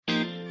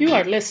You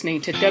are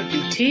listening to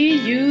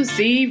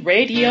WTUZ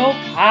Radio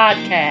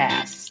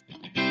Podcast.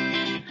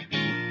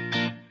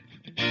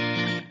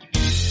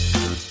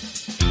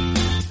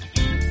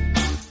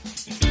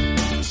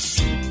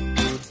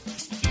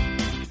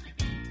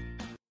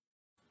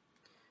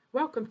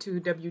 Welcome to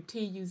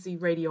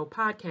WTUZ Radio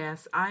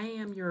Podcast. I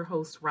am your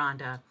host,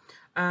 Rhonda.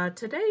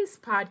 Today's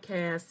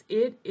podcast,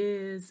 it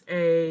is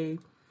a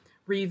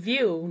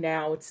review.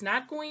 Now, it's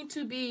not going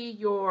to be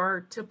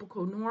your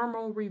typical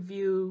normal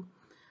review,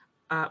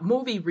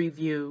 movie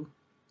review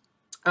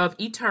of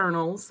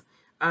Eternals.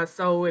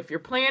 So if you're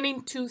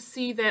planning to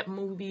see that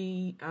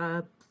movie,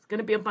 it's going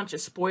to be a bunch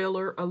of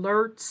spoiler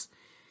alerts.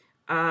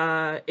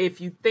 If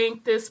you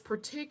think this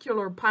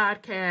particular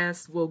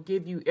podcast will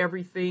give you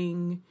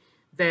everything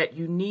that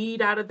you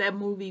need out of that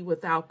movie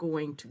without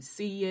going to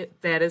see it,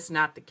 that is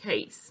not the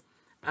case.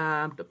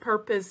 The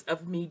purpose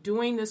of me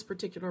doing this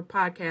particular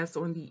podcast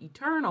on the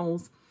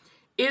Eternals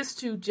is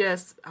to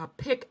just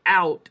pick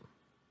out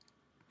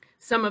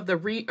some of the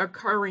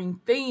reoccurring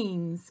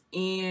themes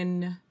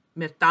in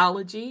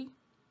mythology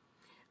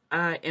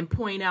and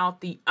point out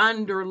the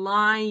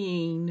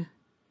underlying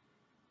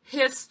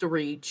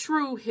history,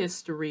 true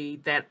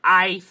history that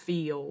I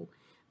feel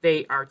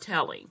they are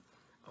telling.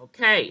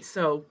 Okay,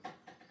 so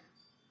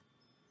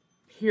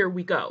here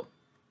we go.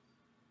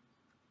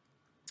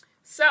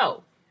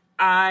 So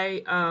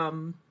I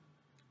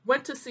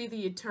went to see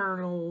the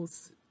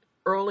Eternals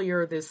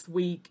earlier this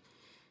week.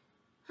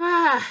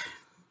 I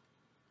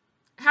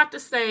have to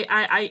say,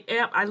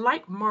 I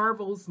like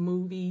Marvel's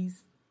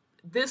movies.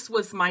 This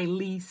was my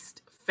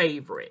least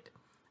favorite.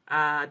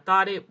 I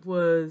thought it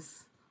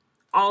was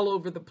all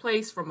over the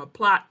place from a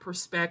plot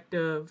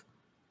perspective.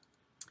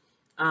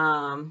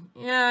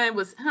 It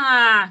was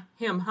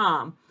him.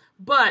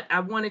 But I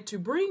wanted to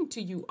bring to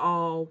you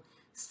all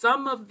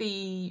some of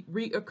the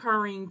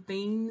reoccurring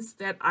themes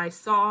that I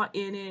saw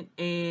in it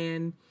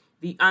and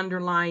the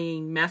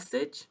underlying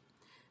message.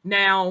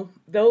 Now,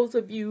 those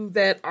of you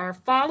that are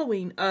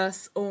following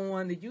us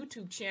on the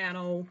YouTube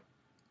channel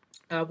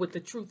with the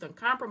Truth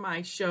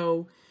Uncompromised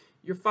show,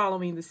 you're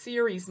following the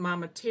series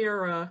Mama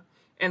Terra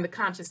and the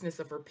Consciousness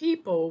of Her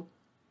People.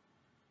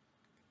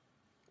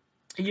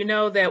 You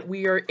know that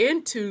we are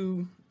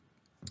into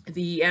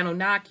the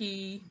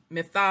Anunnaki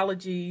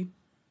mythology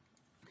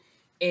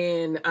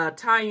and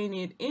tying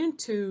it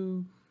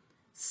into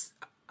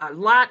a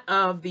lot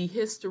of the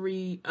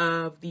history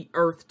of the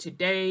earth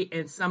today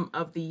and some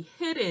of the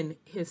hidden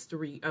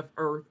history of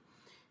earth,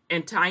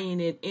 and tying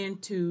it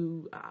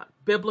into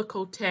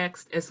biblical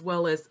text as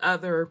well as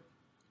other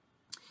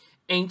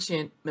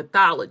ancient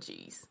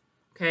mythologies.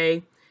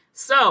 Okay,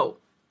 so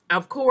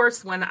of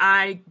course, when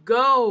I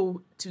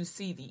go to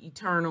see the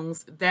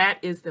Eternals, that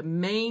is the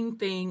main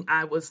thing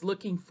I was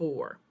looking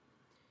for.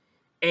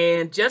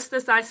 And just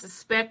as I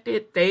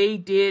suspected, they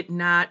did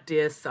not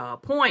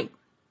disappoint.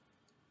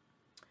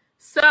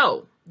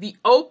 So, the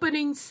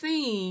opening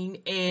scene,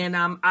 and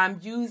I'm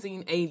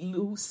using a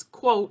loose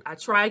quote. I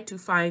tried to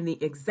find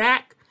the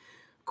exact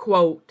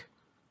quote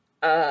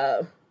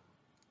of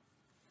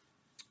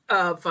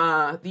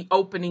the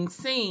opening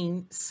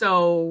scene.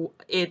 So,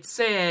 it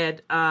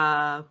said,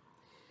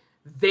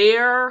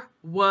 there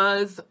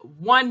was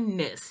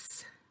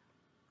oneness.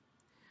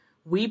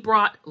 We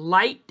brought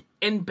light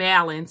and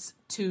balance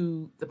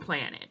to the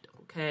planet.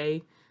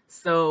 Okay.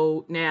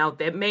 So now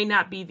that may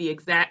not be the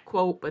exact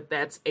quote, but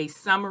that's a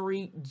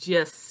summary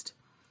gist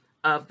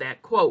of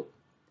that quote.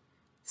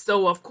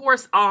 So of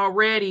course,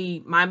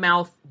 already my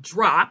mouth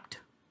dropped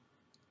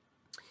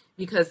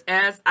because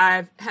as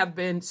I have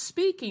been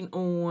speaking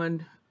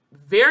on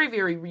very,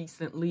 very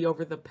recently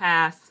over the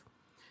past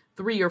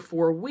 3 or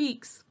 4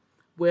 weeks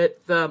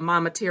with the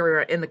Mama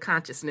Terra and the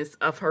Consciousness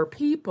of Her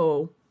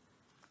People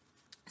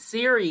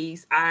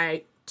series,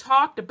 I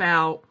talked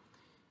about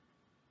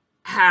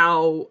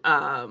how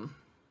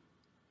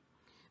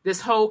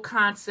this whole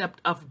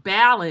concept of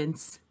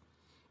balance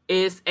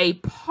is a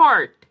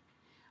part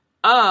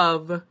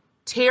of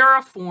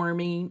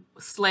terraforming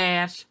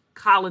 /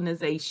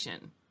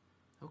 colonization.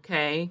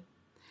 Okay.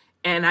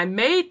 And I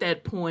made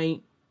that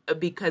point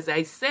because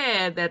I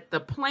said that the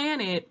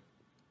planet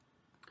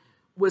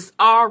was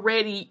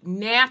already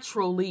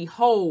naturally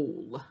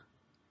whole,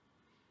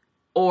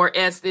 or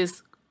as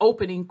this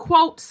opening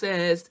quote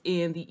says,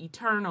 in the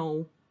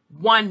eternal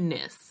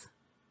oneness.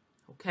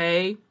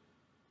 Okay,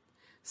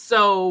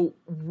 so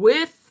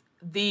with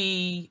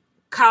the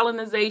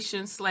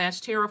colonization /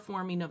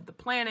 terraforming of the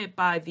planet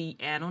by the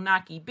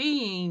Anunnaki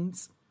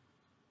beings,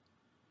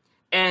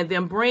 and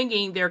them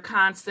bringing their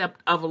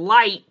concept of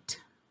light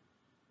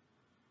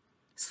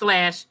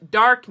 /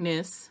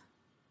 darkness,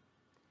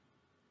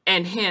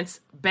 and hence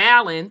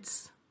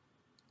balance,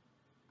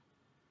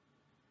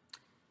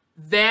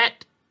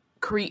 that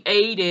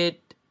created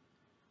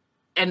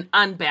an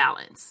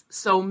unbalance.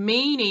 So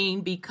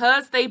meaning,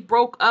 because they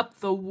broke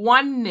up the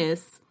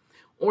oneness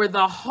or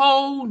the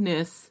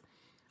wholeness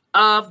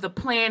of the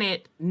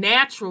planet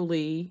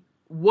naturally,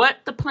 what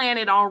the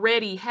planet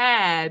already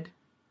had,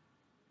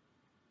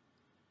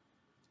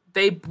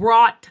 they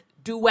brought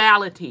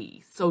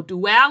duality. So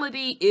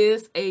duality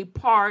is a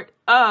part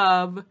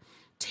of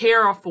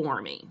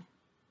terraforming.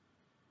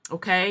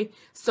 Okay,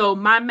 so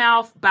my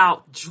mouth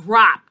about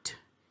dropped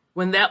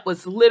when that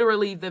was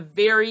literally the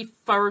very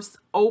first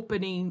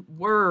opening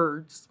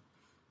words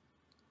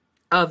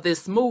of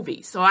this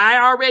movie. So I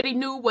already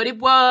knew what it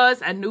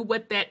was. I knew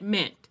what that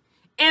meant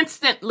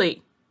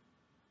instantly.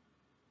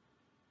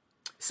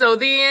 So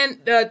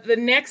then the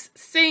next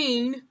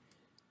scene,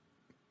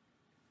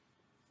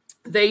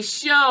 they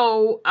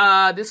show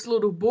this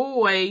little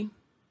boy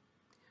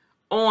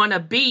on a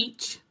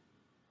beach,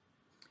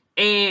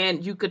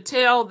 and you could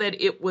tell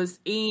that it was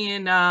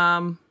in,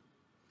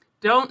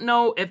 don't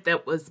know if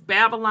that was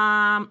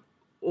Babylon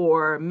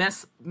or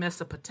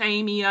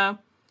Mesopotamia,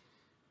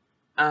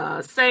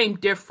 same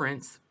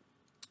difference,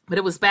 but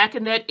it was back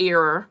in that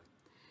era.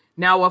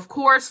 Now, of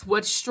course,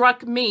 what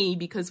struck me,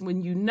 because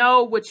when you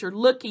know what you're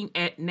looking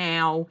at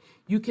now,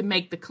 you can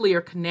make the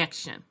clear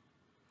connection.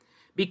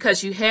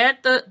 Because you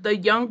had the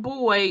young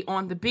boy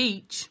on the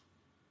beach,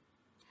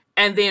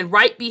 and then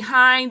right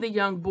behind the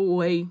young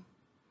boy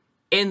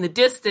in the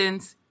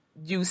distance,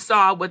 you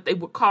saw what they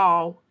would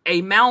call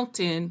a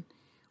mountain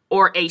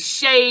or a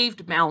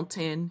shaved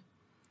mountain.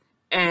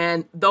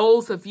 And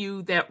those of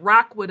you that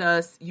rock with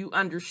us, you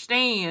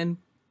understand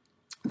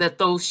that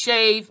those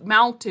shaved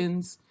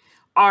mountains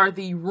are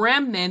the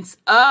remnants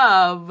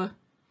of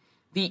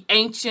the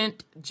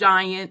ancient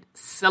giant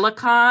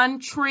silicon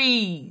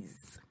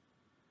trees.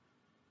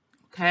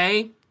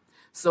 Okay,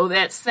 so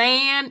that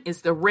sand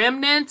is the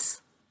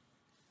remnants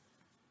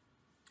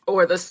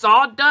or the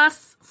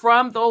sawdust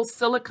from those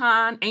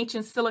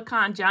ancient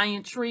silicon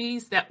giant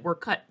trees that were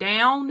cut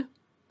down.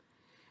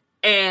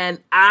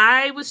 And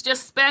I was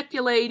just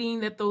speculating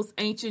that those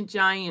ancient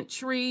giant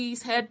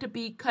trees had to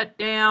be cut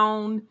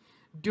down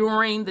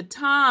during the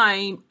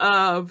time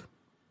of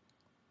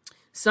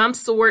some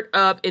sort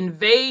of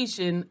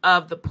invasion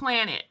of the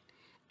planet.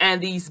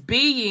 And these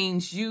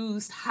beings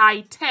used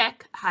high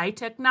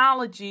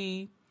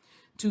technology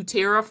to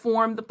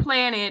terraform the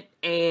planet.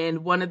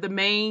 And one of the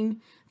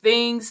main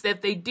things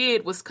that they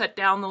did was cut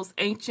down those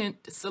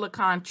ancient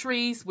silicon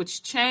trees,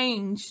 which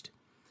changed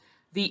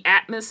the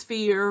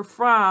atmosphere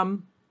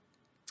from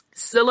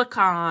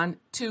silicon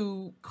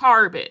to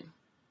carbon,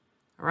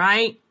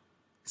 right?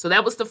 So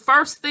that was the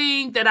first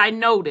thing that I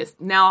noticed.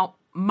 Now,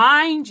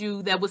 mind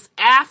you, that was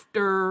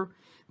after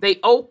they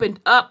opened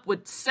up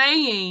with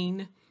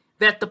saying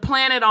that the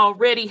planet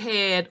already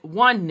had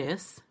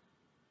oneness,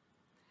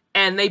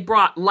 and they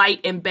brought light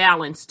and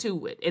balance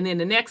to it. And in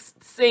the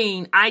next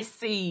scene, I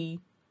see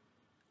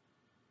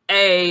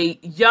a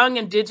young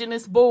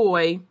indigenous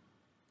boy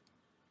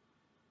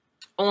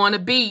on a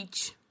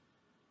beach,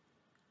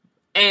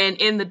 and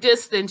in the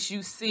distance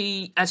you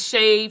see a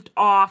shaved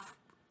off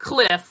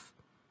cliff,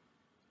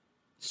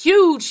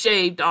 huge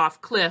shaved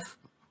off cliff.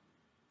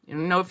 I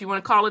don't know if you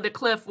want to call it a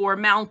cliff or a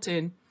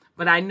mountain,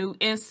 but I knew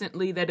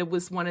instantly that it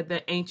was one of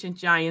the ancient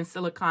giant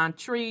silicon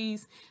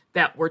trees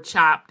that were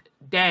chopped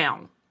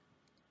down.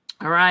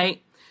 All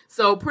right.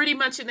 So pretty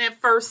much in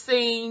that first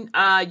scene,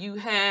 you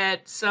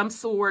had some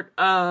sort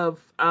of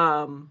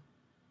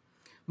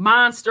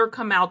monster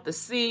come out the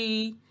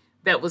sea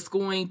that was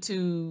going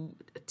to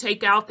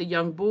take out the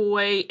young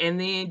boy. And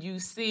then you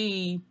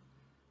see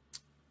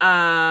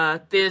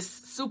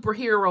this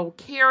superhero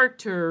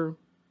character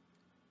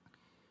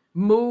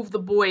move the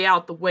boy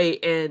out the way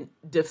and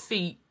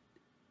defeat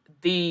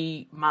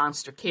the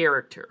monster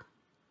character.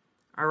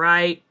 All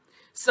right.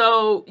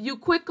 So you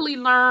quickly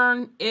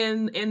learn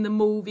in the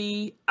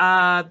movie,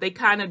 they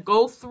kind of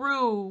go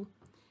through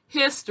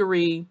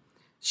history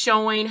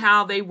showing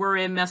how they were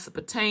in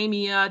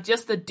Mesopotamia,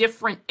 just the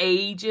different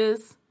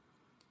ages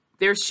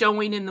they're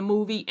showing in the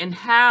movie, and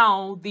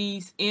how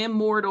these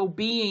immortal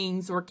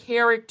beings or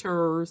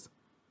characters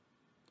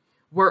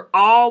were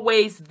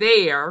always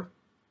there.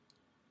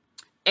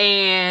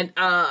 And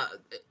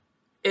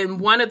in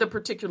one of the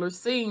particular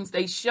scenes,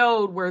 they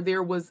showed where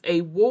there was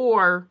a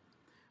war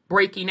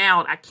breaking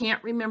out. I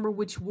can't remember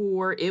which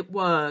war it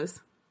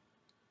was,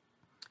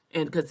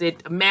 and because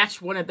it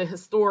matched one of the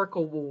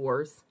historical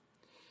wars.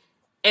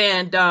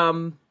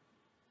 And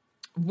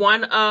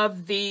one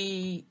of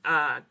the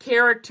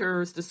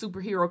characters, the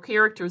superhero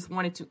characters,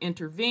 wanted to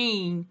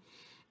intervene,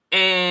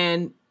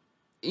 and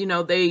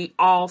they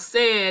all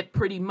said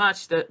pretty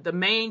much, the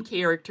main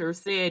character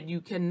said,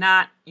 you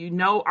cannot,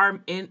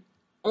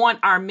 on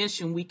our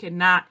mission, we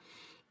cannot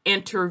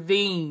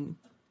intervene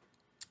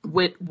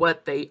with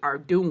what they are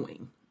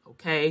doing.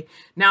 Okay.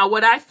 Now,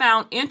 what I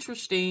found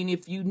interesting,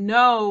 if you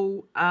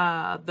know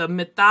the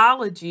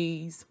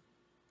mythologies,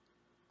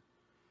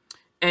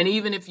 and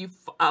even if you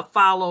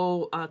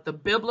follow the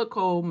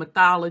biblical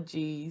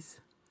mythologies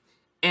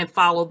and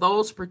follow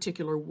those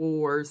particular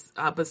wars,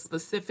 but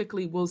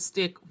specifically we'll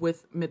stick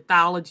with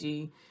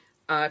mythology,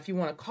 if you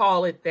want to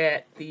call it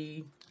that,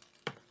 the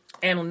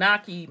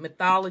Anunnaki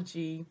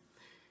mythology,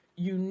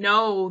 you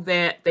know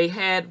that they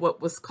had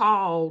what was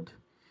called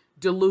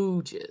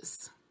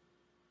deluges.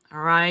 All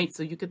right.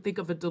 So you could think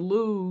of a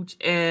deluge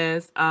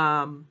as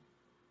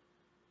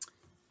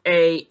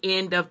a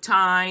end of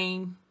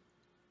time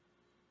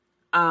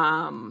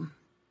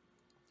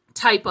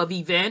type of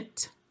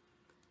event.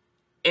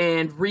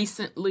 And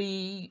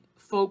recently,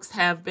 folks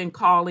have been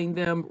calling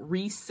them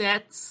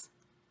resets,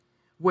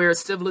 where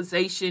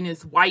civilization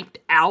is wiped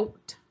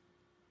out.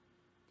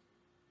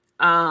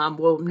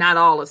 Well, not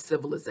all of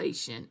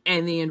civilization,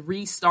 and then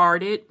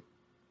restarted.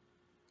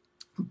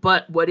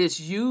 But what is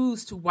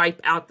used to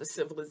wipe out the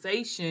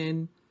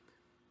civilization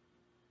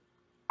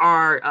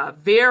are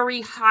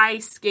very high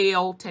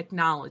scale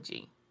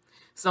technology.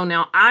 So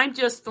now I'm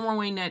just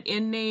throwing that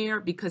in there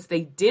because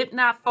they did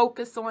not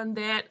focus on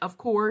that, of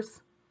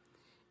course,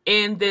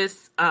 in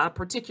this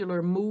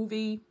particular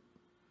movie.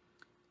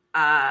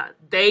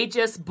 They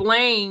just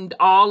blamed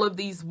all of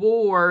these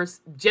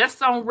wars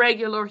just on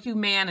regular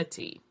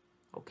humanity,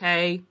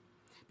 okay?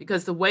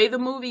 Because the way the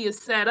movie is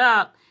set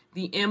up,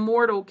 the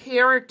immortal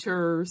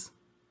characters,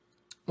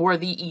 or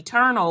the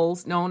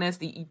Eternals, known as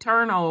the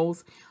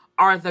Eternals,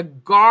 are the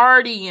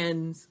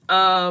guardians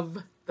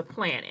of the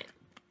planet.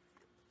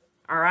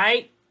 All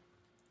right?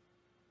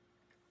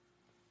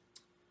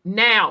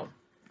 Now,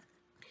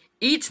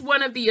 each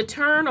one of the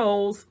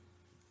Eternals,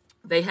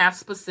 they have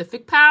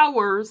specific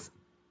powers.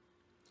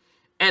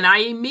 And I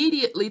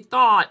immediately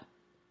thought,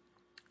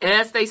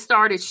 as they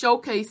started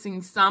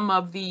showcasing some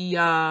of the,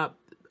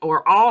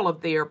 or all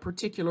of their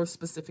particular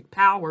specific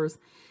powers,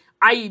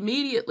 I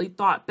immediately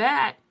thought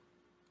back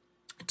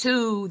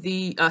to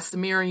the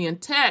Sumerian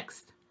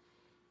text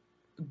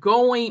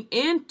going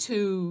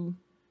into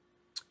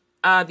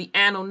the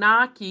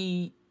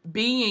Anunnaki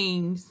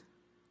beings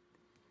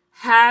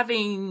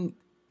having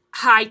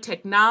high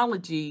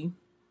technology,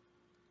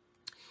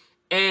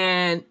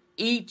 and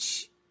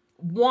each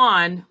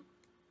one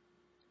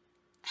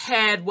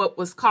had what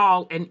was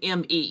called an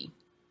ME.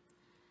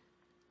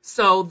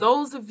 So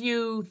those of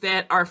you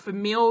that are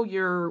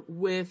familiar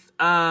with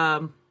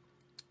the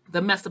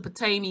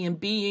Mesopotamian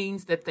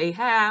beings that they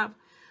have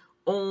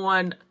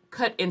on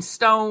cut in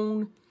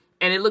stone,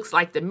 and it looks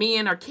like the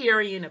men are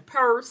carrying a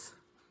purse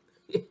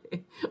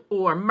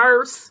or a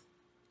merce,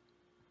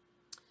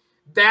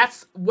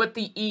 that's what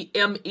the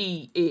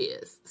EME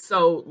is.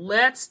 So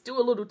let's do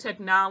a little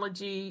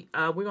technology.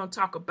 We're going to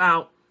talk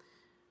about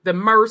the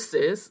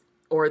merces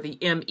or the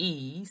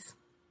MEs.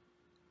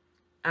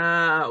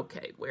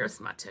 Okay, where's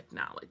my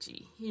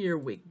technology? Here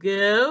we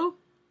go.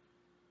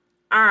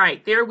 All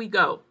right, there we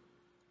go.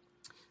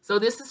 So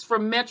this is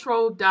from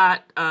metro.co.uk.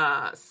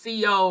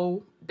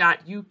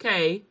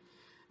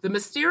 The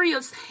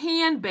mysterious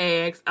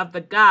handbags of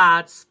the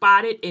gods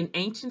spotted in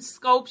ancient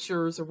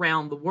sculptures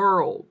around the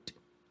world.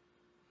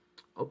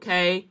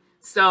 Okay,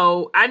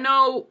 so I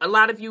know a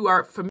lot of you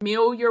are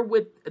familiar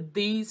with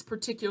these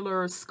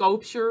particular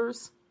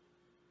sculptures,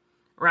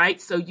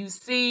 right? So you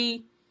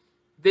see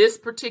this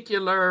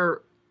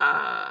particular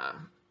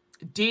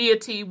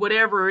deity,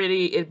 whatever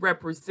it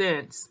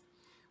represents,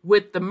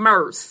 with the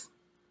merce.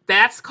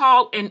 That's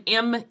called an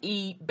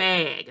ME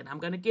bag, and I'm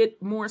going to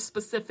get more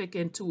specific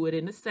into it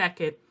in a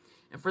second.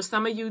 And for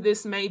some of you,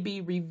 this may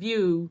be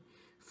review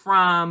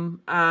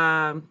from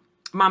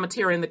Mama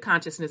Terra and the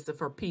Consciousness of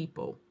Her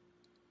People.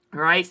 All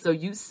right, so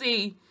you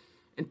see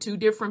in two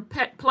different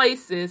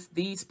places,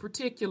 this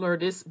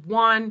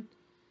one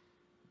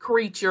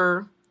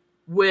creature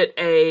with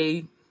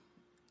it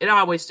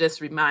always just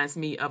reminds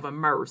me of a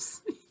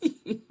merce,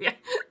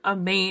 a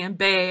man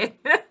bag,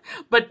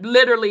 but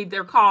literally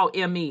they're called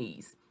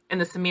MEs in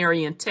the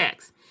Sumerian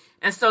text.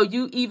 And so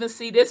you even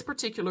see this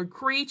particular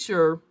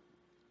creature,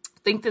 I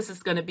think this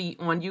is going to be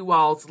on you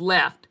all's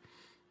left,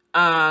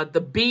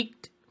 the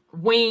beaked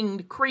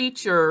winged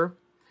creature.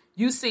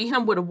 You see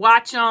him with a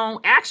watch on,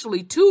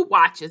 actually 2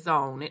 watches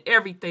on and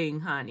everything,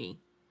 honey.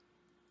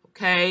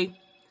 Okay.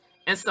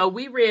 And so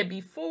we read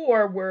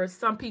before where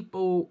some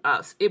people,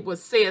 it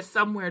was said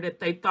somewhere that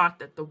they thought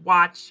that the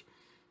watch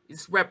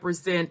is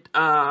represent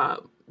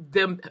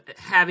them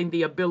having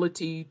the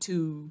ability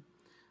to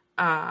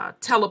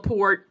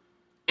teleport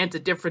into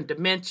different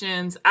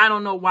dimensions. I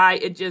don't know why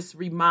it just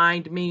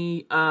reminded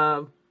me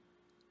of,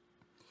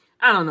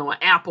 I don't know, an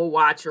Apple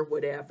Watch or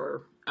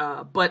whatever.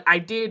 But I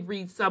did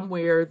read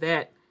somewhere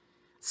that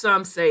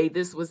some say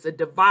this was a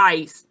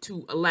device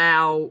to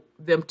allow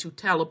them to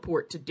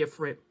teleport to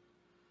different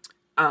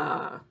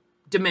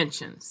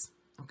dimensions.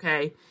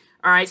 Okay.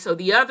 All right. So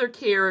the other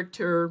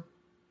character,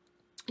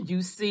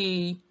 you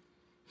see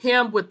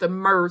him with the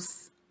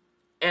merce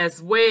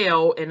as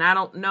well. And I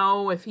don't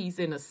know if he's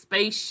in a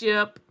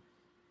spaceship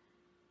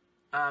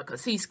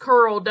because he's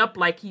curled up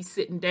like he's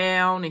sitting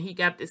down and he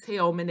got this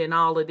helmet and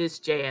all of this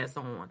jazz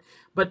on.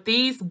 But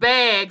these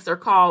bags are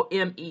called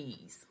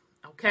MEs,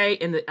 okay,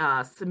 in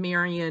the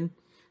Sumerian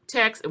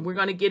text. And we're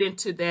going to get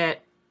into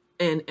that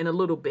in a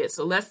little bit.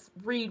 So let's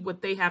read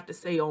what they have to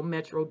say on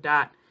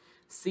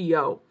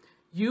metro.co.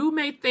 You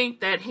may think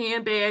that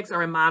handbags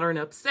are a modern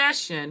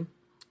obsession,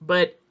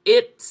 but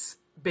it's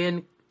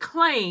been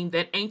claimed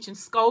that ancient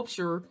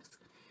sculptures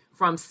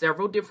from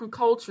several different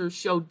cultures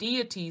show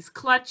deities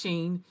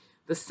clutching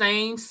the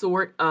same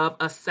sort of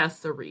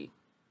accessory.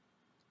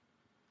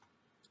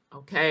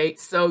 Okay,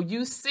 so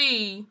you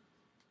see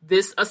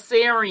this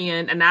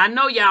Assyrian, and I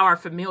know y'all are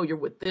familiar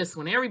with this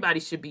one. Everybody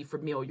should be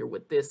familiar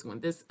with this one.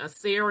 This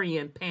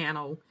Assyrian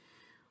panel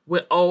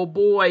with old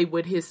boy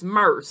with his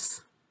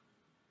Merce.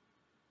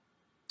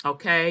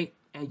 Okay,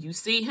 and you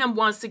see him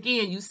once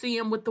again. You see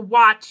him with the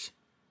watch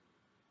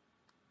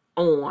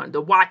on.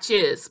 The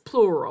watches,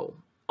 plural,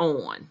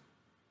 on.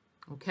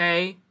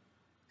 Okay,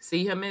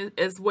 see him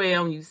as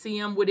well. You see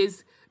him with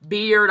his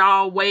beard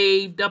all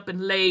waved up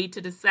and laid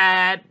to the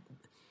side.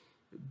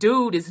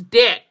 Dude is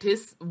decked.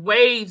 His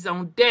waves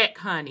on deck,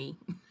 honey.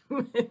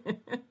 All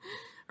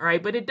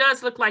right, but it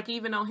does look like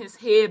even on his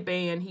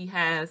headband, he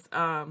has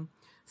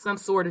some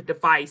sort of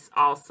device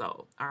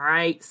also. All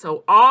right,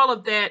 so all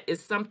of that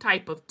is some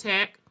type of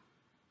tech.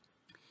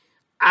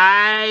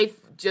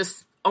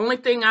 Only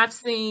thing I've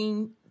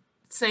seen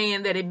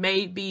saying that it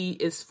may be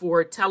is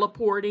for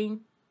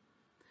teleporting.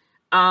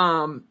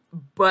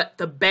 But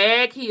the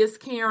bag he is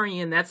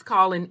carrying, that's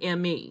called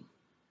an ME.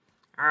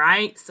 All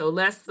right, so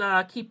let's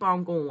keep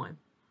on going.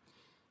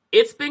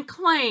 It's been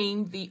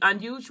claimed the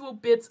unusual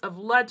bits of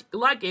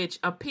luggage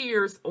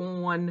appears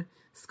on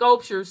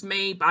sculptures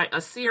made by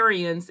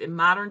Assyrians in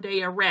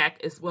modern-day Iraq,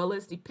 as well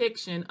as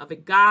depiction of a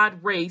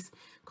god race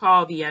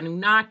called the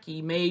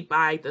Anunnaki made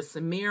by the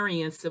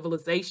Sumerian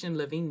civilization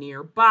living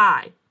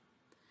nearby.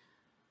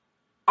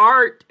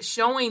 Art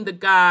showing the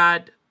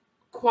god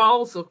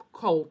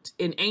Quetzalcoatl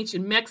in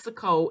ancient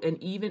Mexico and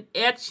even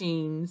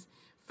etchings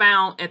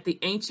found at the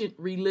ancient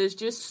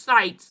religious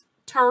sites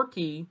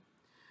Turkey,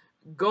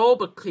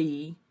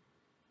 Göbekli,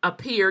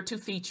 appear to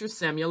feature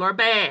similar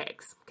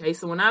bags. Okay,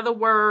 so in other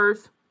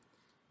words,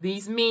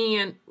 these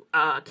men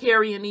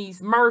carrying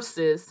these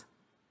Merces,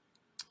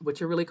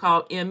 which are really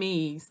called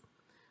MEs,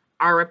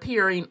 are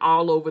appearing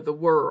all over the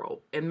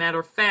world. And matter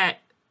of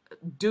fact,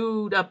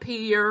 dude up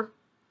here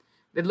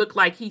that looked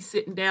like he's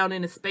sitting down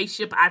in a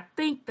spaceship, I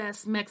think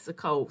that's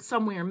Mexico,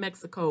 somewhere in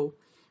Mexico,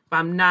 if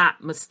I'm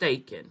not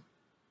mistaken.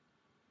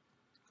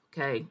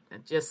 Okay, I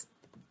just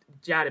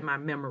jotted my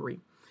memory.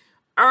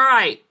 All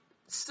right,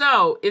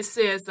 so it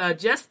says,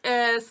 just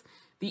as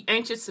the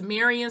ancient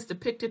Sumerians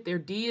depicted their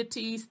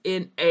deities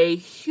in a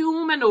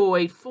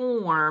humanoid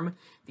form,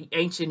 the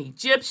ancient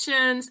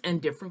Egyptians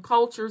and different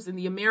cultures in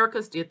the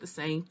Americas did the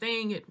same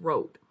thing, it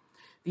wrote.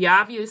 The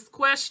obvious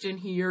question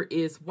here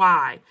is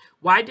why?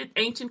 Why did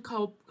ancient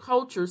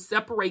cultures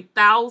separate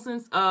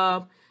thousands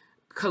of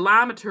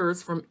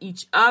kilometers from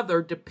each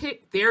other,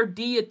 depict their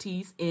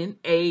deities in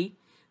a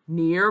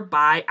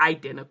nearby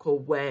identical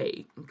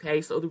way?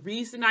 Okay, so the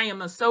reason I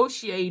am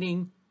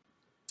associating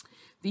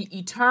the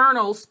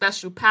eternal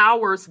special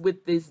powers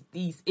with these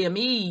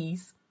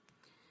MEs,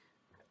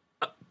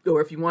 or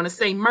if you want to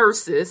say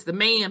Merces, the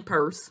man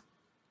purse,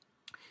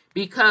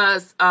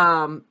 because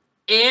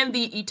in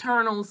the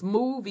Eternals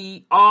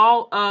movie,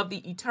 all of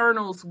the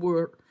Eternals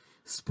were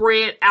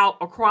spread out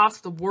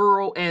across the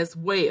world as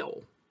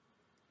well.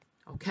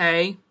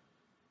 Okay?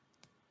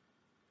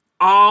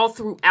 All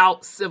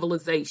throughout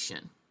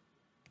civilization.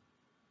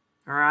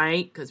 All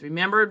right? Because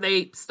remember,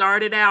 they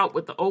started out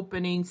with the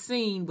opening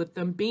scene with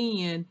them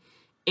being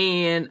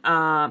in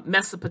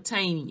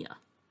Mesopotamia.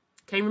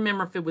 Can't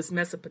remember if it was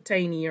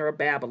Mesopotamia or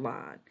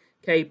Babylon.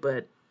 Okay?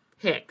 But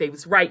heck, they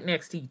was right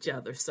next to each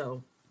other.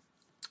 So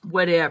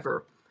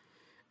whatever.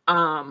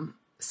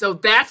 So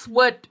that's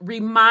what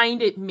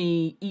reminded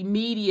me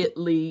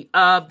immediately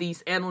of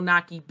these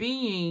Anunnaki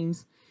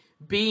beings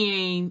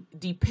being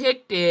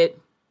depicted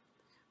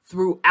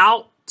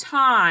throughout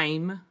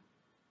time,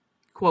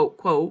 quote,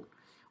 quote,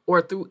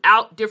 or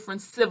throughout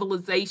different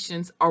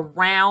civilizations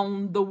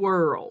around the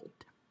world.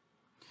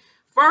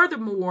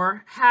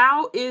 Furthermore,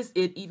 how is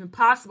it even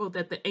possible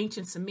that the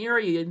ancient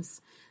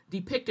Sumerians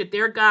depicted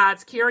their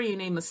gods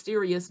carrying a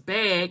mysterious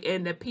bag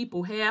and that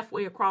people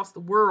halfway across the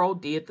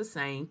world did the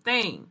same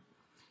thing?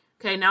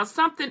 Okay, now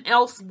something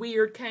else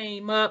weird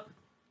came up.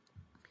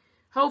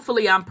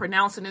 Hopefully I'm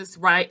pronouncing this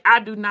right.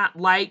 I do not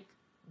like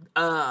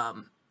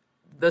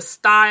the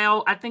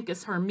style. I think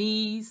it's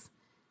Hermes.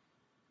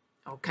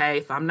 Okay,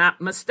 if I'm not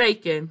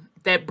mistaken,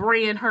 that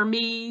brand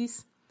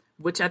Hermes,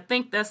 which I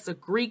think that's a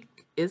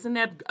Greek, isn't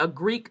that a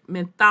Greek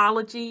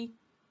mythology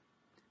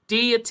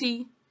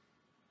deity?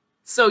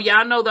 So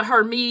y'all know the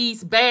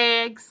Hermes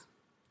bags.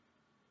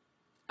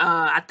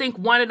 I think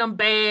one of them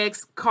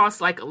bags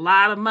costs like a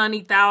lot of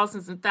money,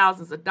 thousands and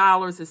thousands of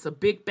dollars. It's a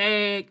big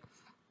bag.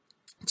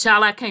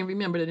 Child, I can't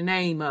remember the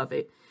name of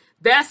it.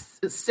 That's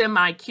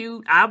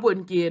semi-cute. I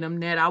wouldn't get them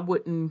that. I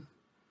wouldn't.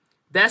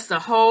 That's a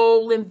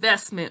whole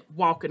investment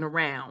walking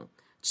around.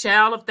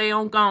 Child, if they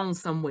don't gone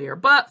somewhere.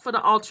 But for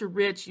the ultra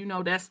rich, you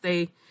know, that's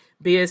their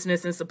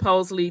business. And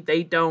supposedly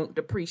they don't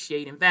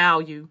depreciate in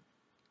value.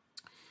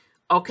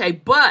 Okay,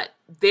 but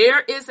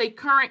there is a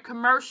current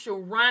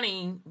commercial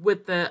running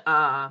with the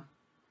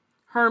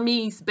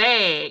Hermes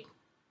bag.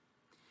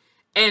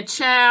 And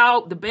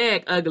child, the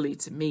bag ugly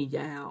to me,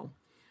 y'all.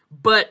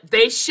 But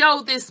they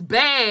show this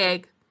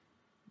bag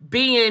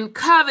being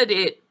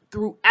coveted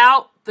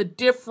throughout the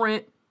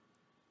different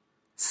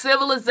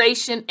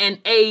civilization and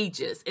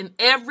ages, and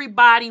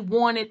everybody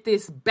wanted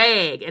this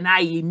bag. And I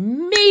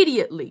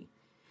immediately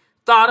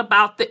thought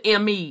about the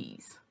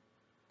MEs.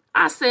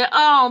 I said,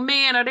 oh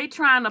man, are they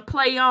trying to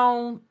play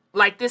on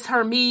like this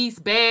Hermes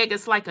bag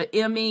is like a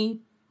ME?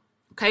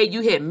 Okay,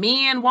 you had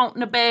men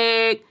wanting a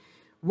bag,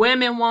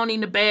 women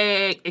wanting the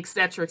bag,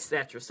 etc.,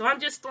 etc. So I'm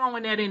just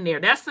throwing that in there.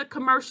 That's a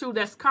commercial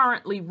that's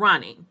currently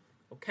running.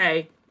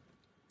 Okay.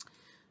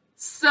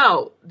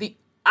 So the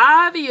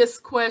obvious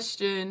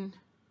question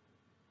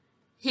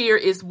here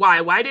is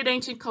why? Why did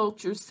ancient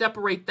cultures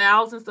separate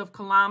thousands of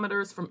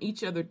kilometers from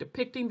each other,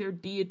 depicting their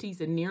deities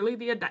in nearly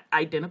the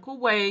identical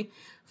way?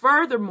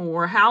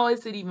 Furthermore, how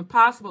is it even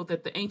possible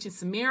that the ancient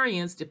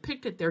Sumerians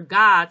depicted their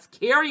gods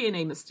carrying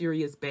a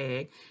mysterious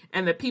bag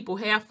and that people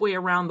halfway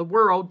around the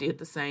world did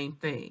the same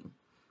thing?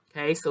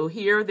 Okay, so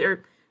here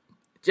they're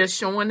just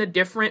showing the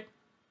different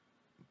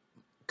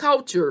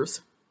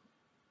cultures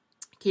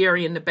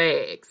carrying the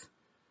bags.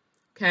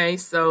 Okay,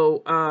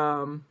 so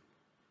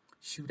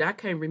shoot, I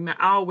can't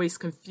remember. I always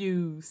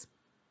confuse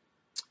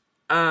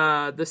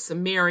the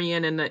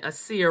Sumerian and the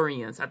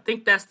Assyrians. I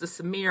think that's the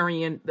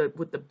Sumerian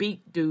with the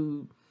beak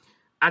dude.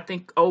 I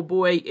think oh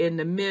boy in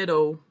the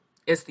middle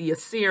is the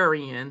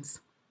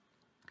Assyrians.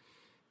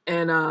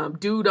 And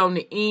dude on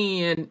the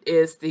end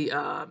is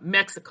the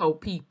Mexico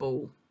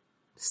people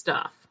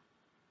stuff.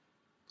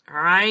 All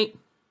right.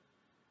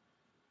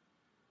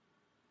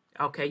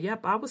 Okay,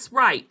 yep, I was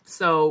right.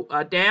 So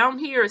down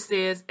here it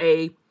says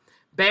a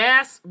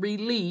bas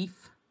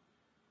relief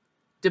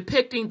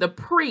depicting the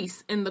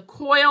priests in the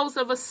coils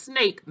of a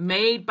snake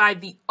made by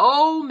the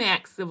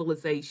Olmec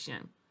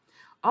civilization.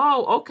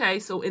 Oh, okay.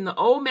 So in the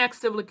Olmec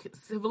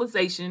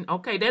civilization,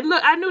 okay,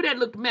 I knew that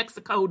looked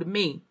Mexico to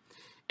me.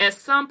 At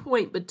some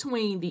point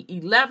between the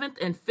 11th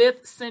and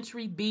 5th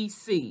century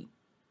BC.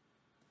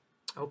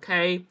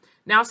 Okay.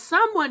 Now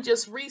someone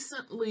just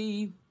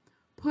recently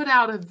put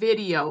out a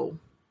video.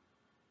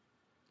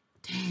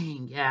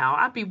 Dang, y'all.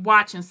 I be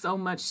watching so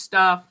much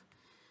stuff.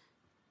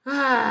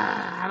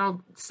 I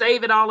don't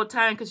save it all the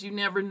time because you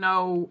never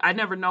know. I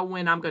never know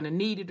when I'm going to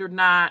need it or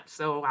not.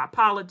 So I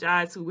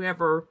apologize,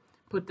 whoever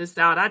put this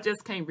out. I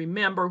just can't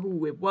remember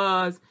who it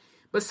was.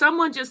 But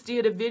someone just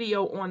did a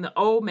video on the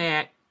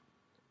Olmec.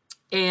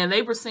 And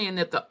they were saying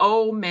that the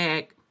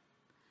Olmec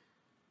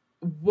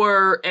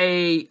were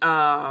a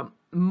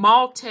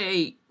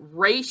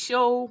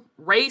multi-racial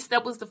race.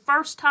 That was the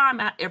first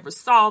time I ever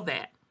saw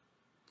that.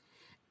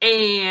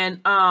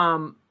 And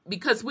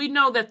because we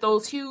know that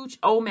those huge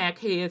Olmec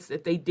heads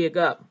that they dig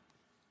up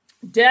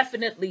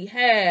definitely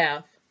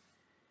have,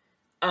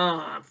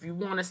 if you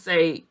want to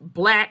say,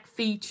 black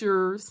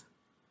features.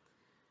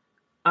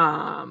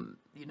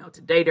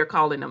 Today they're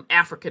calling them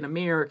African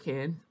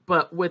American,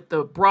 but with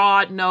the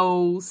broad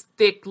nose,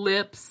 thick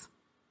lips.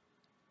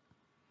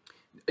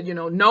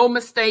 No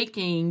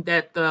mistaking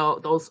that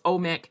those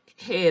Olmec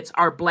heads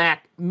are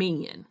black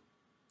men.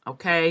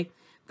 Okay,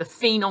 the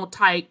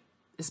phenotype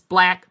is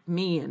black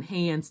men,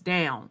 hands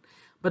down.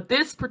 But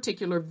this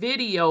particular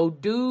video,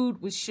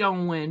 dude was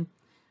showing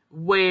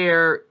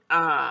where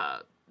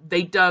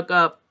they dug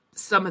up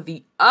some of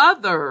the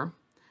other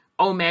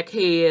Olmec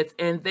heads,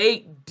 and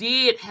they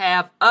did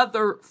have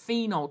other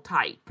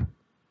phenotype,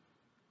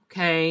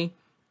 okay,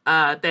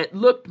 that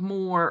looked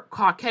more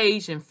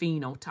Caucasian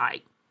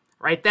phenotype,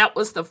 right? That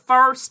was the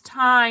first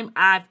time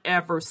I've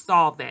ever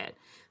saw that.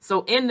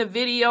 So in the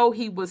video,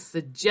 he was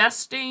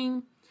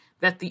suggesting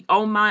that the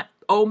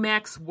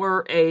Olmecs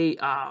were a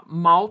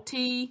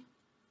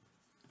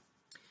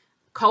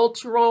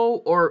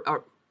multi-cultural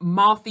or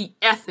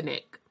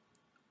multi-ethnic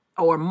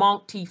or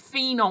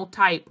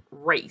multi-phenotype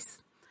race.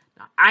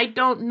 Now, I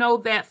don't know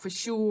that for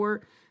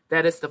sure.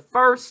 That is the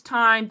first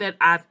time that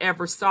I've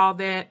ever saw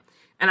that.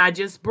 And I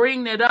just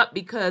bring that up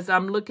because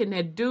I'm looking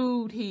at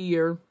dude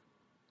here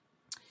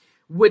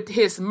with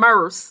his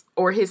MERS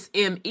or his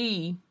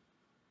ME.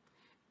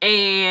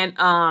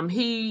 And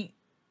he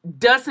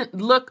doesn't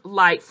look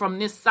like, from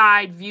this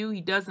side view,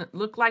 he doesn't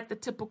look like the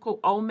typical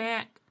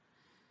Olmec.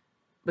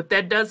 But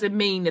that doesn't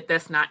mean that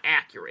that's not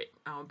accurate.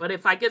 But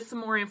if I get some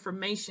more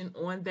information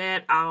on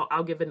that,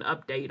 I'll give an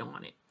update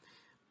on it.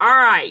 All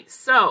right,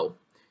 so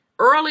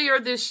earlier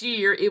this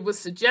year, it was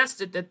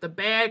suggested that the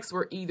bags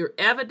were either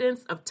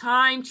evidence of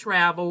time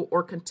travel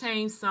or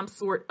contained some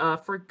sort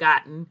of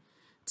forgotten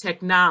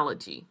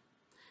technology.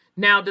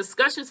 Now,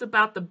 discussions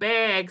about the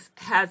bags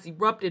has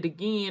erupted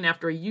again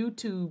after a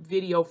YouTube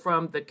video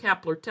from the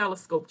Kepler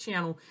Telescope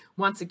channel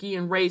once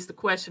again raised the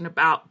question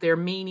about their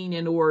meaning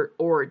and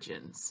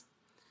origins.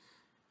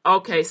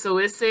 Okay, so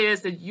it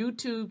says the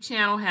YouTube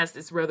channel has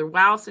this rather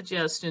wild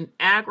suggestion.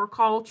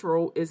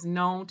 Agricultural is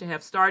known to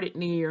have started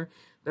near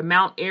the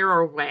Mount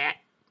Ararat.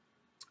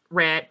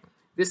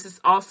 This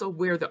is also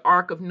where the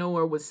Ark of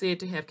Noah was said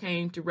to have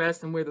came to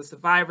rest and where the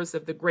survivors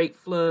of the Great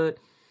Flood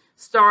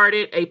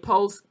started a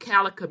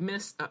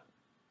post-Calicomist,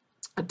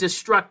 a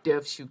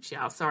destructive,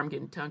 I'm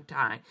getting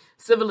tongue-tied,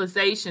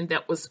 civilization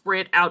that was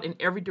spread out in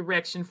every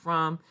direction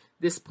from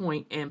this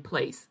point in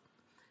place.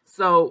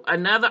 So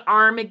another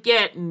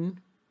Armageddon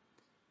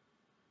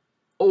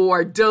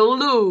or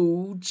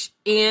deluge.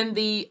 In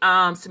the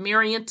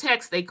Sumerian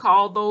text, they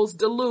call those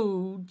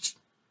deluge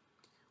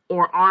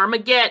or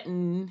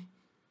Armageddon.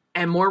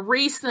 And more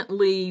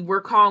recently,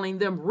 we're calling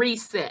them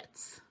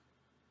resets.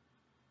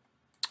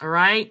 All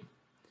right.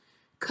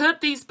 Could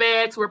these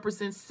bags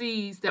represent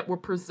seeds that were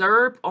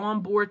preserved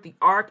on board the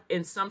ark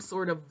in some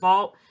sort of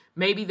vault?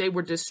 Maybe they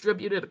were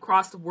distributed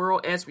across the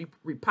world as we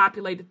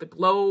repopulated the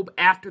globe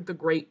after the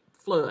Great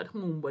Flood.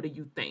 What do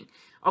you think?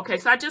 Okay,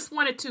 so I just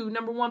wanted to,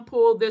 number one,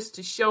 pull this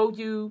to show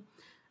you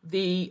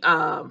the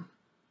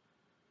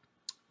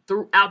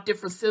throughout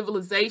different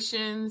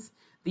civilizations,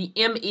 the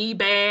ME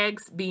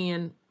bags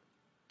being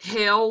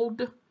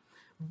held,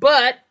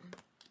 but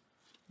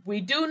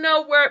we do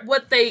know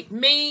what they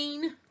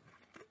mean.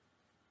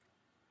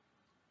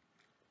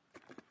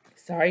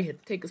 Sorry, I had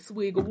to take a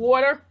swig of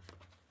water.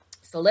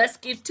 So let's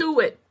get to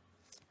it.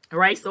 All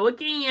right, so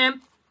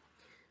again,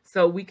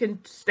 so we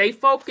can stay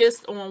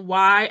focused on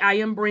why I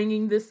am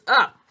bringing this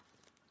up.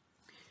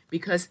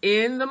 Because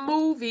in the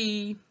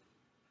movie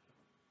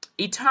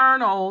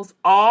Eternals,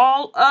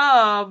 all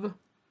of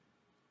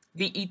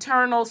the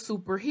Eternal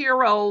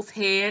superheroes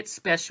had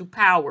special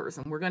powers.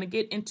 And we're going to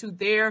get into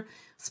their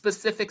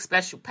specific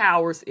special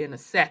powers in a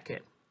second.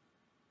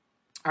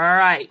 All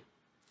right.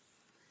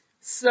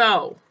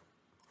 So,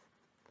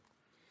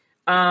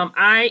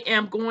 I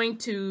am going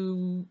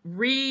to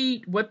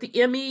read what the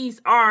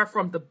MEs are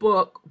from the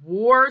book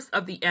Wars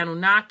of the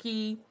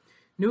Anunnaki,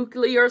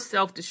 Nuclear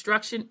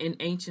Self-Destruction in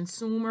Ancient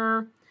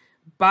Sumer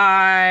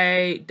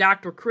by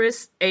Dr.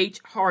 Chris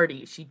H.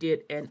 Hardy. She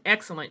did an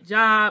excellent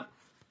job.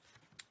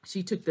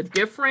 She took the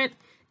different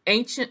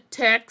ancient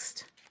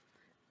text,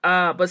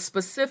 but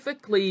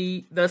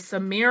specifically the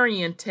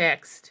Sumerian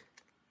text,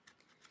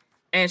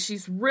 and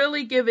she's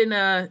really given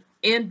a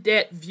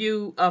in-depth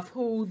view of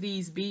who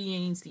these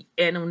beings, the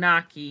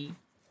Anunnaki,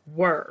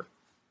 were.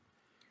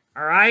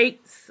 All right,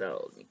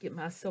 so let me get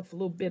myself a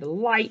little bit of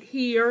light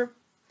here.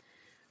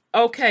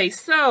 Okay,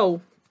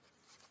 so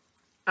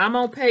I'm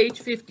on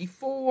page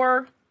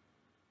 54.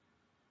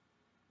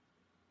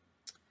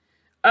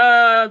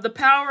 The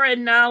power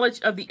and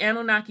knowledge of the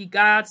Anunnaki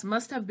gods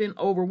must have been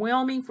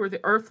overwhelming for the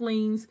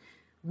earthlings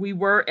we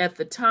were at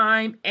the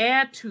time.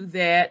 Add to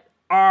that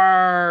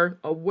our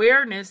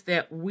awareness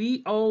that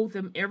we owe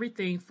them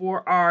everything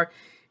for our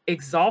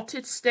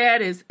exalted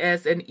status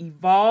as an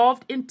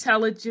evolved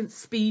intelligent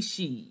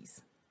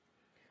species.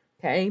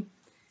 Okay?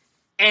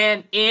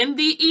 And in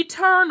the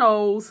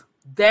Eternals,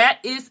 that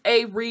is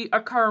a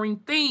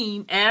reoccurring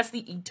theme as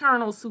the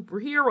Eternal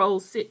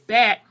superheroes sit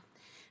back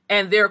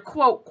and they're,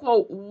 quote,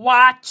 quote,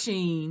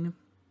 watching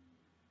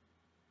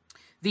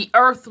the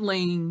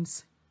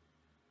earthlings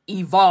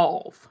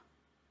evolve.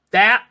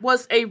 That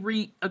was a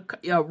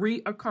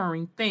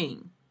reoccurring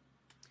thing.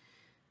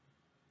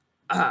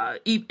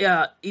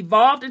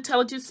 Evolved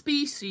intelligent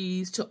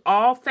species to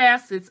all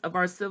facets of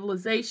our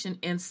civilization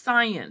and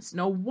science.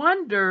 No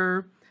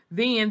wonder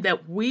then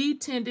that we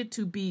tended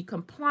to be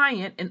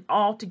compliant and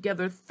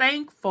altogether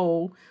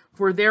thankful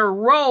for their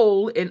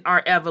role in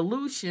our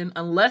evolution,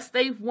 unless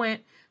they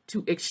went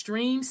to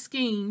extreme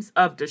schemes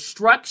of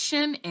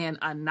destruction and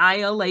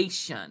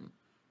annihilation.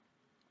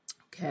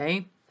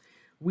 Okay.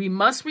 We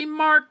must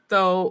remark,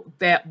 though,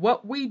 that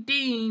what we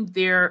deemed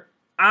their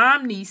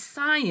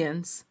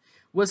omniscience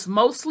was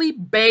mostly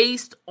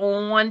based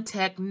on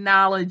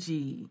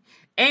technology,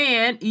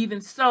 and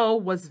even so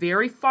was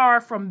very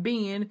far from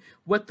being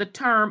what the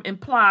term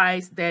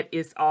implies, that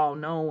is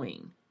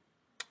all-knowing.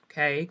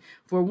 Okay,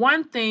 for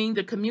one thing,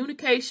 the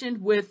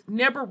communication with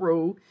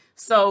Nibiru.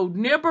 So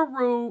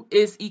Nibiru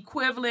is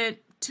equivalent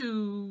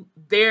to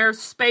their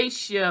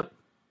spaceship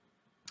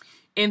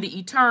in the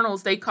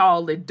Eternals. They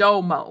call it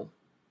Domo.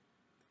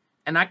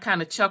 And I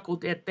kind of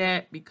chuckled at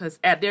that because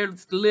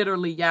there's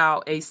literally,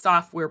 y'all, a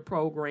software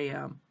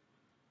program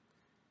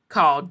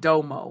called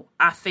Domo.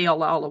 I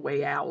fell all the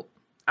way out.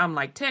 I'm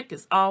like, tech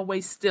is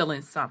always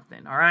stealing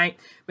something, all right?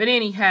 But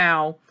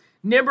anyhow,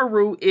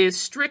 Nibiru is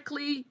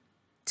strictly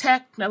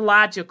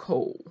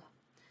technological.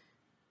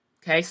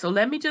 Okay, so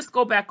let me just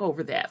go back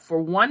over that.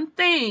 For one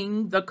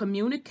thing, the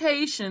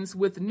communications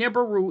with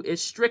Nibiru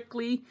is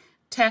strictly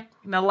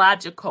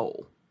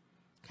technological.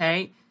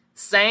 Okay,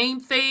 same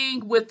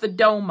thing with the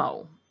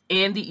Domo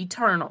and the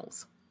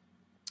Eternals,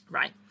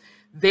 right?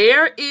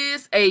 There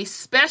is a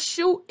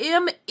special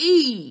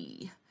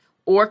ME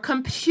or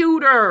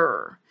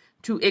computer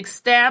to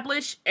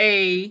establish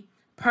a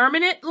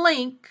permanent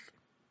link,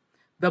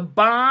 the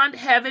bond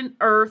heaven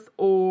earth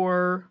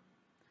or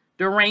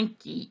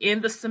Duranki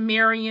in the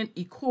Sumerian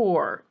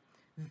Ikor,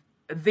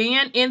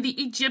 then in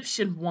the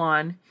Egyptian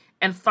one,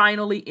 and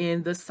finally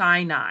in the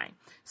Sinai.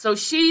 So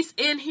she's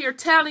in here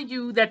telling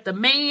you that the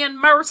man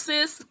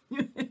mercies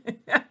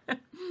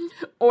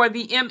or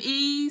the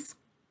MEs.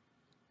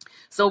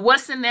 So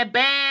what's in that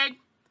bag?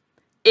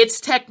 It's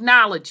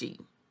technology.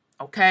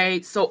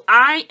 Okay, so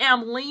I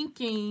am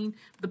linking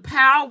the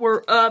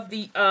power of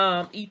the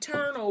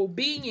eternal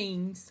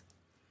beings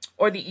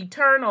or the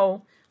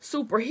eternal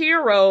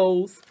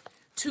superheroes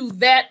to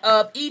that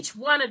of each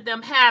one of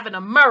them having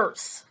a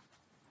merce.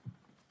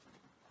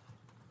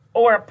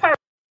 or a purse.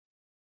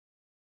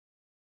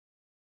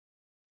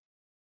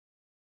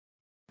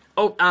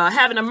 Oh,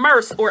 having a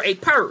purse or a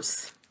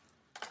purse.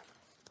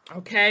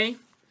 Okay.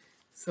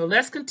 So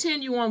let's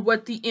continue on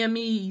what the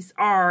MEs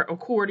are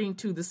according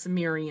to the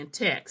Sumerian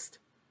text.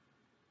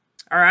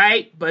 All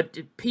right. But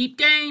the peep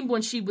game,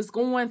 when she was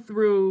going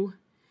through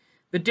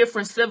the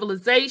different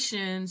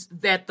civilizations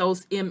that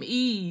those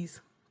MEs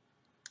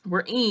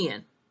were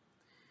in,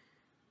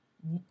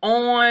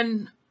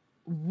 on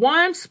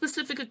one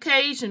specific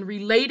occasion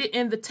related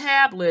in the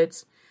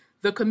tablets,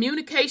 the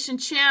communication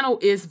channel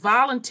is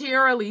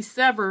voluntarily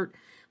severed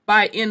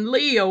by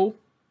Enlil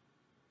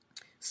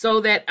so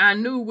that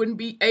Anu wouldn't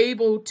be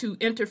able to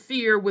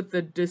interfere with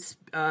the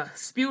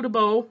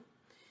disputable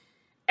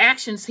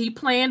actions he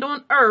planned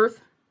on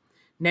Earth,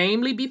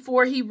 namely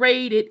before he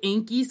raided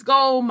Enki's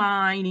gold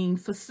mining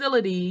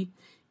facility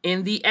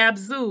in the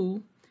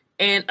Abzu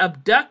and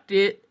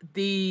abducted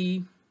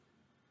the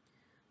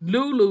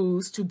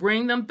Lulus to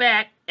bring them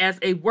back as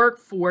a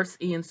workforce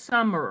in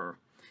Sumer,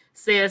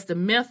 says the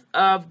myth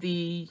of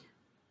the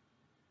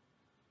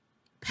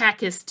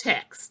Pakis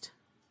text.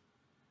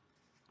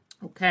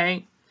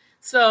 Okay,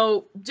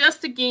 so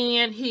just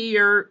again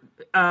here,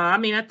 I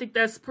think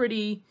that's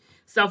pretty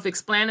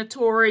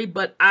self-explanatory,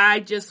 but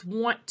I just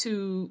want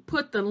to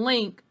put the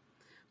link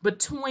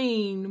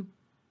between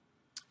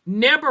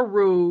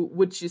Nibiru,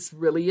 which is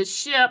really a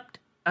ship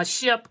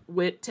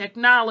with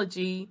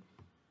technology,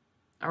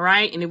 all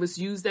right, and it was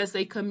used as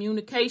a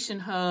communication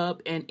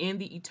hub, and in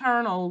the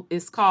Eternals,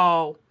 it's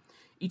called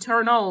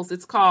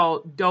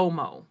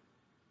Domo,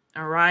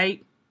 all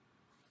right?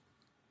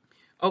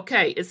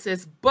 Okay, it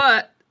says,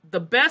 but the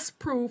best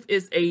proof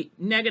is a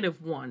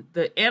negative one.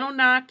 The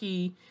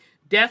Anunnaki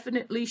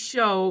definitely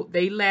show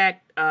they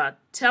lacked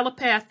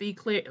telepathy,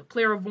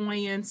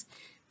 clairvoyance,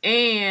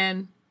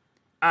 and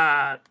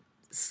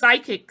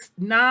psychic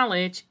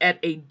knowledge at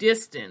a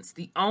distance.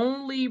 The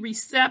only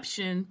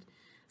reception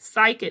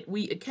psychic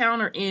we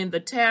encounter in the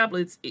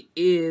tablets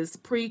is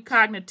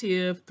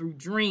precognitive through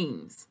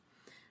dreams.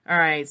 All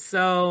right,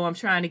 so I'm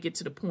trying to get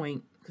to the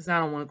point because I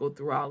don't want to go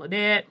through all of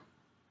that.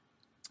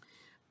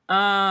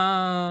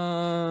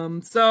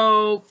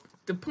 So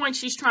the point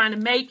she's trying to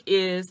make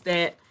is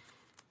that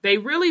they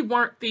really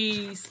weren't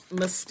these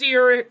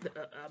mysterious,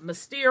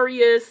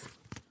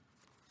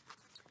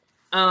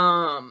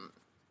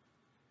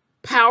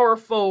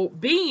 powerful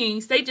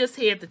beings. They just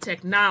had the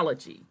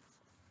technology.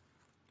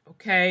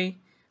 Okay.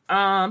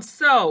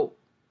 So,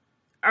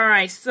 all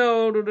right.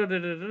 So,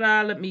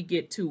 let me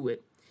get to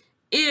it.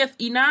 If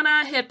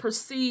Inanna had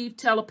perceived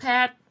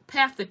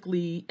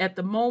telepathically at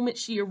the moment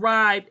she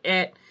arrived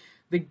at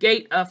the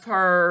gate of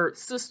her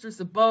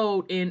sister's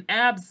abode in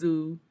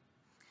Abzu,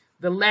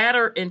 the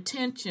latter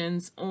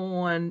intentions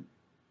to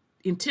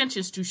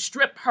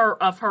strip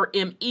her of her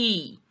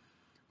ME.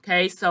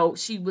 Okay, so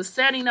she was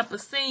setting up a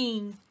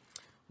scene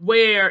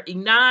where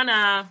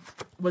Inanna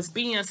was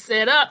being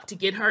set up to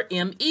get her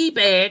ME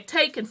bag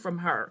taken from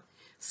her.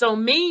 So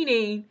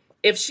meaning,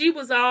 if she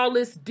was all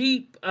this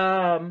deep,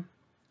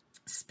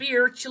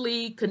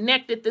 spiritually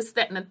connected, this,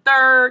 that, and the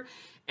third,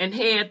 and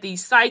had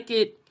these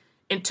psychic,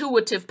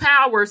 intuitive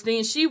powers,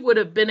 then she would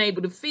have been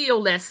able to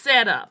feel that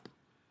setup.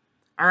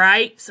 All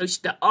right. So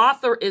the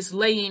author is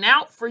laying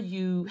out for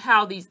you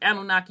how these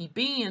Anunnaki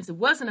beings, it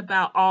wasn't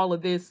about all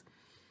of this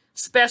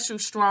special,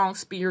 strong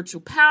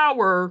spiritual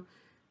power.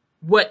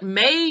 What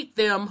made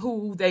them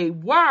who they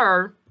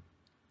were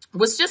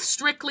was just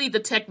strictly the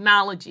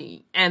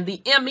technology, and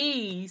the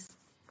MEs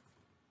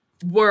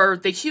were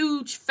the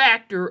huge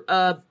factor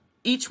of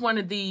each one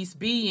of these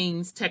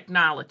beings'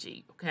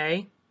 technology.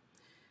 Okay.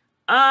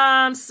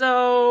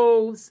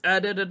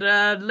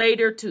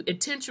 Later to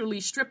intentionally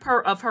strip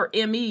her of her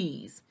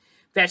MEs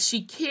that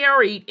she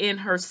carried in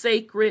her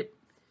sacred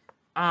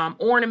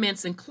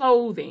ornaments and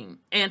clothing,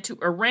 and to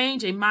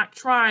arrange a mock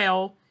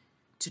trial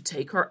to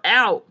take her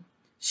out.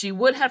 She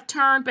would have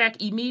turned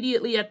back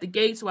immediately at the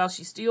gates while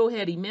she still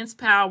had immense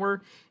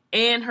power,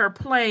 and her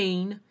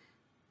plane,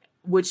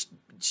 which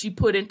she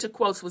put into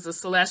quotes, was a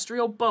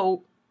celestial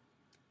boat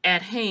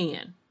at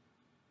hand.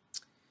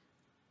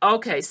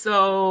 Okay,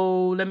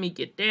 so let me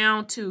get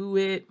down to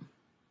it.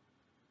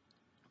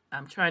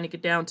 I'm trying to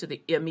get down to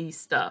the ME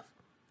stuff.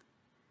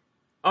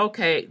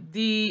 Okay,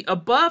 the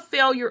above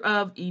failure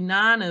of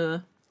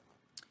Inanna,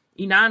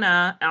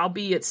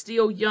 albeit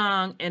still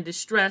young and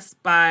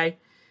distressed by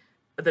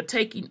the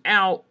taking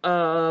out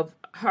of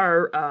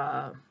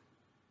her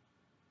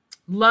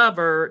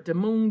lover,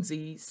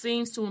 Damunzi,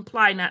 seems to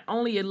imply not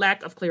only a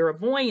lack of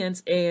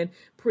clairvoyance and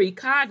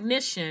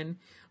precognition,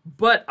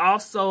 but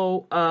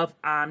also of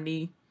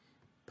omnipotence.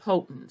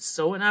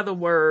 So in other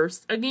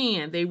words,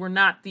 again, they were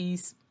not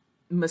these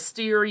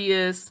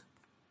mysterious,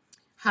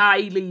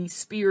 highly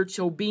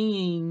spiritual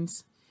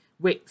beings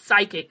with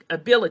psychic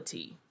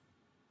ability.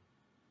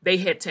 They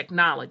had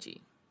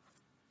technology.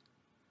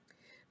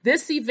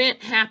 This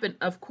event happened,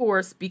 of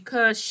course,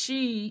 because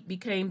she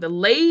became the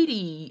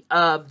lady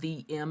of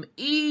the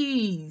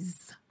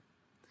MEs.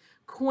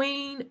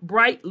 Queen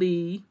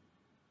Brightly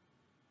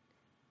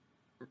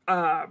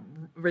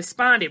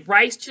responded,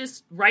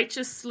 righteous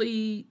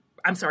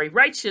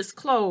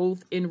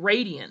clothed in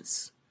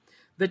radiance,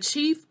 the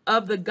chief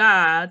of the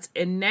gods,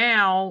 and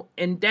now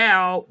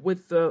endowed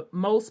with the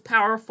most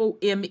powerful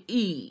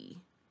ME.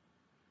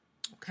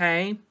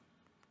 Okay.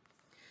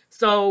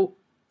 So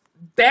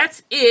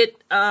that's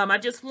it. I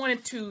just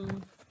wanted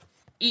to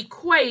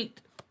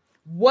equate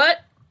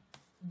what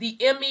the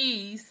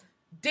MEs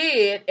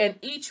did, and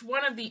each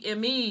one of the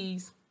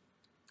MEs,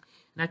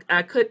 and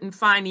I couldn't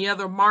find the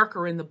other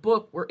marker in the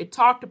book where it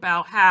talked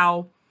about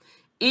how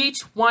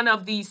each one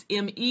of these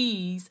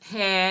MEs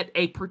had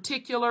a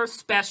particular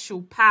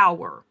special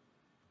power.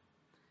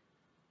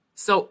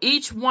 So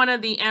each one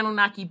of the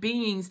Anunnaki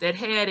beings that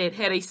had it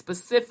had a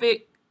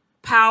specific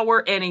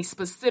power and a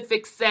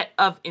specific set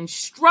of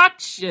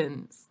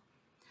instructions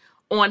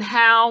on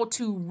how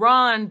to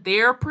run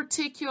their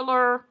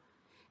particular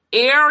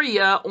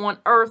area on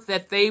Earth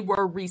that they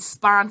were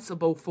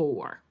responsible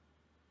for.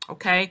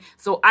 Okay,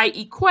 so I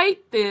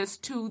equate this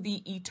to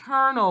the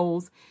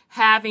Eternals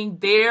having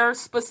their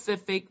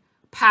specific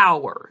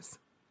powers.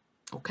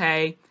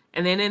 Okay,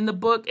 and then in the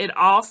book, it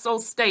also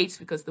states,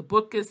 because the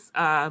book is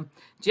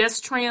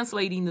just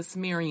translating the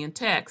Sumerian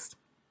text,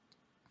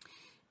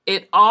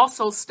 it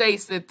also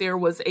states that there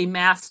was a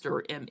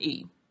master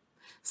ME.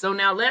 So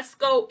now let's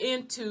go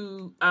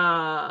into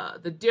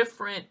the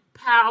different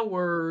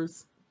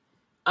powers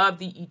of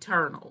the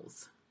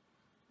Eternals.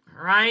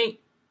 All right.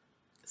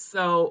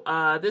 So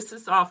this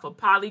is off of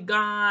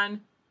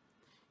Polygon.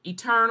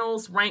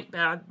 Eternals ranked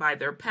by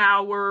their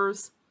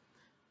powers.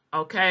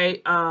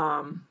 Okay.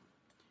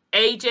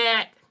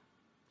 Ajak,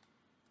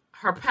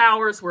 her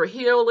powers were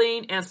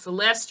healing and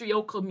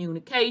celestial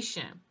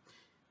communication.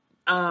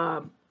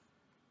 So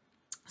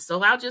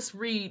I'll just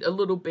read a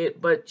little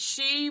bit, but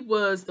she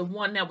was the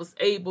one that was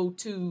able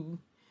to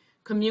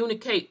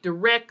communicate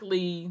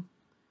directly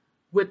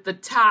with the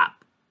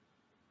top,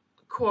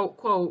 quote,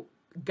 quote,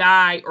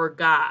 guy or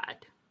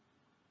God.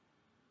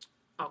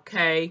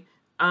 Okay.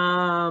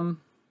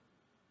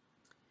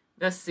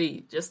 Let's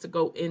see, just to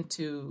go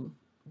into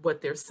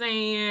what they're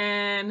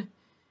saying.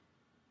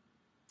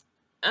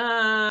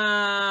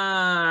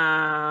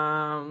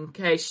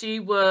 Okay, she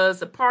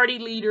was a party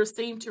leader,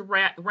 seemed to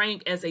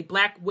rank as a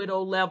Black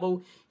Widow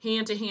level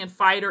hand-to-hand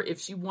fighter if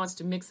she wants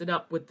to mix it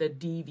up with the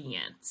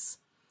Deviants.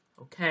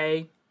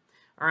 Okay,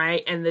 all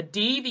right, and the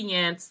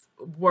Deviants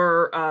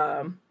were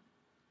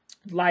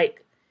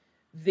like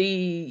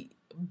the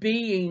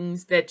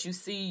beings that you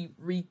see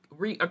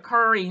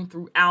reoccurring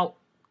throughout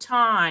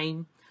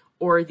time,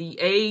 or the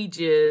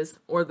ages,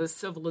 or the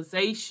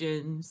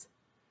civilizations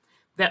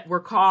that were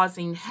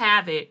causing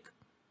havoc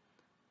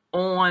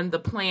on the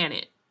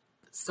planet.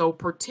 So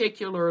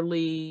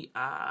particularly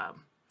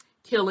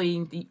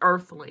killing the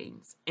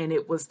Earthlings. And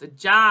it was the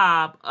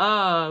job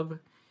of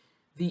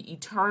the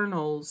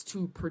Eternals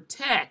to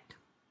protect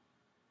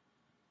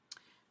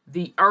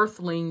the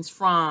Earthlings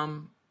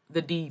from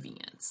the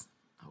Deviants.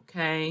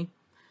 Okay.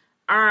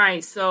 All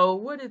right. So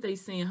what did they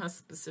say her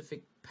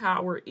specific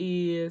power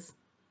is?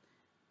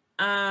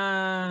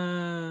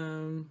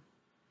 I'm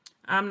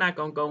not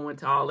going to go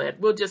into all that.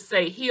 We'll just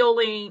say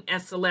healing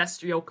and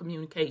celestial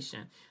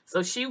communication.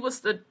 So she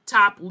was the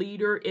top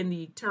leader in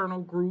the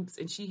Eternal groups,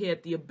 and she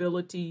had the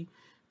ability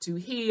to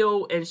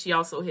heal, and she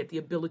also had the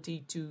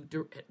ability to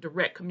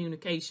direct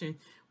communication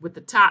with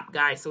the top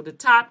guy. So the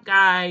top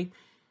guy,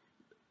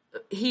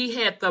 he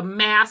had the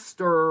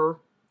master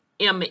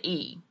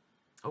ME,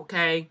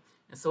 okay?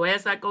 And so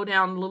as I go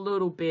down a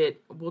little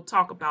bit, we'll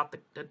talk about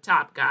the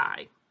top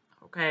guy,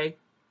 okay?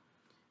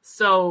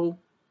 So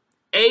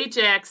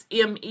Ajak's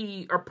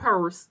ME or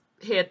purse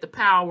had the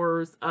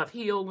powers of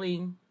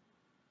healing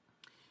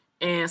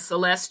and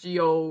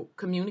celestial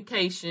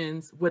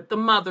communications with the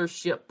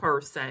mothership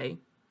per se.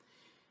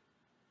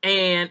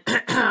 And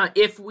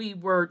if we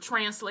were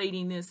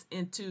translating this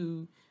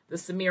into the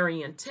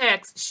Sumerian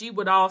text, she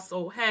would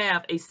also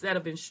have a set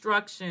of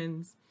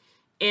instructions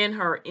in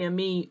her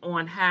ME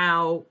on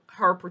how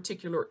her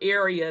particular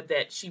area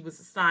that she was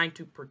assigned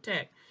to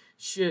protect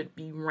should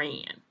be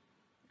ran.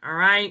 All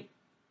right.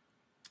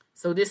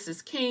 So this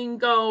is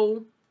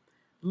Kingo,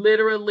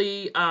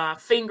 literally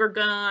finger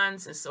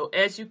guns. And so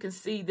as you can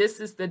see, this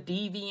is the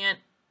deviant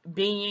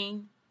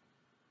being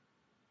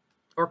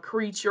or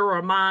creature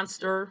or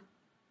monster.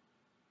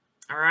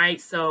 All right.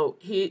 So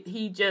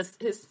he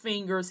just, his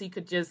fingers, he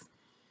could just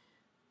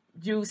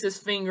use his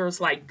fingers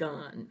like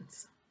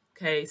guns.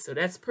 Okay. So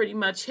that's pretty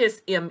much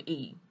his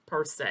ME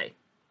per se.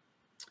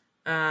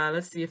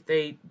 Let's see if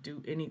they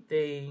do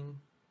anything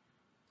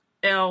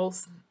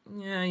else.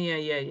 Yeah.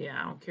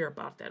 I don't care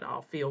about that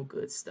all feel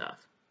good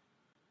stuff.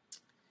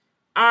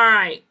 All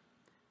right.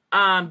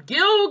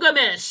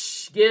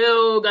 Gilgamesh.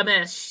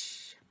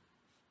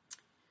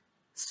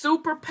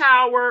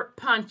 Superpower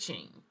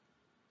punching.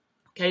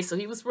 Okay, so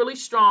he was really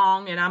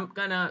strong, and I'm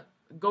gonna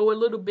go a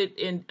little bit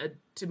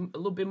to a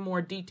little bit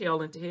more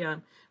detail into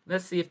him.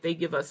 Let's see if they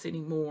give us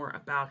any more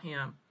about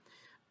him.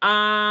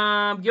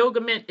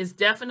 Gilgamesh is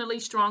definitely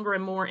stronger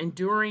and more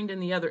enduring than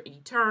the other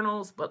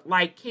Eternals, but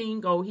like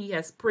Kingo, he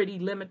has pretty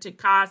limited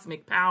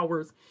cosmic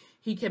powers.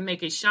 He can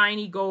make a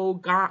shiny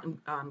gold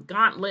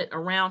gauntlet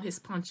around his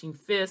punching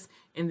fist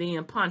and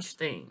then punch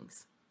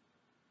things.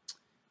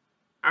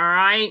 All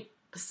right,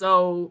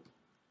 so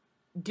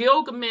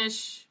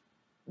Gilgamesh,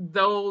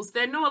 those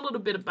that know a little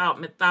bit about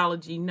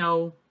mythology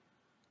know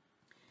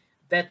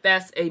that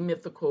that's a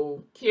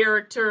mythical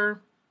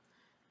character.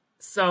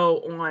 So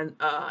on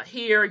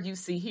here, you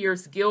see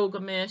here's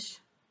Gilgamesh.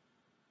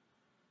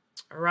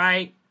 All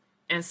right.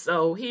 And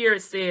so here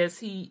it says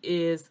he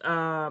is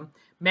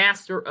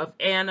master of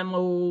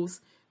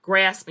animals,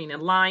 grasping a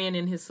lion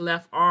in his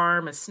left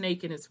arm, a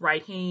snake in his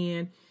right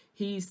hand.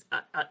 He's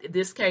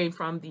this came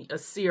from the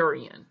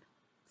Assyrian.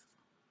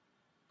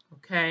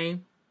 Okay.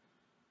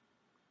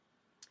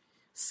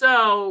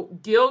 So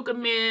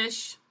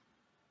Gilgamesh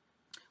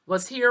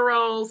was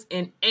heroes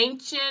in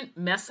ancient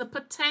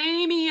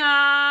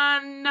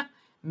Mesopotamian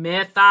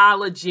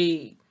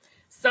mythology.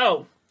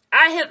 So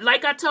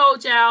like I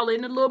told y'all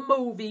in the little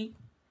movie,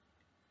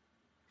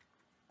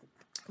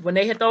 when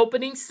they had the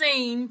opening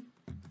scene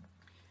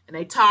and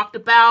they talked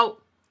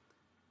about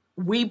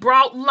we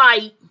brought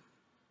light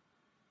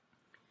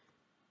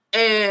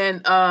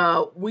and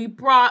we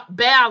brought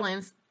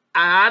balance,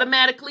 I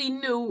automatically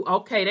knew,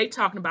 okay, they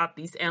talking about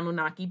these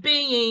Anunnaki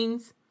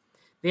beings.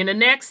 Then the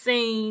next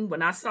scene,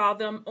 when I saw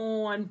them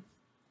on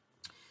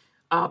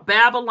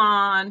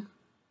Babylon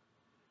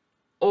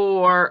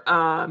or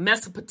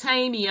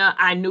Mesopotamia,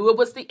 I knew it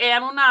was the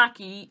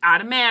Anunnaki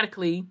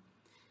automatically.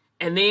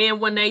 And then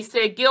when they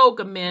said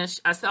Gilgamesh,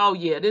 I said, oh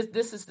yeah,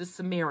 this is the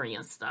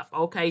Sumerian stuff.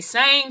 Okay,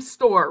 same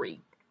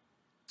story.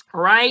 All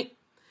right.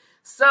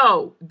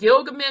 So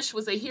Gilgamesh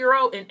was a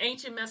hero in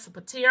ancient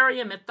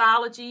Mesopotamian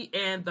mythology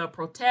and the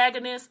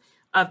protagonist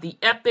of the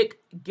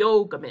epic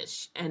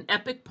Gilgamesh, an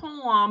epic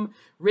poem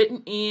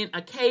written in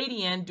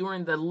Akkadian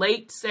during the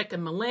late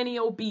second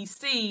millennium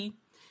BC.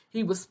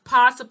 He was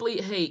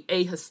possibly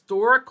a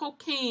historical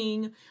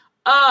king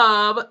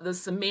of the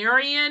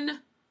Sumerian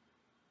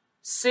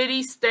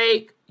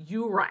city-state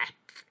Uruk.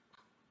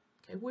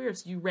 Okay,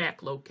 where's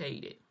Uruk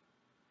located?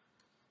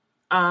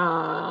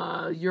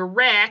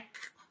 Uruk.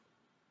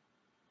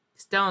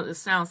 It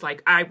sounds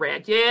like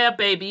Iraq. Yeah,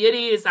 baby, it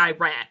is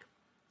Iraq.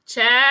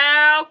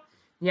 Ciao.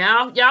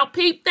 Y'all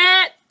peep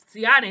that?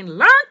 See, I done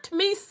learned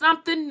me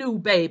something new,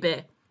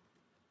 baby.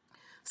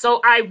 So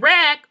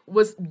Iraq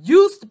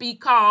used to be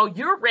called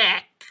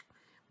Uruk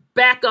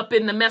back up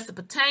in the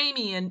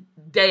Mesopotamian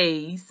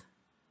days,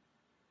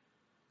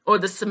 or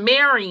the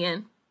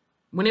Sumerian,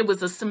 when it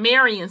was a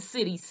Sumerian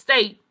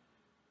city-state.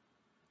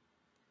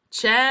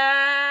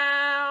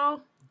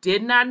 Child,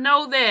 did not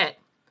know that.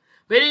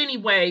 But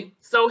anyway,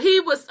 so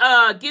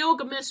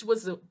Gilgamesh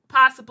was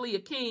possibly a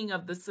king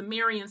of the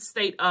Sumerian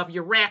state of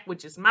Uruk,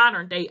 which is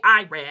modern day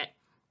Iraq,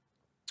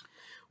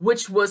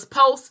 which was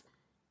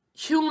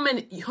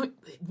post-human,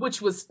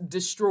 which was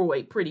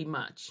destroyed pretty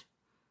much.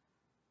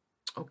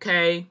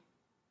 Okay.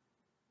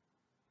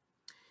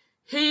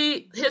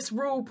 His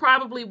rule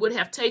probably would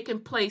have taken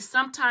place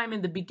sometime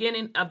in the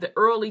beginning of the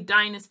early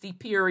dynasty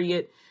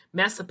period,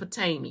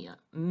 Mesopotamia.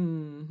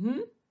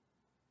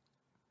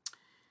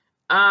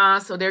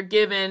 So they're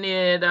giving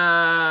it,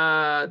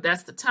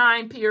 that's the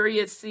time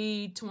period,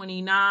 c.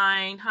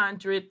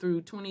 2900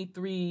 through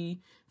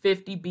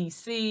 2350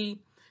 BC.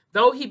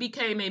 Though he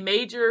became a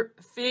major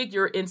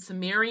figure in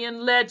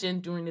Sumerian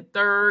legend during the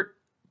third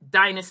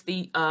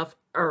dynasty of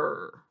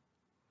Ur.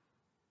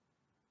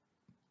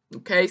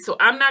 Okay, so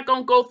I'm not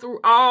going to go through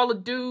all the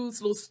dude's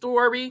little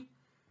story.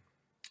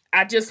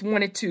 I just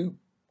wanted to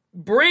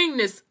bring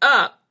this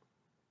up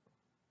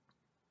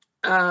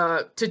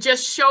to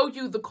just show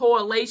you the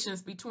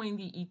correlations between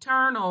the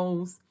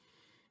Eternals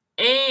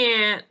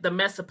and the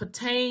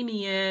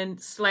Mesopotamian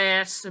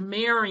 /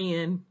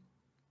 Sumerian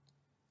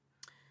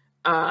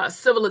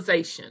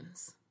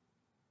civilizations.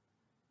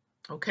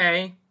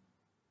 Okay?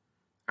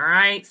 All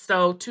right,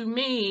 so to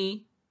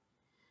me,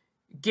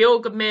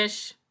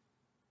 Gilgamesh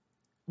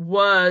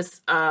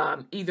was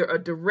either a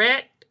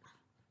direct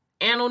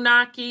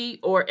Anunnaki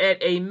or at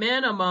a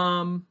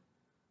minimum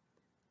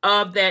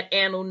of that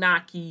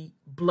Anunnaki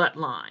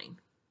bloodline.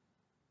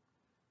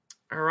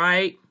 All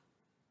right.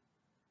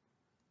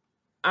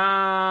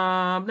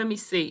 Let me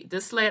see.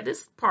 This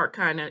part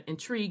kind of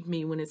intrigued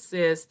me when it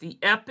says the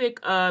Epic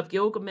of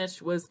Gilgamesh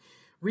was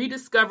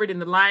rediscovered in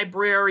the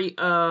library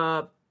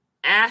of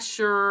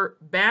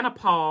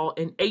Ashurbanipal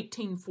in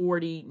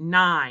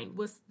 1849.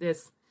 What's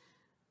this?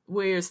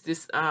 Where's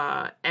this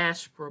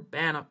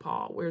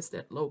Ashurbanipal? Where's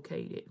that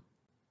located?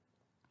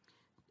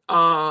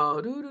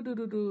 I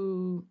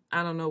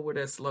don't know where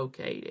that's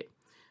located.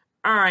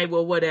 All right,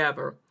 well,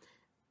 whatever.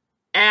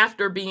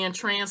 After being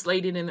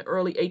translated in the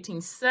early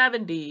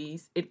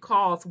 1870s, it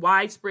caused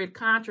widespread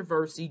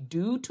controversy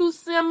due to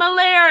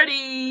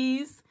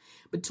similarities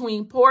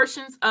between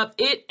portions of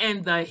it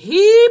and the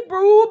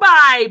Hebrew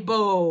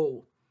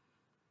Bible.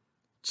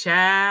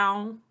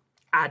 Child,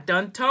 I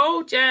done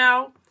told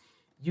y'all,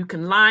 you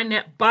can line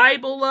that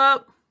Bible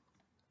up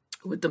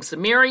with the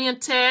Sumerian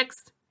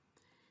text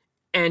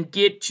and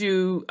get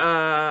you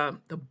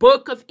the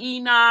Book of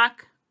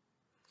Enoch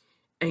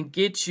and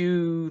get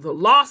you the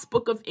Lost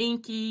Book of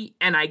Enki,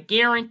 and I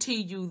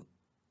guarantee you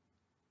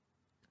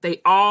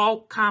they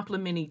all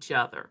complement each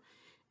other.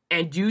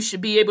 And you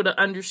should be able to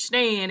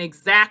understand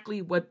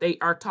exactly what they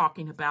are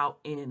talking about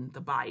in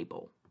the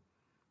Bible.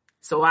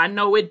 So I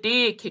know it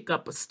did kick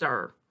up a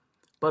stir,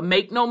 but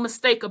make no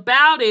mistake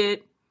about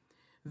it,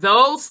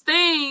 those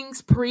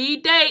things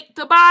predate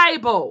the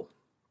Bible.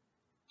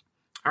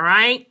 All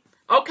right?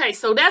 Okay,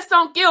 so that's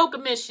on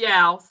Gilgamesh,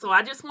 y'all. So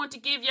I just want to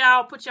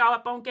put y'all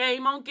up on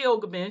game on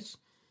Gilgamesh.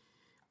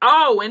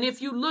 Oh, and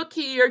if you look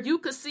here, you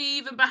could see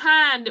even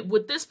behind it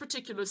with this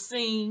particular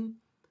scene.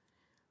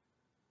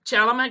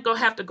 Child, I'm going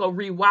to have to go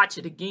rewatch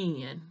it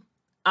again.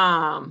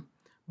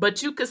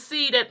 But you could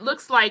see that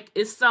looks like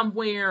it's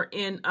somewhere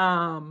in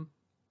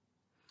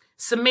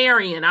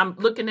Sumerian. I'm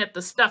looking at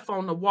the stuff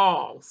on the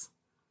walls.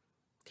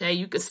 Okay,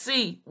 you can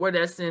see where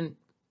that's in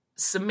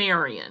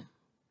Sumerian.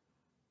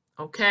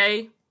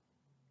 Okay.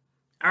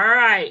 All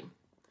right.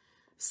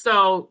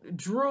 So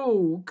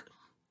Droog,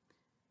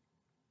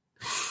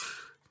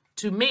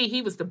 to me,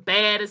 he was the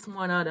baddest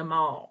one of them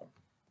all.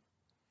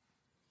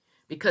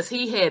 Because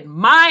he had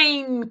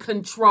mind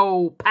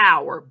control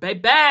power,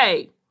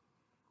 baby.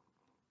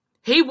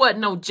 He wasn't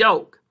no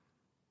joke.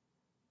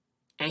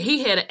 And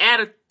he had an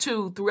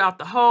attitude throughout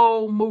the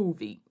whole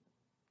movie.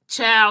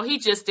 Child, he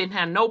just didn't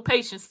have no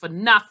patience for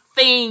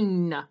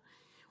nothing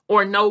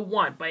or no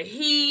one. But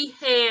he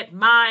had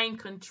mind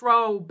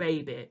control,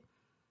 baby.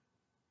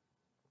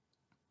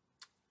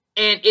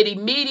 And it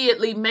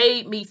immediately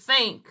made me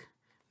think,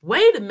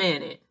 wait a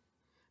minute.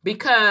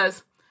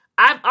 Because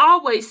I've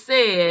always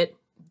said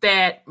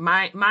that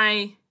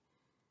my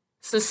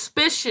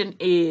suspicion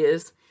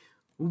is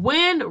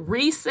when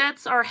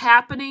resets are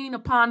happening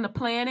upon the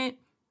planet,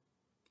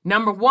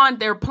 number one,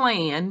 they're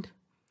planned.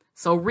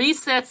 So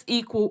resets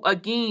equal,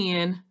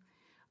 again,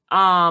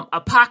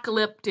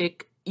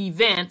 apocalyptic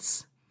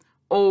events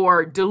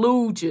or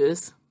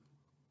deluges.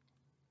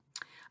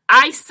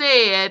 I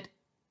said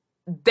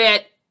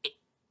that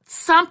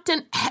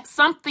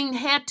something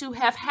had to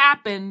have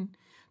happened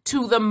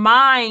to the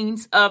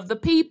minds of the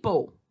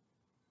people.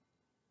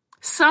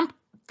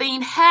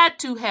 Something had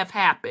to have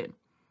happened.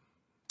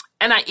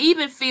 And I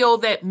even feel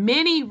that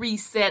many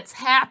resets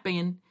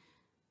happen.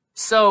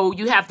 So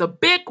you have the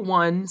big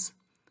ones,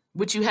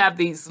 which you have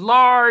these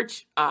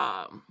large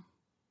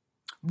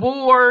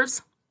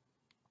wars,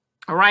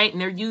 all right?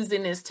 And they're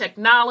using this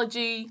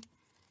technology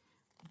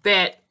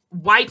that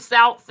wipes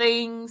out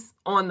things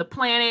on the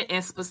planet.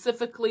 And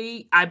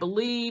specifically, I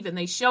believe, and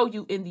they show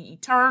you in the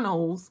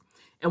Eternals,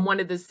 and one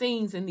of the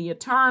scenes in the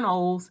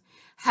Eternals,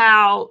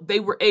 how they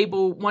were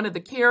able, one of the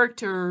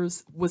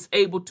characters was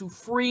able to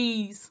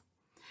freeze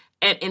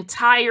an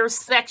entire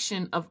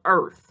section of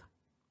Earth.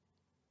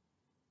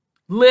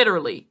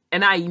 Literally.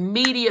 And I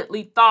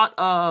immediately thought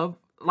of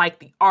like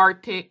the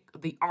Arctic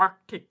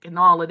and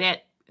all of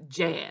that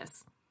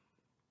jazz.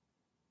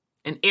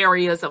 And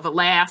areas of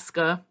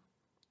Alaska.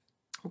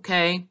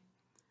 Okay.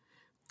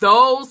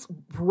 Those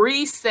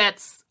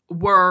resets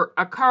were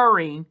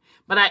occurring.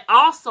 But I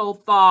also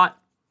thought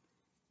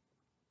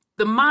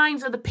the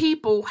minds of the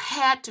people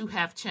had to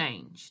have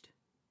changed.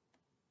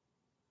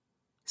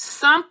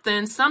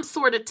 Some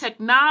sort of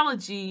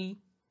technology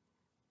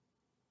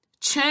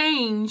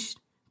changed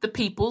the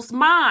people's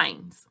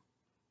minds.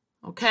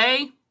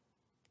 Okay?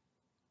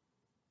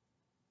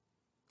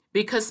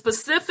 Because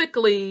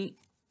specifically,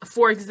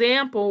 for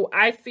example,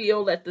 I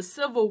feel that the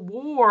Civil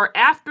War,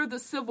 after the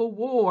Civil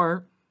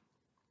War,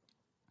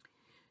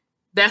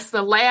 that's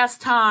the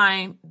last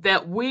time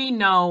that we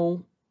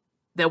know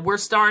that we're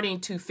starting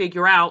to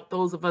figure out,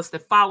 those of us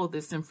that follow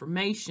this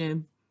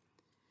information,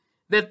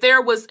 that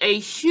there was a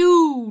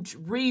huge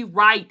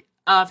rewrite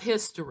of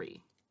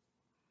history.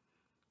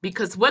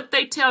 Because what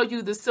they tell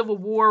you the Civil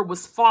War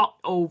was fought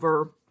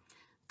over,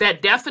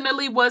 that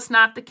definitely was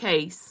not the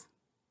case.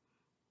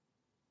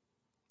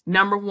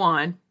 Number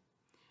one.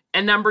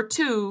 And number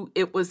two,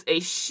 it was a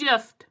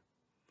shift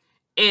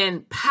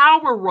in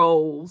power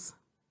roles.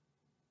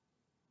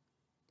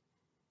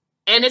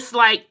 And it's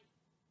like,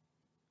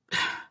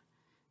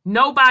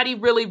 nobody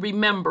really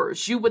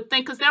remembers. You would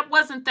think, because that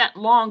wasn't that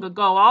long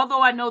ago.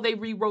 Although I know they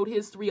rewrote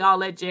history, all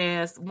that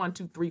jazz, 1,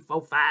 2, 3,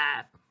 4,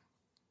 5.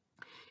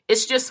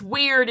 It's just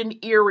weird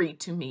and eerie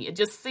to me. It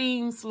just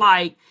seems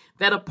like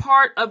that a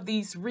part of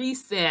these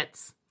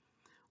resets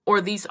or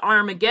these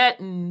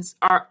Armageddons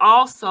are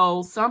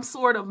also some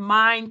sort of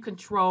mind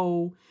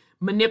control,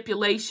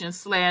 manipulation /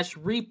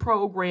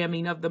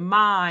 reprogramming of the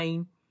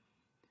mind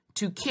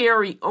to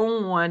carry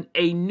on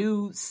a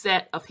new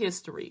set of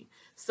history.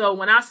 So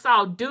when I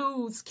saw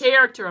Dude's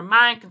character of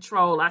mind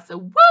control, I said,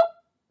 whoop,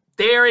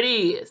 there it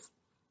is.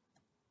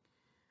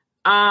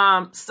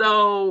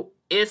 So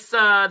it's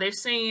they're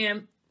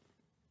saying,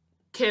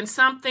 can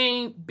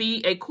something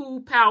be a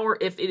cool power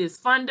if it is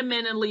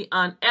fundamentally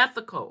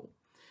unethical?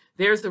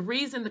 There's a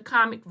reason the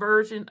comic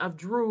version of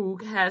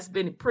Droog has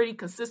been pretty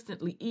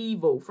consistently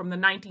evil from the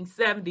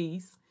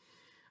 1970s.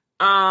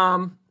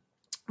 Um,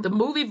 the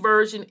movie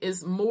version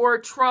is more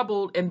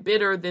troubled and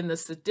bitter than the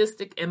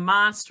sadistic and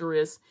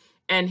monstrous,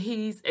 and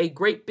he's a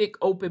great big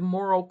open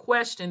moral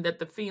question that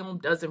the film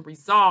doesn't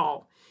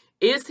resolve.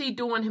 Is he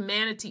doing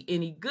humanity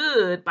any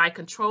good by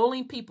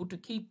controlling people to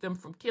keep them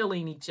from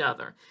killing each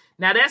other?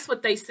 Now, that's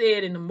what they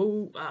said in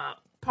the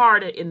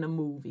part in the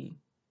movie.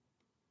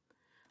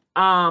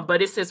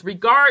 But it says,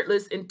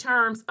 regardless, in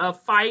terms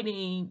of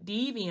fighting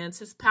deviants,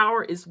 his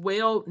power is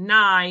well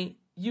nigh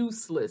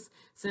useless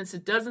since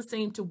it doesn't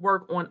seem to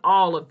work on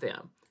all of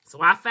them.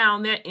 So I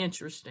found that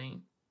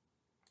interesting.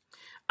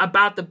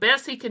 About the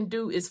best he can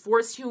do is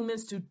force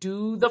humans to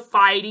do the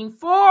fighting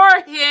for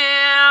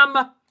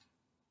him.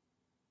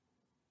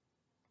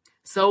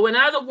 So in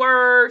other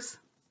words,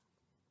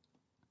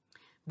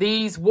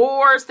 these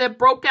wars that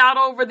broke out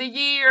over the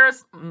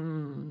years,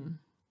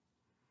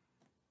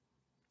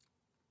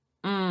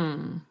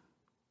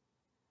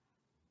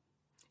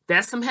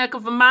 that's some heck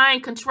of a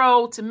mind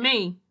control to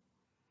me.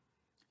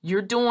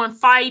 You're doing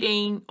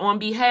fighting on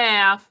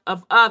behalf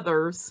of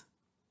others.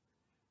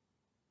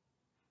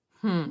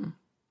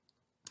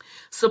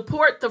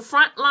 Support the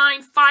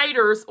frontline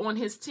fighters on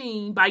his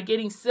team by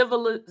getting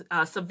civilians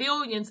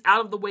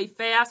out of the way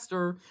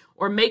faster,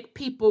 or make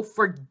people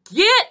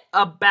forget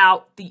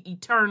about the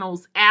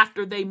Eternals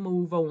after they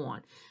move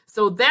on.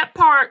 So that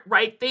part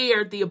right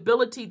there, the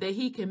ability that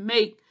he can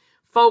make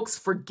folks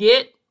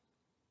forget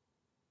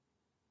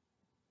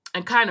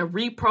and kind of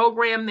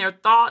reprogram their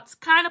thoughts,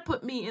 kind of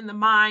put me in the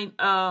mind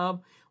of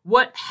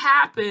what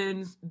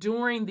happens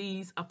during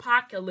these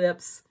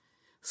apocalypse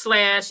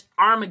 /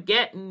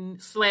 Armageddon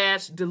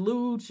 /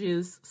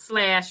 deluges /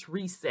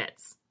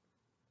 resets.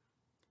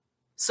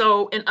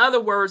 So in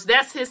other words,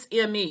 that's his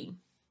ME,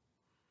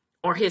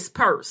 or his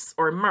purse,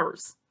 or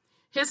MERS.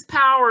 His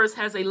powers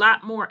has a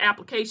lot more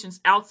applications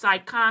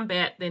outside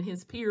combat than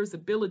his peers'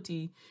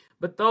 ability,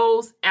 but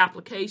those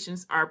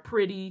applications are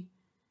pretty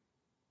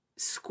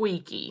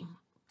squeaky.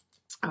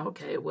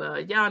 Okay, well,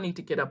 y'all need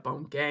to get up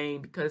on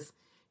game, because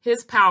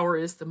his power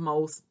is the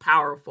most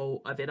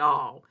powerful of it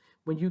all.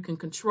 When you can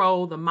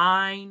control the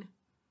mind,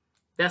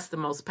 that's the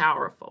most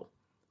powerful.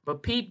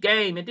 But peep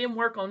game, it didn't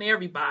work on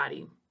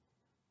everybody.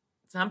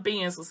 Some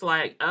beings was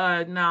like,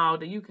 no,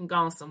 you can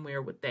go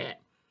somewhere with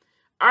that.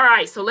 All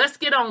right, so let's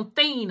get on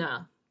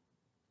Thena.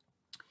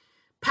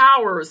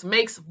 Powers,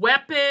 makes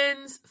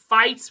weapons,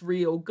 fights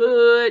real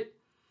good.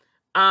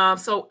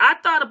 So I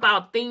thought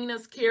about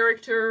Thena's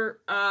character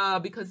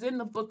because in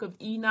the book of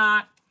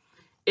Enoch,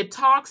 it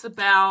talks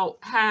about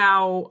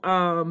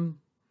how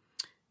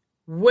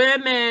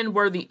women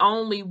were the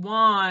only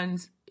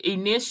ones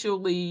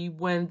initially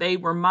when they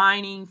were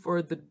mining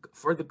for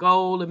the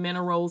gold and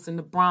minerals and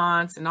the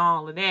bronze and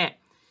all of that,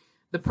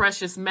 the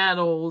precious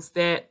metals,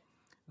 that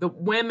the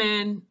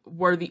women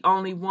were the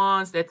only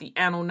ones that the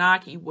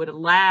Anunnaki would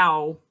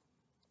allow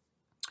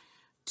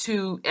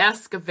to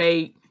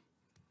excavate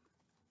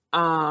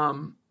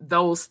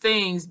those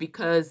things,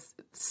 because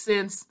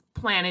since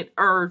planet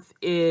Earth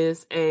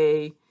is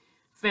a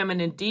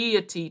feminine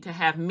deity, to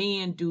have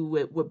men do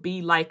it would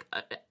be like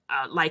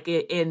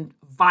in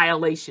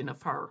violation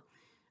of her,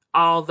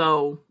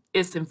 although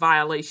it's in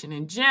violation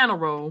in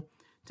general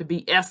to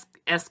be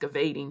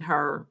excavating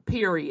her,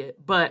 period.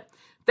 But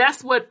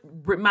that's what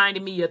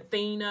reminded me of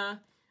Thena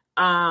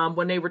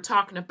when they were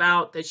talking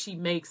about that she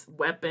makes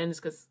weapons,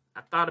 because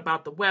I thought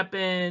about the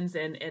weapons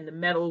and the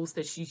metals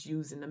that she's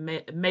using to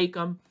make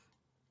them.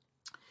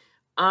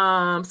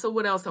 So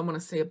what else I want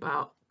to say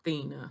about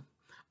Thena?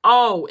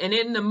 Oh, and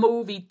in the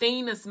movie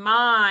Thena's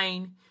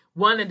mind,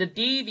 one of the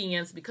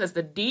deviants, because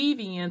the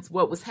deviants,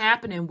 what was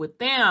happening with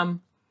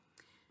them,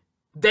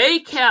 they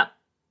kept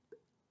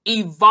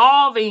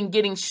evolving,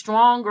 getting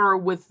stronger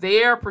with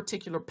their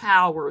particular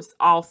powers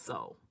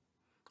also.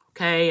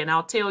 Okay, and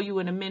I'll tell you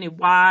in a minute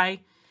why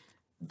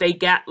they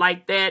got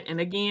like that. And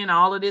again,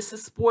 all of this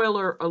is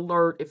spoiler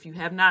alert. If you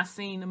have not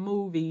seen the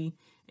movie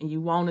and you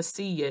want to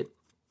see it,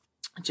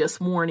 just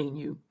warning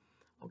you.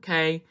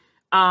 Okay.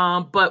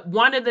 But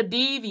one of the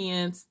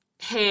deviants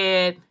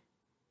had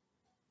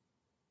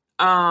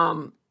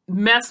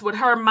messed with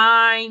her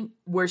mind,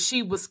 where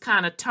she was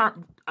kind of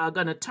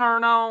gonna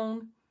turn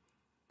on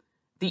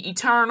the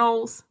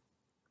Eternals,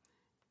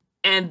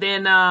 and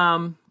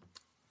then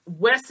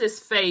Wes's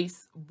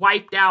face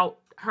wiped out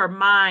her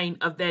mind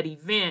of that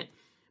event,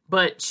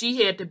 but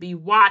she had to be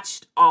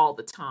watched all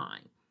the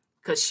time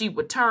because she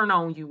would turn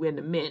on you in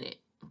a minute.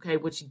 Okay,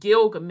 which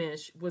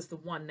Gilgamesh was the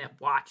one that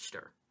watched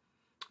her.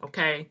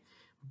 Okay,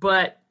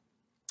 but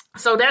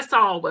so that's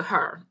all with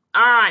her.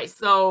 All right,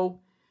 so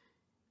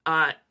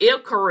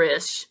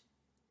Ikaris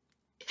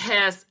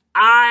has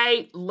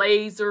eye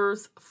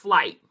lasers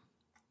flight,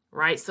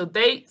 right? So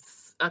they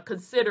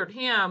considered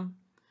him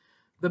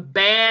the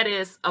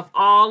baddest of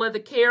all of the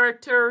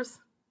characters.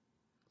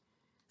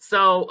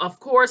 So, of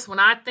course, when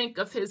I think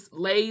of his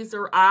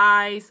laser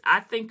eyes,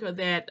 I think of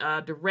that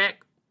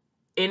direct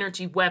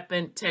energy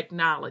weapon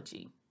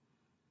technology.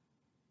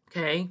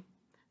 Okay?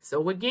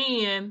 So,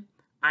 again,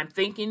 I'm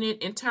thinking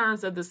it in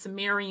terms of the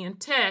Sumerian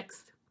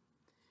text.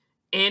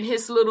 And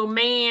his little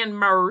man,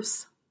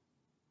 Merce,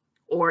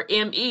 or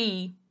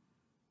ME,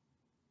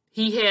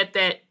 he had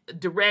that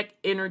direct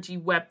energy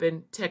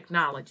weapon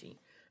technology.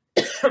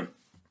 All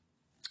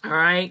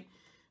right.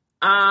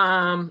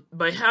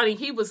 But honey,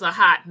 he was a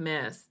hot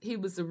mess. He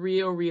was a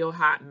real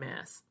hot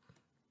mess.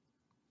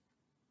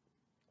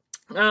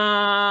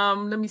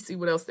 Let me see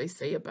what else they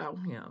say about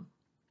him.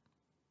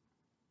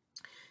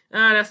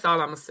 That's all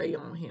I'm gonna say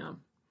on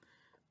him.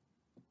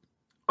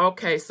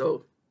 Okay,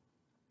 so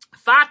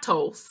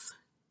Phatos,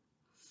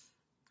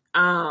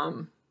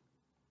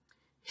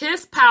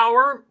 his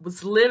power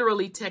was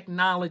literally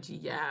technology,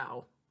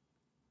 y'all.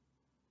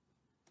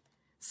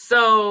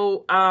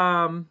 So,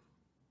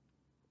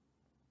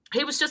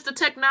 he was just a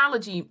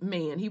technology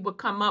man. He would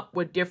come up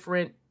with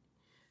different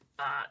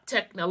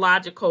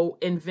technological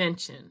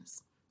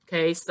inventions.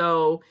 Okay,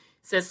 so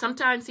it says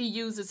sometimes he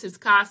uses his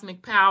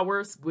cosmic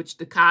powers, which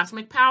the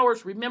cosmic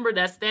powers, remember,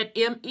 that's that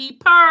ME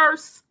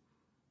purse.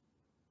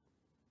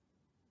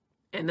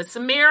 In the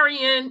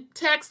Sumerian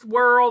text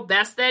world,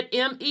 that's that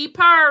ME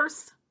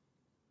purse.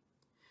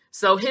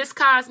 So his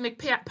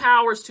cosmic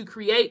powers to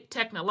create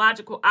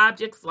technological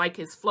objects like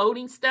his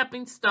floating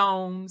stepping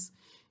stones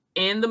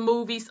in the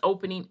movie's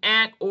opening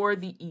act, or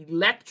the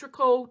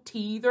electrical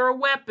tether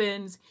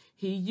weapons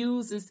he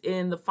uses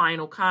in the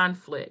final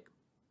conflict.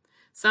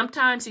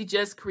 Sometimes he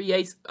just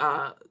creates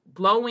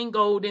glowing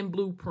golden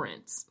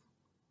blueprints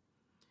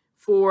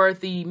for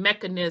the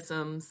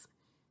mechanisms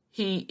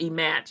he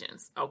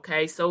imagines.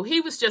 Okay, so he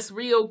was just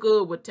real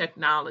good with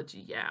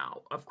technology,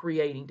 y'all, of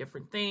creating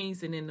different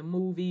things. And in the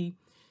movie,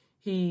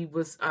 he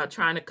was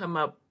trying to come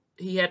up,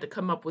 he had to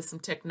come up with some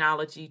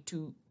technology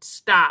to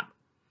stop,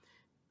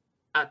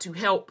 to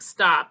help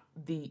stop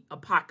the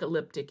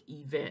apocalyptic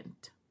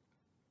event.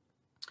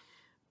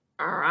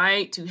 All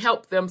right, to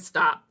help them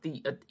stop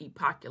the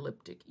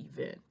apocalyptic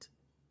event.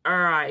 All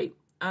right.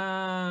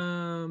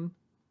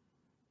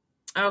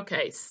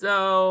 Okay,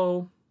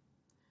 so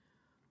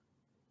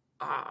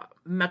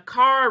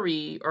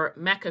Makakari,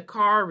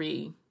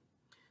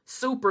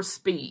 super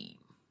speed.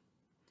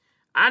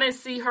 I didn't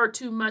see her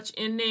too much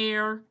in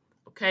there.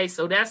 Okay,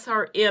 so that's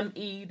her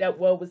ME, that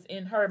what was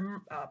in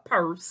her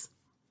purse.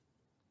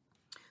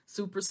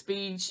 Super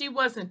speed. She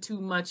wasn't too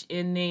much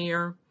in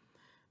there.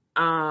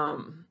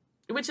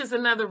 Which is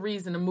another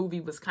reason the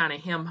movie was kind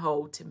of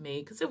hem-ho to me,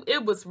 because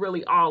it was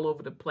really all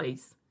over the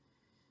place.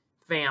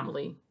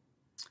 Family.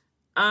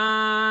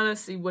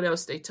 Let's see what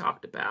else they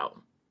talked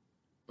about.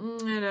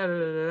 Yeah,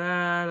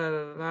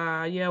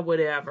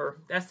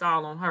 whatever. That's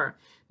all on her.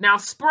 Now,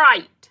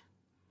 Sprite.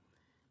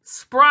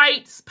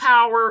 Sprite's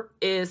power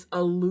is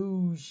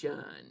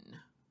illusion.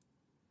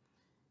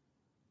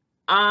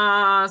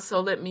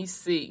 So let me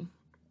see.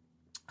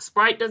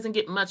 Sprite doesn't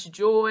get much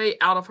joy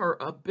out of her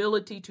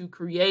ability to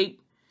create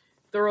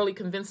thoroughly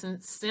convincing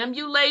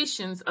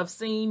simulations of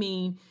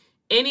seeming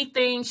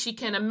anything she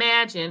can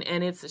imagine,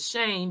 and it's a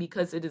shame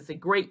because it is a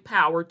great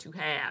power to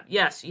have.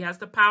 Yes, she has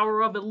the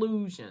power of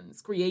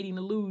illusions, creating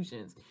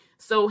illusions.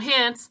 So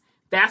hence,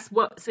 that's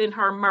what's in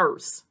her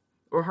MERS,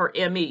 or her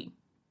ME.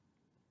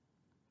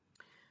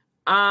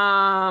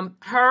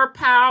 Her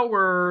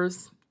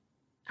powers,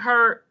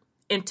 her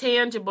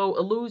intangible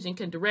illusion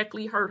can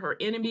directly hurt her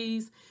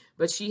enemies,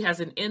 but she has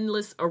an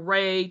endless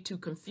array to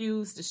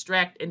confuse,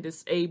 distract, and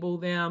disable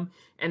them.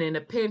 And in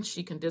a pinch,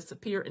 she can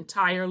disappear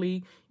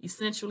entirely,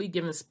 essentially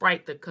giving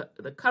Sprite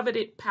the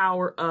coveted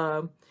power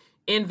of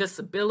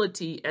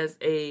invisibility as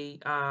a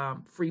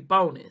free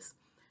bonus.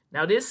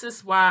 Now, this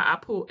is why I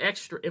pull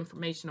extra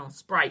information on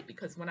Sprite,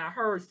 because when I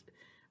heard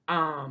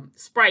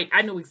Sprite,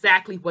 I knew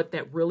exactly what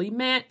that really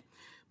meant.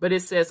 But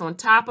it says on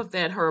top of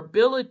that, her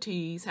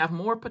abilities have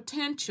more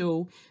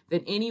potential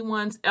than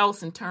anyone's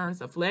else in terms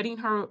of letting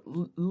her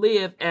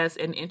live as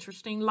an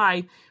interesting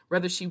life,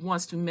 whether she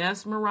wants to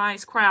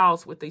mesmerize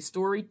crowds with a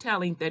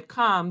storytelling that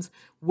comes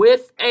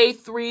with a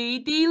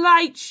 3D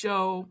light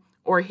show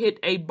or hit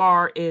a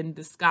bar in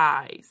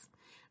disguise.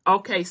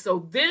 Okay,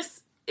 so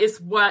this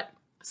is what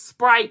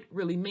Sprite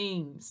really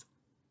means,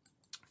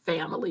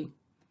 family.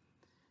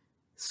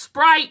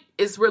 Sprite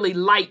is really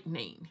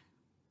lightning.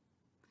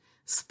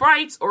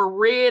 Sprites, or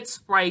red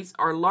sprites,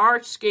 are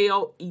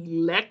large-scale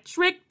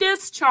electric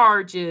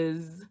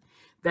discharges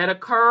that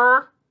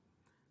occur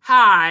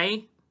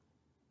high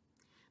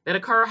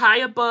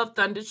above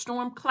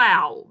thunderstorm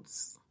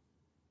clouds,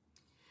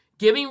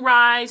 giving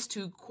rise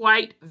to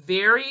quite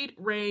varied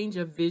range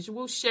of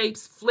visual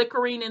shapes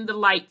flickering in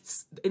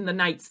the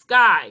night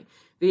sky.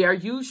 They are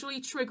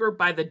usually triggered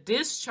by the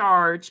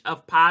discharge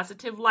of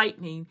positive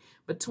lightning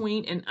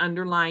between an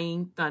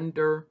underlying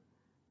thunder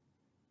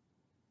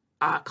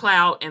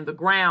cloud and the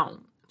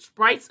ground.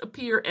 Sprites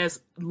appear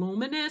as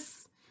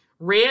luminous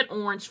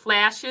red-orange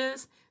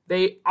flashes.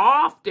 They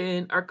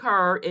often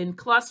occur in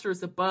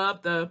clusters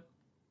above the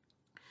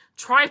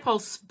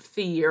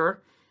troposphere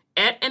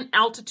at an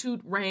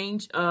altitude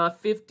range of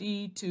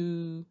 50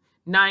 to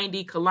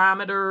 90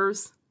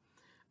 kilometers.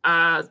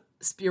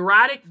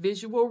 Sporadic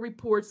visual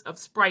reports of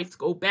sprites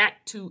go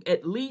back to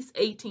at least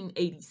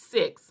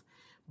 1886,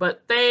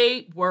 but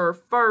they were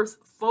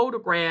first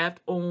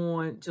photographed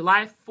on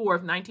July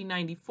 4th,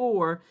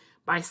 1994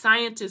 by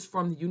scientists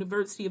from the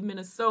University of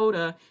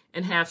Minnesota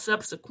and have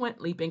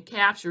subsequently been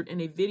captured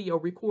in a video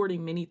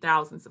recording many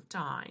thousands of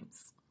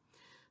times.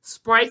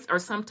 Sprites are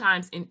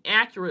sometimes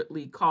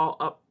inaccurately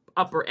called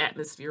upper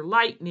atmosphere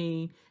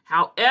lightning.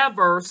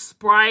 However,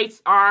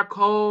 sprites are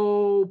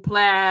cold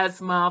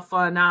plasma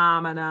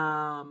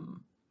phenomena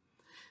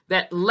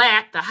that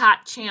lack the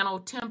hot channel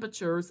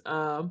temperatures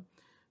of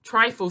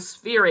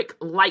tropospheric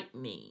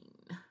lightning.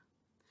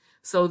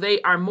 So they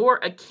are more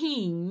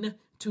akin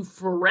to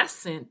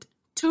fluorescent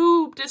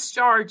tube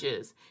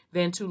discharges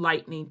than to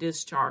lightning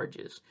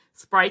discharges.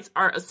 Sprites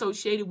are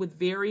associated with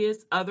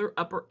various other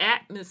upper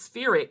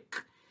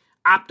atmospheric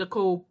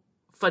optical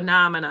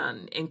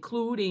phenomenon,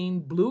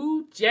 including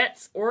blue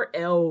jets or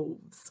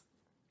elves.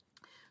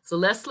 So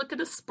let's look at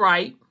a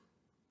sprite.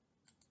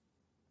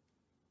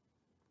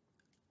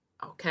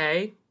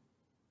 Okay.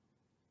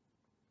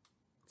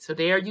 So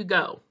there you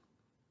go.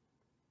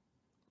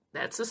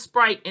 That's a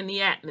sprite in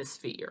the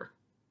atmosphere.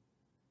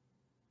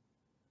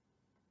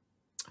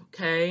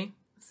 Okay.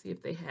 Let's see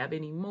if they have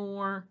any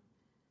more.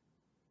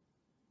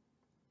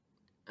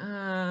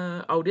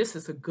 Oh, this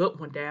is a good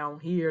one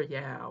down here,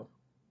 y'all.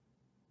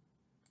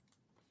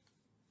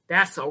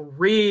 That's a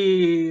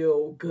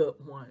real good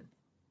one.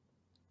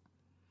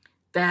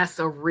 That's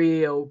a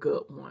real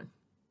good one.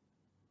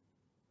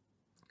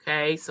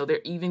 Okay, so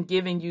they're even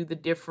giving you the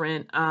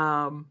different,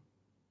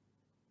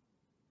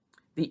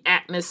 the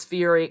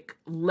atmospheric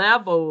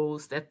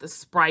levels that the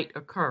sprite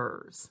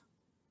occurs.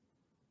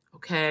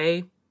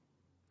 Okay,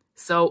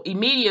 so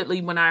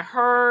immediately when I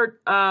heard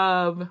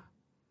of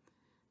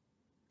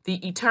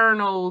the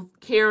eternal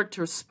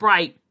character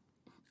sprite,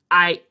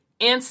 I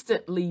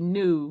instantly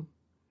knew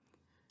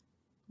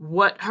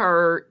what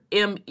her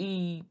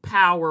ME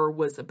power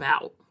was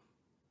about.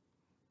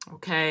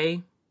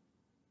 Okay.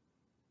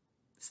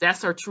 So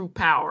that's her true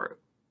power.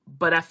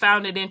 But I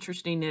found it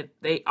interesting that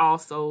they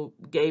also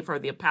gave her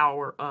the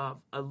power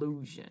of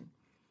illusion.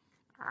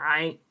 All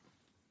right.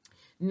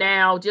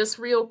 Now, just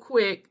real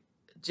quick,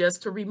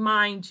 just to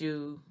remind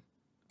you,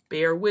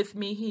 bear with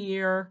me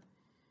here.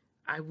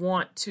 I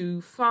want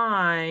to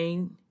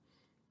find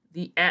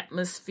the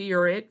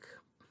atmospheric.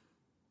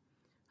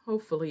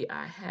 Hopefully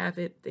I have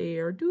it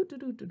there.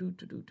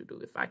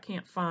 If I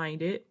can't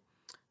find it,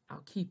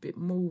 I'll keep it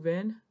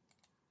moving.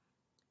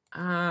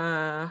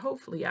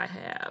 Hopefully I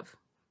have.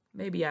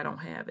 Maybe I don't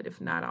have it.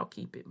 If not, I'll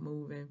keep it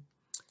moving.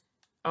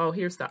 Oh,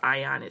 here's the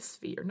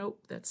ionosphere.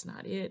 Nope, that's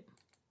not it.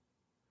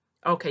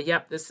 Okay,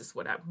 yep, this is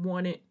what I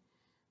wanted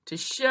to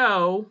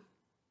show.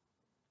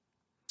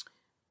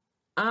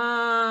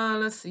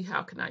 Let's see,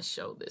 how can I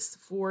show this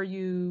for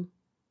you?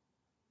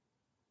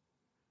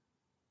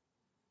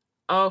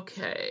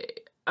 Okay.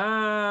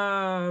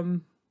 I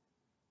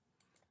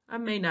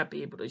may not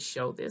be able to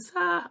show this.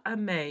 I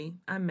may.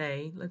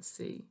 Let's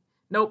see.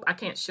 Nope, I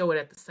can't show it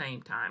at the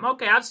same time.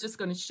 Okay, I was just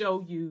going to show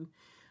you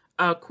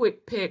a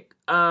quick pic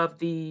of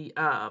the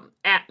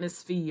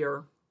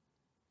atmosphere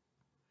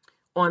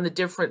on the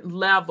different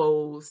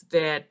levels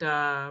that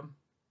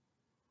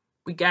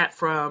we got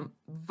from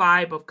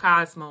Vibe of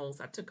Cosmos.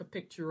 I took a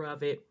picture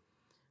of it,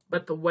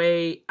 but the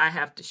way I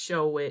have to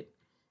show it,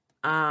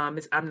 I'm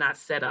not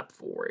set up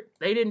for it.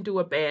 They didn't do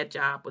a bad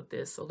job with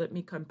this, so let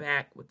me come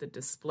back with the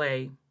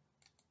display.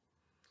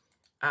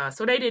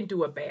 So they didn't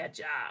do a bad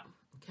job,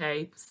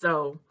 okay?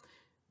 So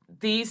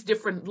these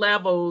different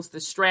levels, the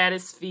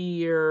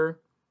stratosphere,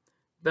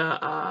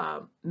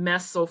 the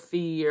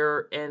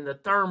mesosphere, and the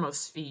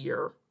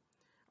thermosphere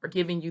are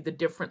giving you the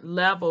different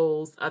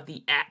levels of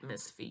the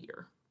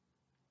atmosphere.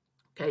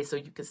 Okay, so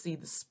you can see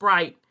the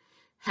sprite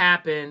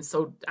happen.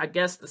 So I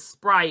guess the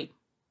sprite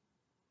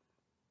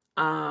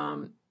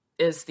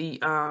is the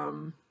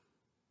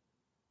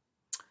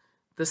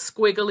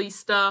squiggly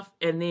stuff,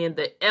 and then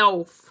the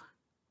elf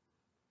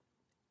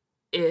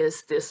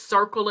is this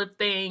circular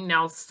thing.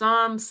 Now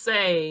some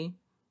say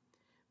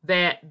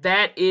that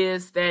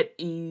is that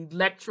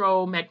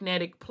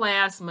electromagnetic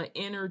plasma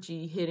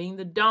energy hitting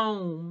the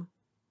dome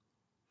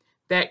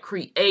that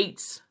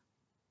creates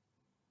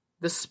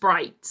the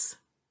sprites.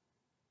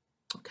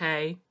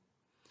 Okay.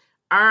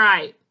 All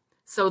right.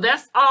 So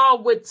that's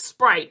all with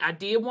sprite. I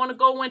did want to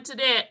go into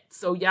that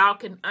so y'all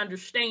can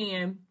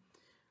understand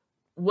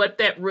what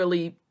that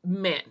really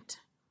meant.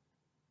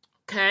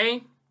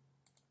 Okay.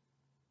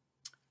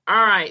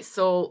 All right.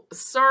 So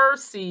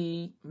Circe,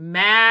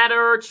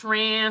 matter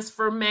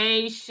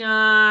transformation.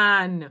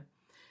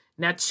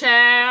 Now,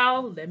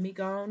 child, let me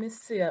go on and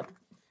sip.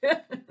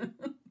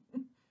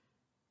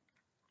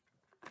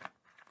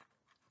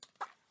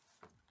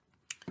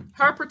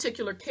 Her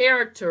particular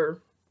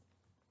character,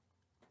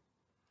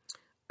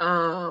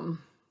 and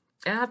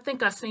I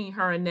think I seen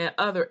her in that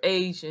other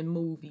Asian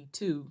movie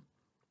too,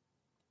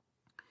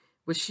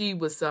 where she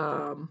was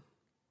the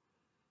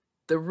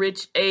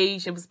rich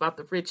Asian. It was about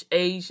the rich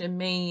Asian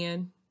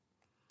man,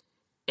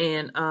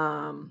 and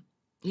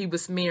he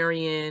was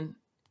marrying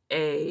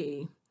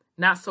a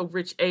not so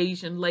rich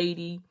Asian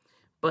lady,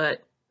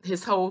 but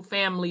his whole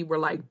family were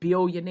like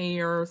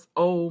billionaires,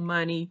 old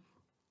money,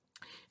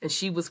 and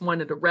she was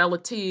one of the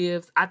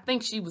relatives. I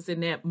think she was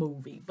in that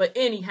movie. But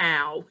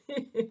anyhow,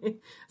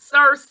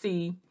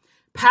 Cersei,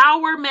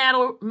 power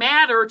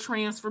matter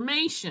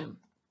transformation.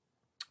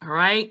 All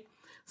right.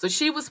 So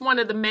she was one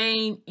of the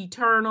main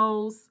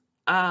Eternals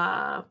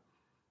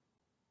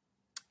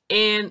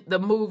in the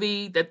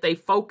movie that they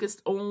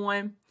focused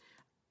on.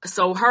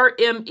 So her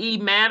ME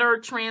matter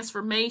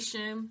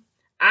transformation,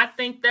 I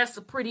think that's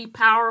a pretty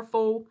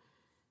powerful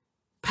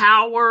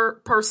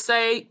power per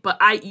se, but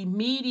I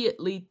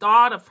immediately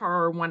thought of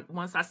her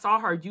once I saw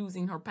her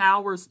using her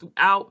powers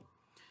throughout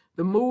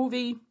the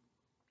movie.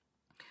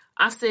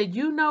 I said,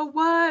 you know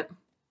what?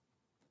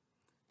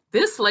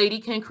 This lady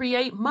can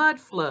create mud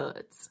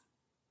floods.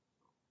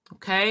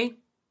 Okay?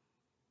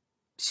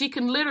 She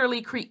can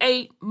literally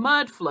create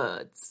mud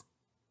floods.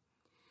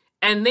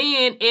 And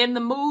then in the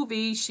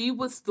movie, she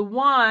was the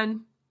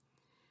one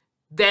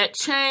that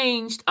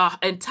changed an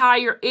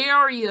entire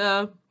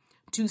area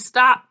to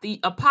stop the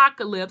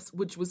apocalypse,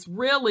 which was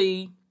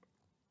really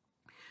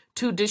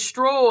to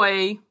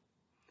destroy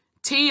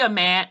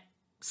Tiamat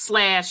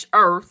 /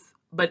 Earth.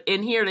 But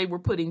in here, they were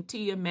putting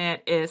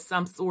Tiamat as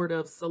some sort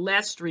of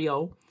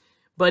celestial,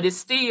 but it's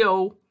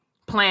still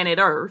planet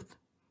Earth.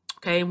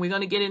 Okay, and we're going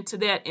to get into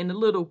that in a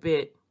little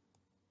bit.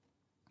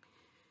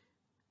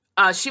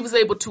 She was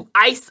able to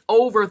ice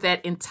over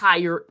that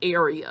entire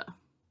area.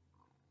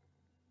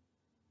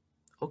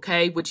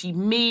 Okay, which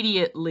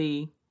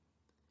immediately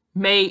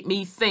made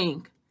me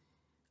think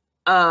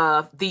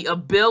of the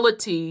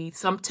ability,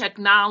 some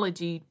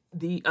technology,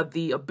 the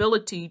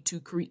ability to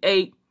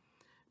create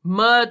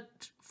mud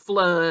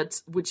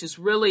floods, which is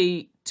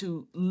really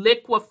to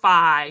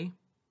liquefy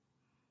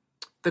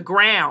the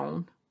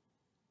ground,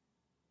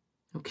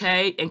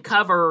 okay, and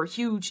cover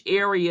huge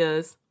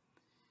areas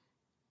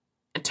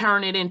and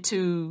turn it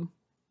into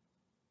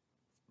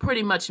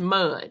pretty much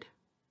mud,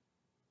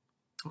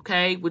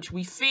 okay, which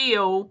we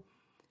feel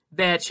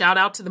that, shout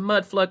out to the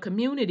mud flood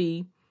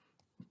community,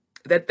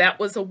 that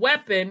was a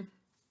weapon,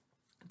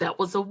 that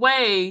was a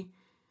way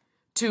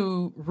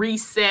to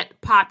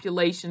reset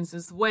populations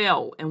as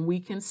well. And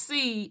we can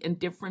see in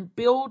different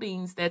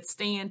buildings that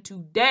stand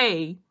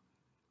today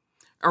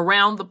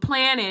around the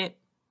planet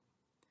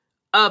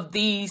of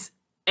these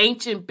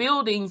ancient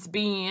buildings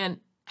being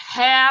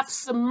half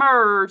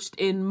submerged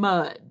in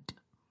mud.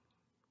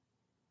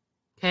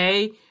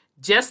 Okay,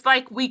 just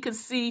like we can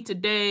see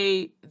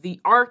today the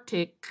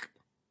Arctic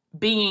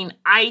being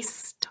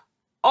iced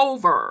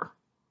over.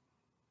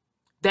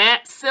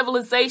 That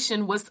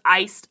civilization was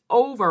iced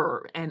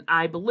over, and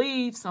I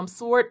believe some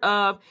sort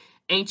of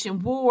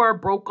ancient war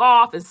broke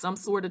off and some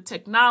sort of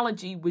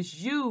technology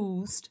was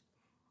used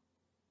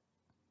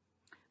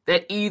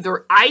that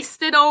either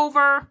iced it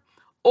over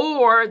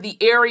or the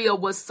area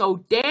was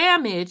so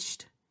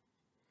damaged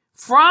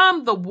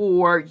from the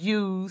war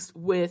used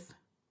with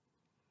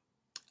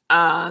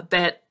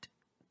that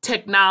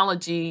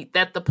technology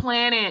that the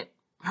planet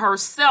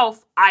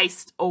herself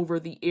iced over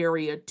the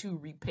area to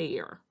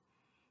repair.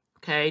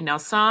 Okay, now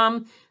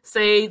some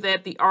say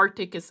that the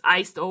Arctic is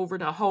iced over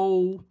to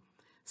hold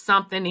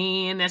something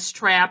in that's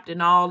trapped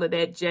and all of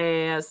that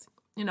jazz.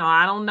 You know,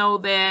 I don't know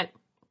that.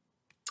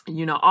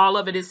 You know, all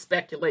of it is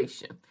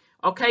speculation.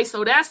 Okay,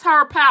 so that's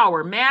her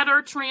power,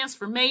 matter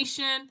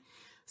transformation.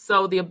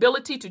 So the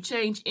ability to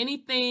change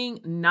anything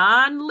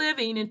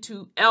non-living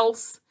into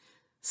else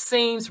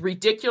seems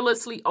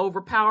ridiculously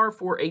overpowered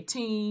for a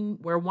team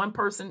where one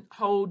person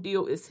whole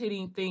deal is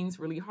hitting things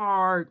really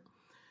hard.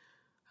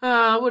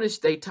 What is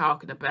they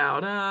talking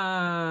about?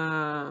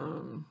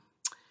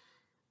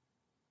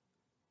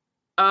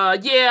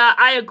 Yeah,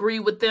 I agree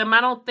with them. I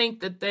don't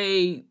think that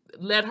they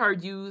let her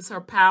use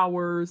her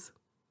powers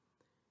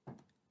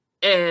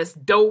as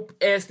dope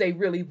as they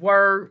really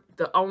were.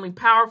 The only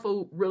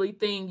powerful really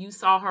thing you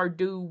saw her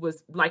do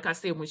was, like I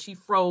said, when she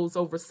froze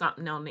over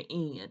something on the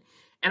end.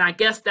 And I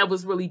guess that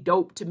was really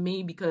dope to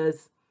me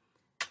because,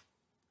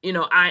 you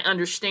know, I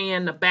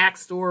understand the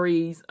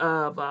backstories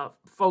of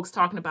folks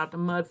talking about the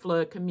mud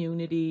flood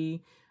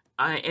community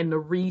and the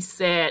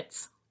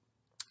resets,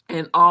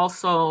 and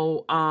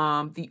also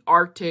the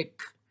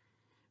Arctic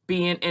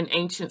being an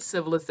ancient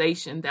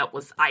civilization that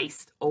was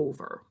iced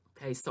over.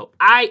 Okay, so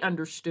I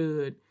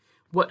understood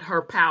what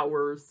her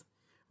powers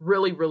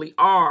really, really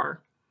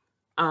are.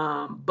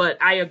 But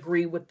I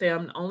agree with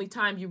them. The only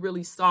time you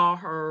really saw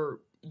her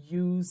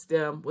use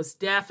them was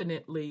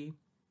definitely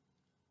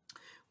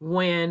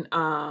when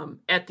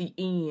at the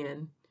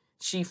end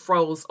she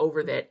froze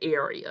over that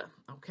area.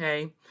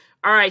 Okay.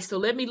 All right. So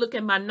let me look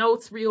at my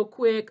notes real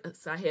quick.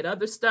 So I had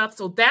other stuff.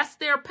 So that's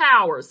their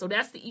power. So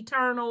that's the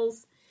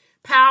Eternals'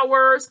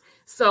 powers.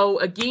 So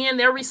again,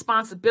 their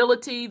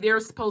responsibility, they're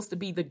supposed to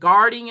be the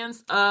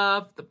guardians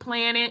of the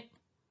planet.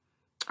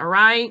 All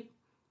right.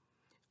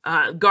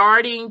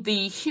 Guarding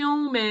the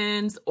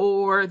humans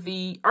or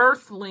the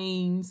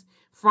earthlings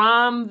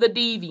from the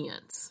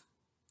deviants.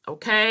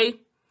 Okay.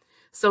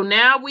 So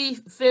now we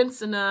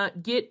finna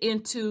get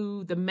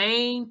into the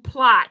main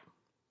plot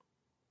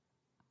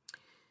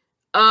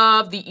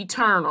of the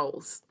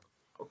Eternals.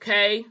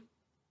 Okay?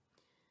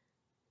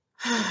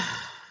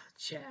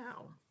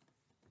 Ciao.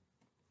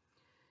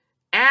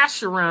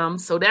 Arishem,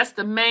 so that's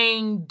the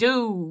main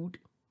dude.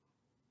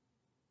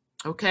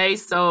 Okay,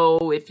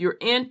 so if you're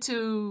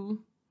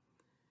into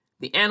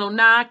the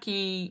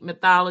Anunnaki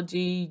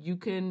mythology, you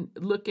can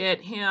look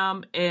at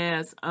him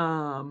as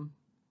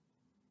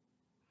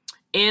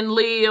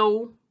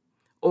Enlil,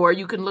 or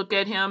you can look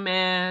at him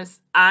as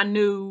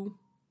Anu.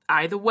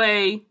 Either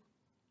way, you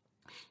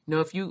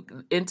know, if you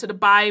into the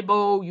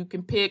Bible, you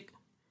can pick.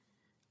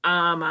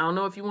 I don't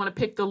know if you want to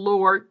pick the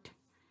Lord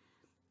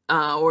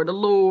or the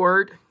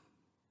Lord.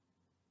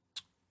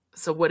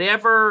 So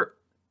whatever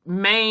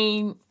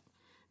main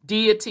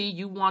deity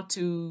you want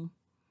to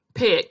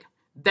pick,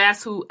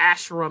 that's who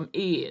Arishem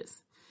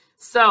is.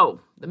 So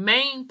the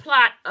main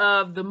plot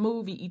of the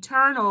movie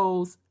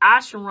Eternals,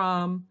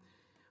 Arishem,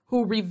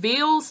 who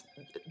reveals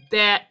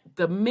that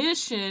the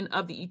mission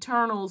of the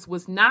Eternals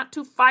was not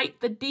to fight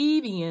the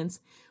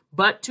deviants,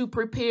 but to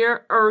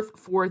prepare Earth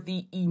for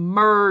the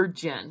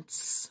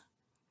emergence.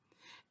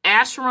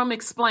 Arishem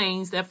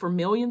explains that for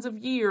millions of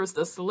years,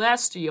 the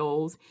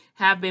Celestials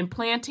have been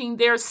planting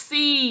their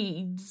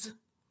seeds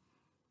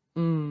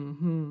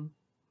on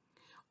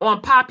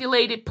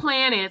populated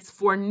planets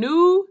for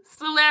new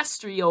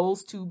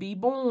Celestials to be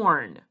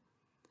born,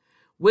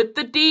 with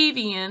the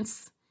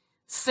deviants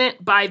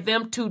sent by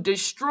them to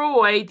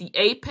destroy the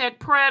apex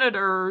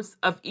predators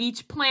of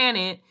each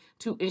planet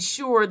to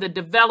ensure the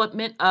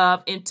development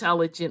of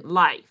intelligent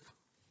life.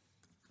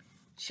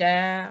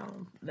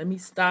 Child, let me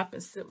stop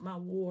and sip my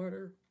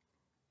water.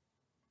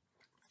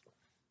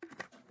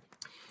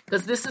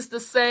 Because this is the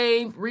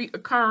same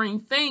recurring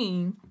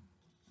theme.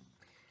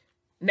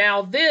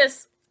 Now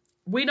this,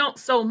 we don't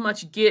so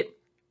much get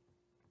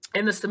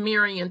in the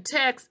Sumerian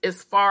text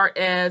as far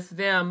as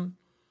them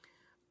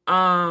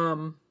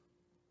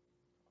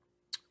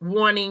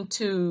wanting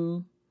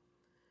to,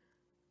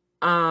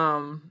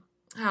 how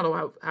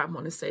do I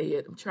want to say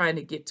it? I'm trying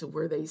to get to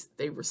where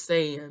they were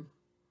saying.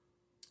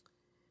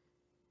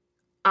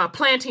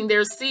 Planting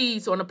their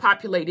seeds on a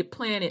populated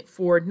planet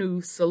for new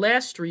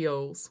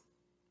celestials.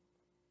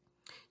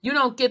 You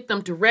don't get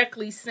them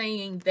directly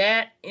saying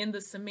that in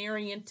the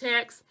Sumerian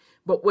text,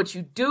 but what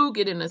you do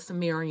get in the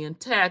Sumerian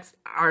text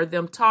are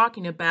them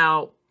talking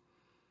about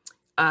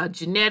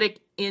genetic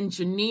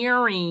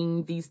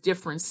engineering these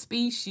different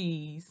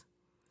species,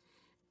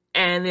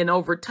 and then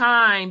over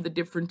time the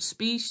different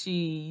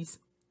species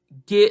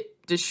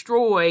get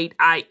destroyed,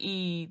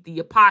 i.e. the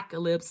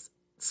apocalypse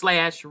 /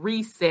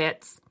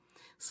 resets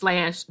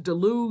 /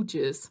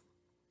 deluges.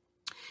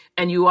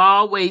 And you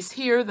always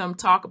hear them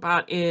talk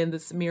about in the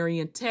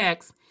Sumerian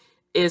text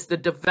is the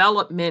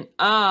development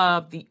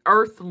of the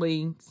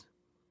earthlings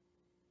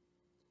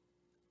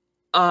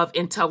of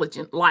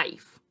intelligent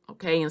life.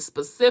 Okay, and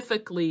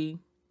specifically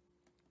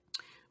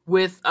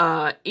with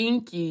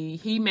Enki,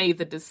 he made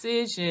the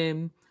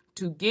decision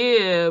to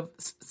give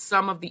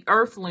some of the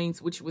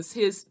earthlings, which was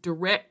his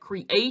direct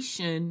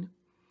creation,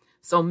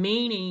 so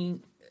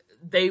meaning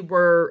they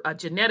were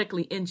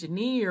genetically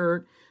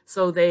engineered,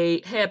 so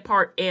they had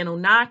part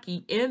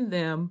Anunnaki in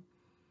them.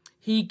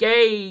 He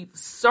gave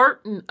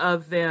certain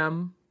of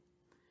them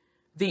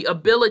the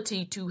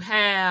ability to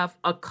have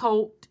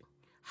occult,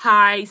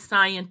 high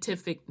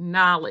scientific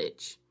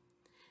knowledge,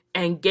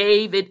 and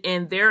gave it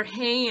in their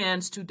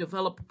hands to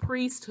develop a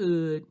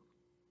priesthood.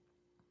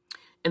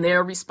 And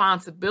their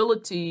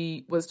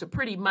responsibility was to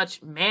pretty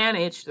much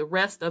manage the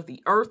rest of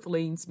the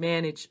earthlings,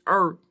 manage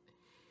Earth,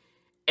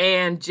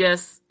 and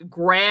just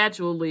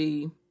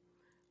gradually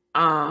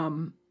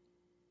watch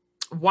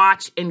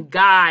and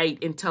guide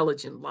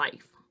intelligent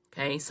life.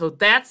 Okay, so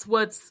that's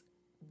what's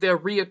the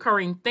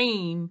reoccurring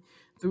theme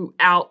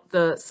throughout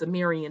the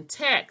Sumerian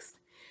text.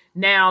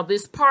 Now,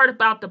 this part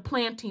about the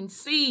planting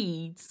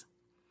seeds,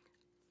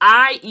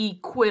 I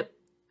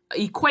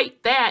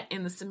equate that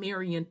in the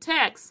Sumerian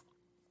text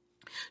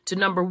to,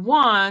 number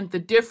one, the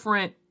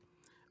different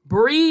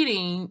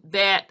breeding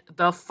that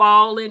the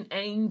fallen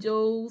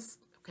angels,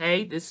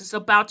 okay, this is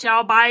about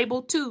y'all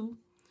Bible too,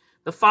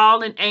 the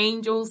fallen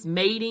angels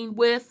mating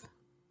with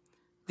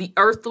the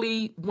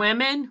earthly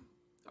women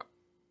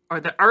or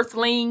the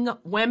earthling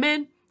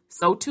women.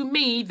 So to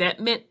me, that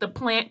meant the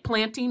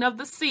planting of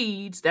the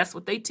seeds. That's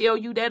what they tell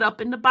you that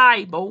up in the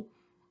Bible.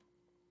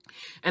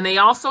 And they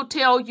also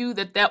tell you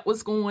that that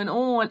was going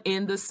on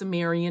in the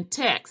Sumerian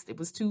text. It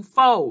was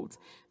twofold.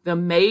 The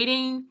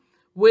mating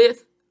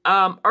with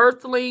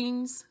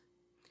earthlings,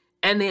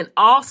 and then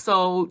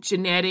also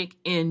genetic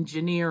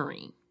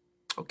engineering.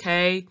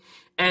 Okay?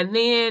 And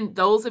then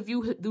those of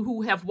you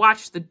who have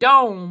watched the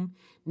dome,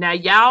 now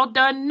y'all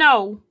done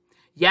know.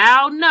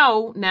 Y'all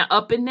know, now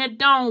up in that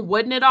dome,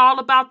 wasn't it all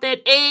about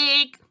that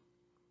egg?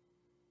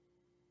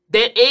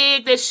 That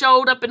egg that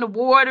showed up in the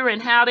water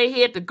and how they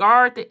had to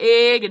guard the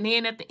egg. And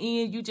then at the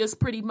end, you just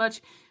pretty much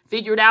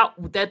figured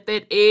out that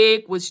that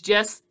egg was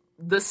just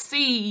the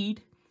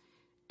seed.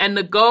 And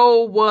the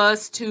goal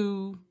was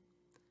to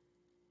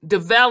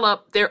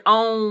develop their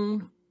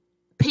own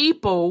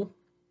people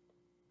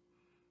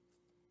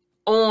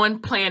on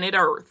planet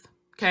Earth,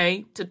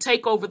 okay, to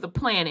take over the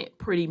planet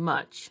pretty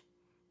much.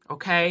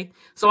 Okay,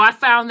 so I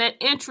found that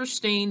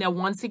interesting that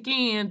once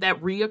again,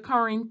 that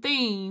reoccurring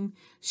theme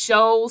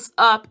shows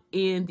up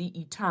in the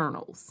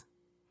Eternals.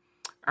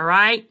 All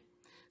right.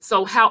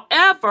 So,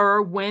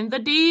 however, when the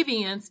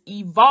deviants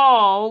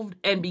evolved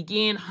and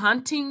began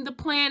hunting the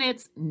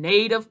planet's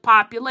native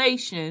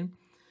population,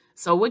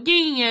 so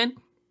again,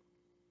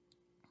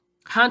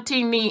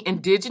 hunting the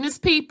indigenous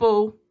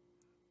people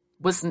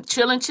was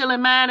chilling,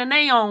 minding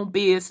their own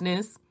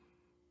business.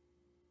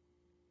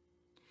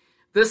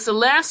 The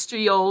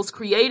Celestials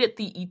created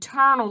the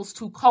Eternals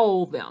to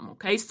hold them.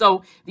 Okay,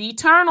 so the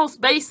Eternals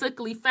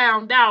basically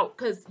found out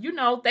because, you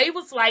know, they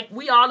was like,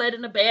 we all ate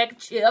in a bag of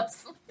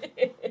chips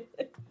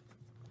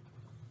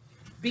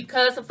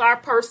because of our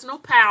personal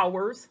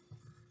powers,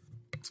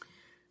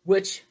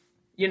 which,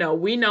 you know,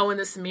 we know in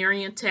the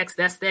Sumerian text,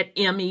 that's that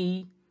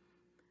Me/Merce/Purse.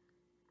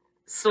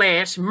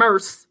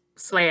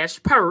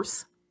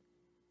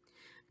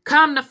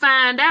 Come to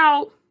find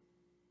out,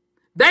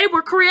 they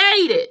were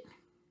created.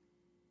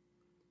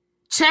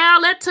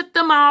 Child, that took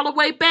them all the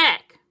way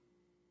back.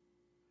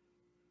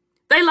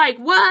 They like,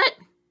 what?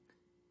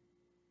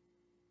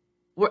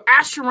 Where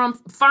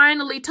Asherum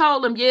finally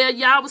told them, yeah,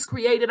 y'all was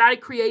created. I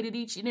created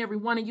each and every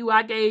one of you.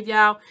 I gave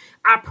y'all,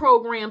 I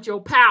programmed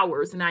your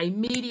powers. And I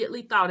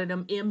immediately thought of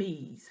them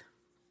MEs.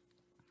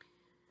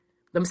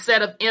 Them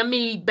set of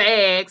ME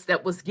bags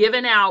that was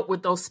given out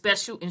with those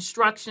special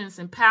instructions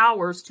and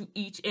powers to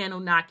each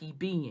Anunnaki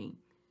being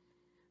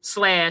 /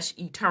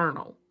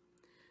 eternal.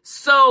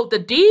 So the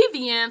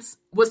deviants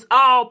was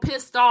all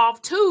pissed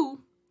off too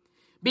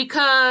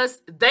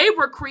because they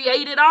were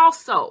created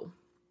also.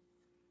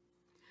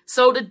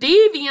 So the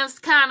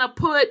deviants kind of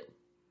put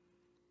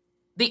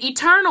the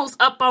Eternals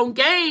up on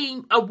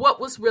game of what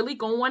was really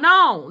going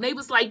on. They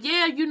was like,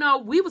 yeah, you know,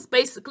 we was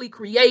basically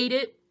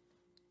created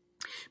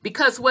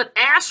because what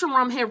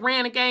Asherum had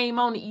ran a game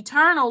on the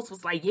Eternals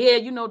was like, yeah,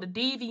 you know, the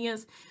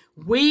deviants,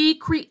 we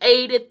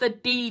created the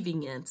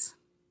deviants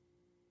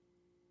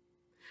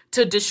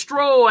to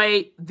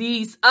destroy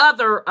these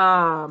other,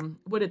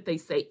 what did they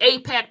say,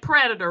 apex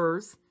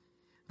predators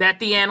that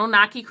the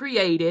Anunnaki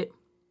created.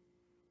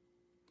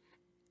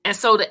 And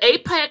so the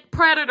apex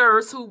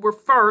predators who were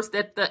first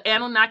that the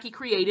Anunnaki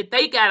created,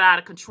 they got out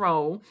of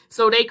control.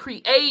 So they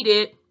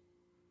created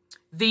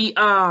the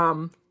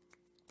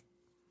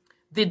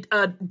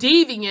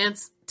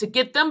deviants to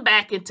get them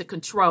back into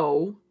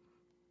control.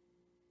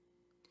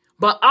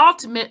 But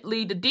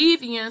ultimately, the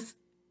deviants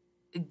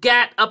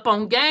got up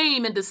on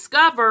game and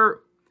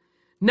discovered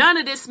none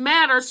of this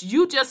matters.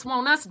 You just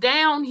want us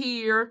down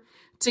here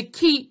to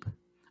keep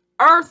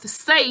Earth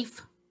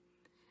safe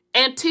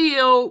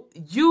until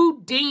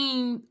you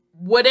deem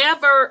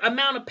whatever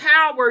amount of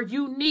power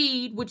you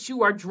need, which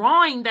you are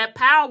drawing that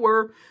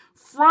power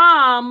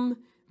from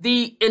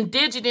the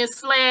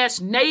indigenous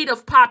 /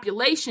 native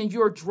population.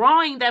 You're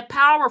drawing that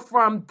power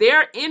from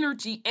their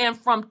energy and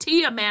from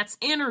Tiamat's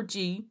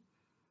energy.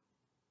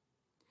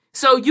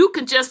 So you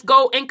can just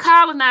go and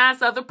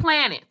colonize other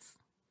planets.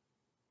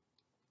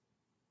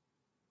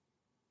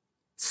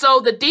 So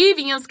the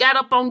deviants got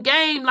up on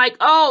game like,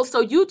 oh,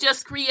 so you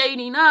just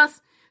creating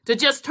us to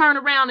just turn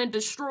around and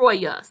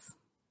destroy us.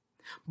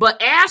 But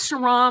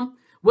Asherum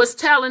was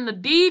telling the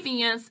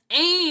deviants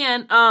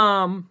and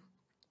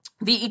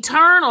the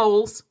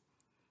Eternals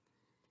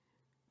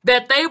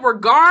that they were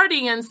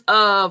guardians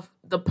of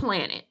the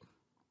planet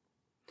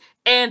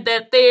and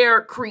that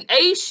their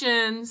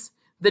creations,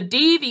 the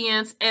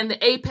deviants and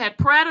the apex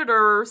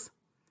predators,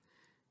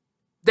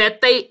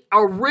 that they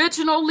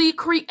originally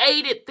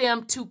created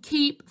them to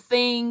keep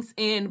things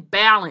in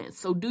balance.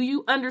 So do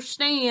you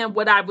understand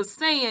what I was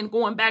saying,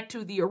 going back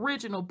to the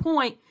original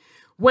point?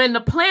 When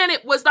the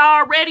planet was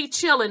already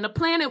chilling, the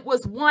planet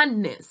was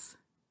oneness.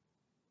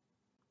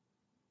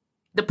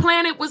 The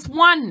planet was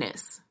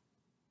oneness.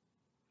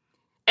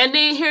 And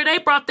then here they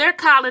brought their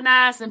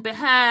colonizing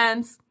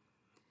behinds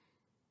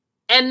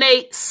and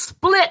they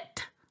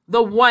split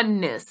the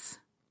oneness.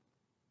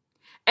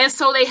 And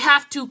so they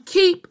have to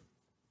keep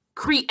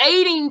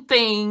creating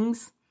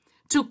things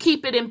to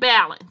keep it in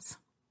balance.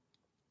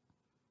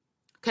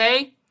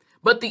 Okay?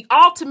 But the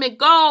ultimate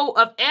goal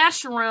of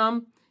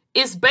Asherum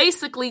is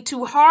basically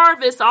to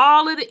harvest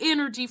all of the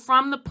energy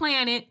from the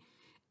planet,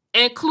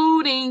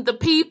 including the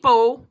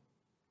people,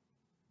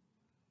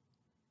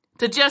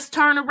 to just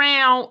turn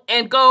around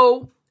and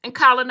go and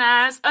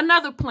colonize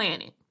another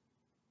planet.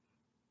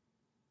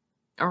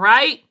 All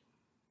right?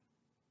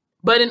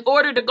 But in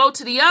order to go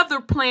to the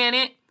other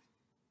planet,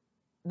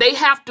 they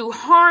have to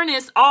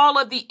harness all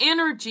of the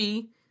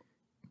energy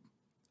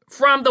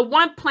from the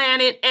one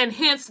planet and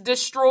hence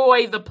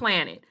destroy the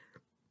planet.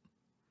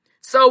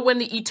 So when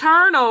the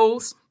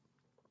Eternals,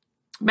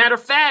 matter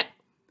of fact,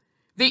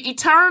 the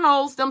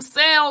Eternals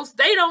themselves,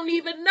 they don't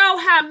even know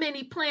how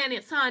many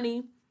planets,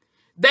 honey,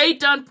 they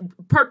done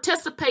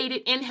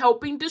participated in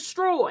helping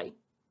destroy.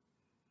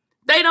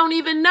 They don't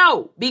even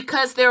know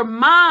because their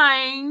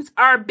minds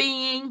are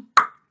being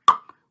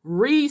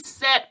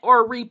reset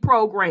or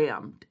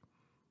reprogrammed.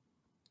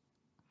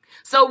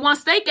 So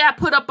once they got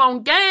put up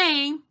on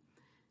game,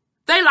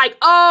 they like,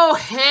 oh,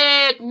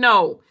 heck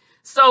no.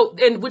 So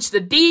in which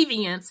the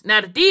deviants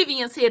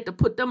had to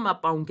put them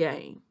up on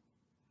game.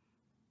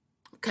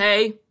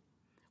 Okay.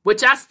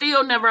 Which I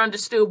still never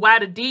understood why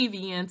the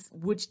deviants,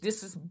 which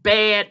this is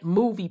bad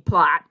movie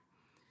plot,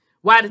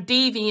 why the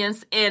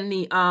deviants and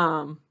the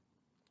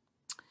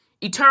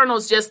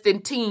Eternals just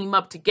didn't team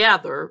up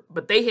together,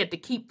 but they had to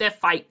keep that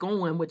fight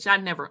going, which I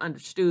never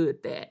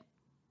understood that.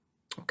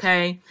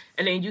 Okay.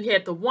 And then you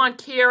had the one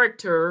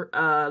character,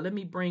 let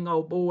me bring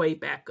old boy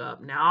back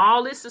up. Now,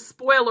 all this is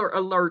spoiler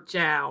alert,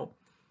 y'all.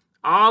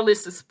 All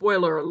this is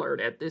spoiler alert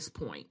at this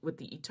point with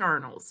the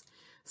Eternals.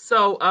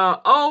 So,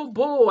 old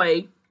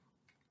boy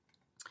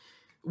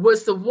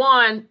was the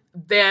one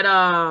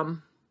that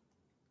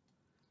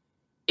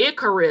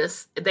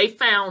Icarus, they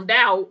found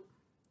out,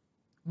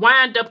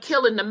 wind up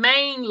killing the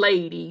main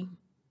lady,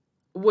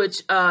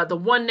 which the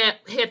one that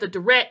had the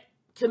direct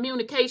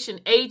communication,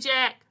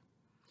 Ajak.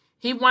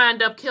 He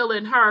wind up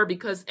killing her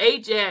because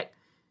Ajak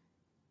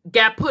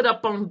got put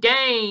up on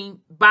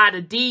game by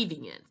the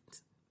deviant.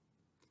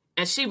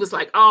 And she was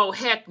like, oh,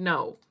 heck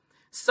no.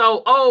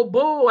 So, old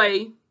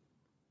boy,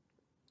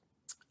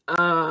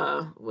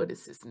 what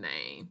is his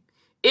name?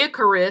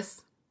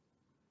 Icarus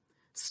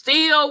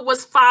still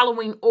was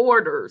following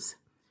orders.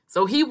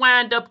 So he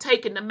wound up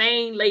taking the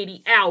main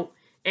lady out.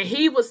 And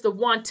he was the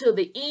one to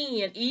the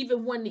end,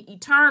 even when the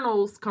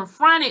Eternals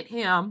confronted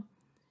him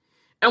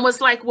and was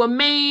like, well,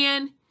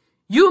 man,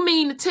 you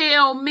mean to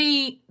tell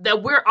me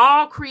that we're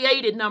all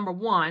created, number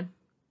one,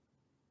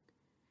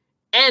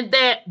 and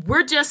that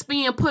we're just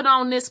being put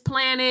on this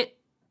planet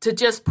to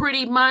just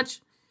pretty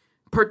much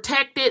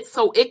protect it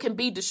so it can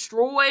be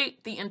destroyed,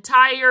 the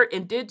entire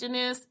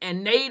indigenous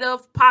and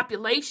native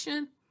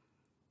population?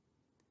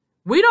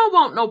 We don't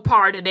want no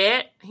part of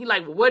that. He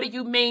like, well, what do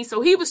you mean? So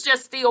he was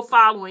just still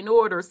following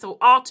orders. So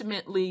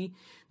ultimately,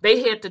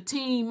 they had to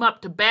team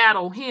up to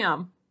battle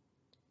him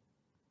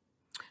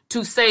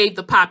to save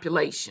the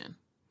population,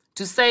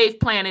 to save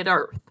planet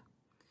Earth.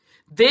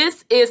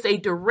 This is a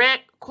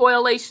direct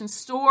correlation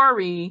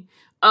story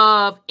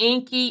of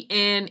Enki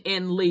and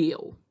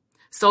Enlil.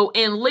 So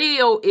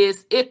Enlil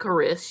is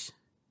Icarus,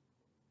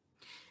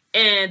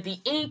 and the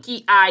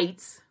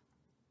Enkyites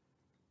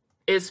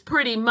is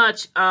pretty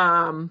much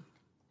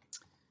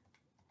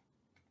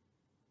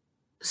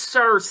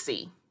Circe.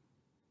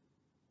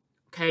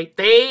 Okay,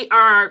 they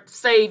are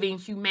saving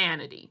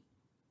humanity.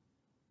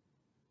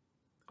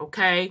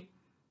 Okay,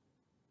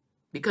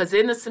 because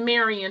in the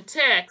Sumerian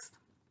text,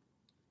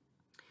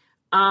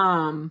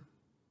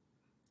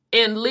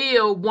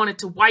 Enlil wanted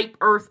to wipe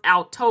Earth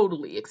out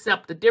totally,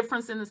 except the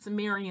difference in the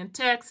Sumerian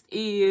text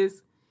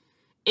is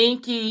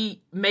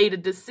Enki made a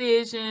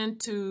decision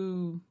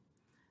to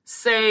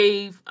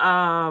save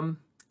a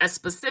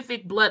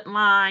specific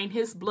bloodline,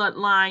 his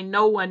bloodline,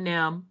 Noah and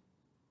them,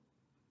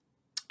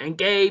 and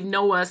gave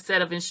Noah a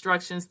set of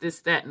instructions,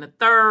 this, that, and the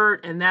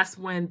third, and that's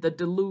when the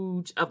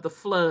deluge of the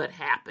flood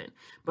happened.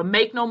 But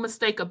make no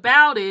mistake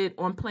about it,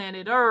 on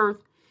planet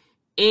Earth,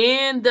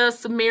 in the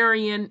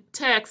Sumerian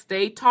text,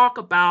 they talk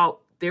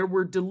about there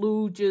were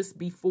deluges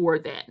before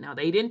that. Now,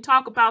 they didn't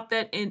talk about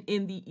that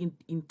in the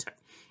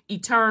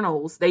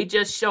Eternals. They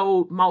just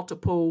showed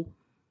multiple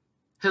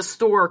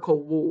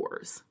historical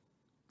wars.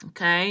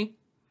 Okay?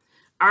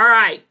 All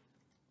right.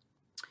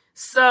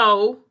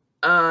 So,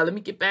 let me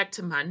get back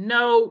to my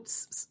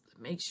notes.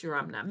 Make sure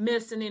I'm not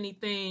missing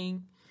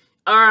anything.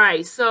 All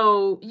right,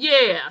 so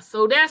yeah,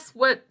 so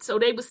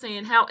they were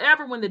saying,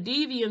 however, when the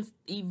deviants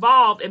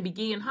evolved and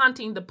began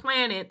hunting the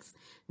planet's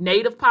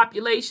native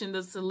population,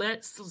 the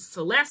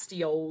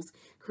Celestials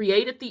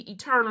created the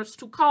Eternals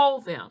to call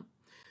them.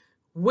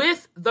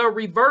 With the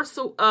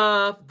reversal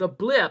of the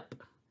blip,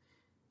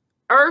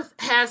 Earth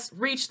has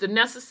reached the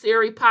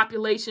necessary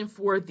population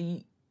for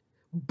the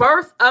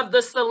birth of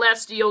the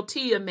celestial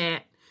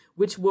Tiamat,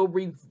 which will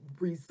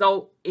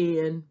result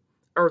in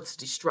Earth's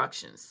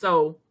destruction.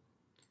 So,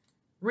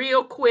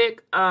 real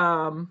quick,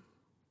 the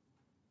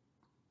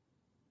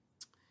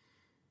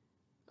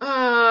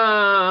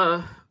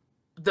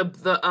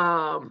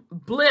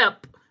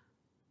blip,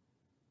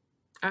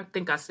 I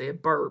think I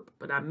said burp,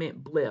 but I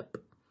meant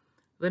blip.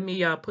 Let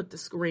me put the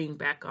screen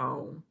back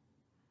on.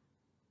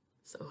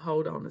 So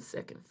hold on a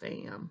second,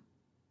 fam.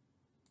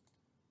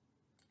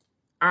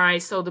 All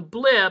right, so the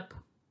blip,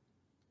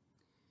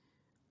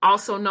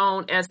 also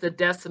known as the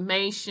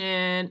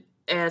decimation,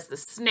 as the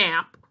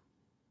snap,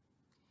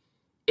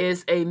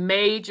 is a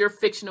major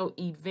fictional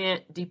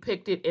event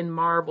depicted in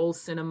Marvel's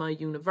Cinema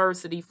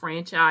University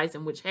franchise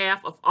in which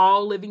half of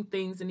all living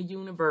things in the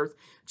universe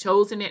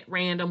chosen at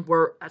random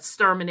were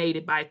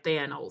exterminated by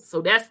Thanos.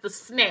 So that's the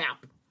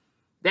snap.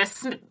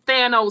 That's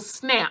Thanos'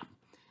 snap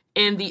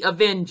in the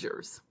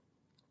Avengers.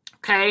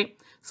 Okay?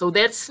 So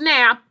that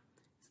snap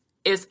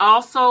is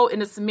also in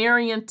the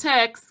Sumerian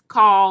text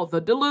called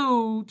the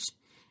deluge.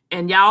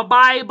 In y'all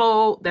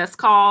Bible, that's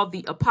called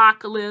the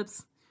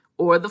apocalypse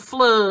or the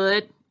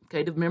flood.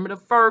 Okay, remember the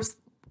first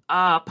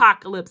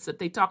apocalypse that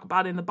they talk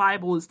about in the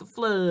Bible is the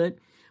flood.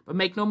 But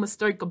make no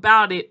mistake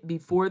about it,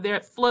 before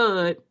that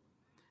flood,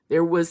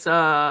 there was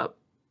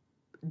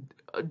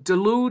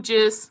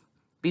deluges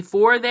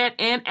before that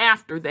and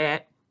after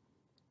that.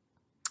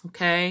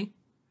 Okay.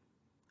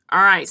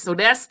 All right. So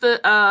that's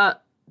the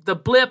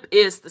blip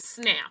is the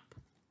snap.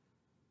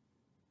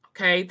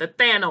 Okay. The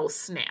Thanos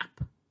snap.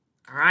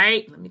 All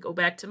right. Let me go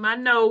back to my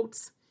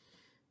notes.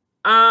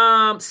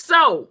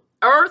 So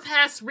Earth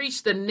has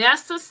reached the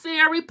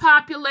necessary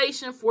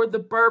population for the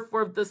birth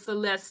of the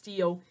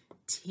celestial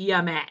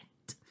Tiamat.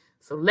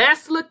 So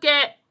let's look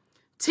at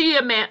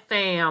Tiamat,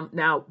 fam.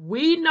 Now,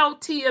 we know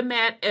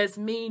Tiamat as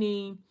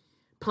meaning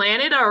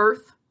planet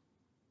Earth.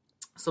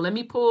 So let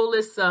me pull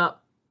this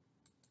up.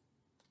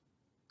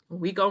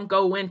 We're going to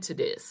go into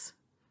this.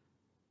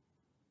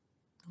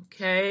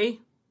 Okay.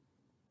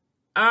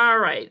 All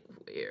right.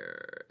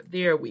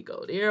 There we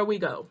go. There we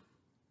go.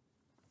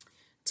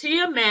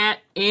 Tiamat,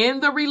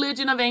 in the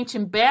religion of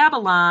ancient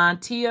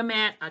Babylon,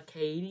 Tiamat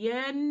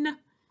Akkadian.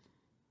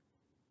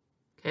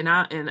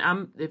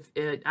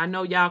 I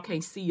know y'all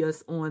can't see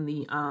us on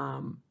the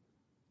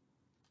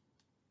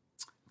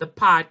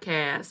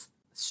podcast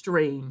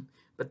stream,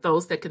 but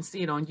those that can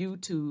see it on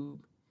YouTube,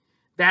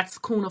 that's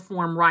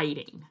cuneiform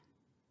writing.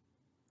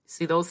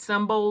 See those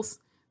symbols?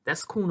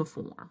 That's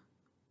cuneiform.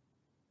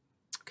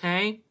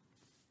 Okay.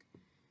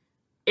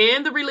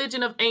 In the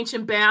religion of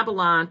ancient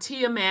Babylon,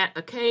 Tiamat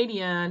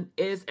Akkadian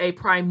is a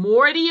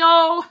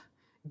primordial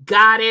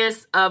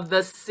goddess of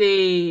the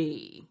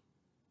sea,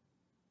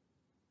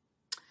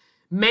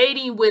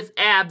 mating with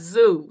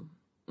Abzu,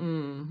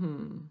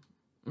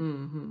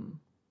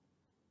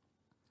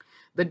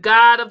 the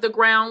god of the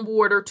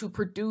groundwater, to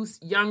produce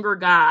younger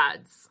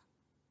gods.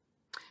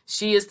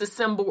 She is the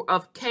symbol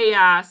of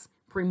chaos,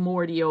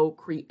 primordial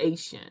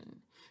creation.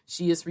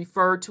 She is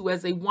referred to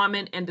as a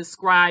woman and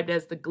described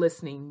as the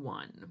glistening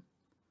one.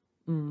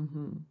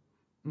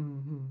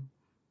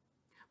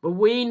 But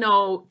we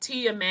know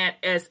Tiamat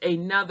as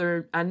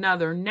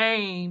another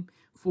name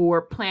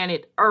for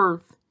planet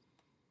Earth,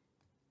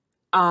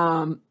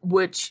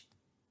 which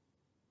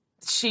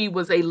she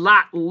was a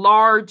lot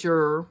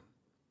larger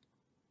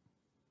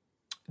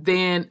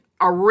than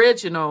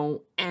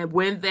original. And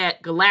when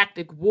that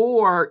galactic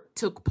war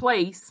took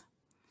place,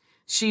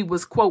 she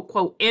was, quote,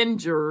 quote,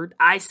 injured.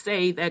 I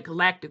say that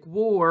galactic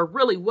war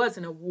really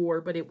wasn't a war,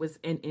 but it was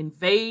an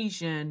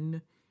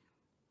invasion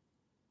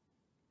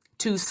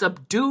to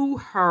subdue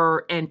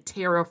her and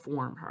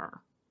terraform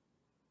her.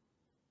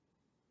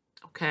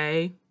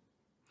 Okay.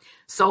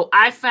 So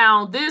I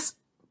found this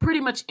pretty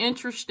much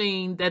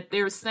interesting that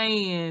they're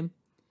saying,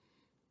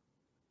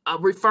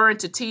 referring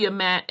to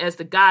Tiamat as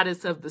the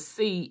goddess of the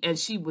sea, and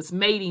she was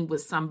mating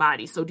with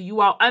somebody. So do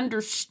you all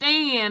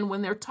understand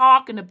when they're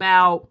talking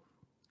about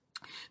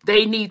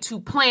they need to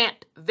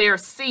plant their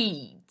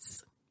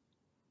seeds?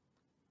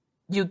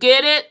 You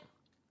get it?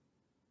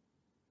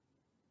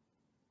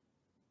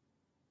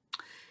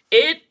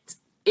 It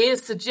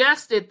is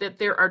suggested that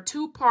there are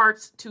two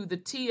parts to the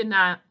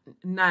Tiamat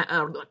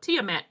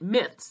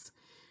myths.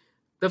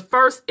 The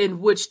first,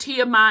 in which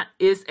Tiamat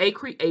is a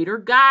creator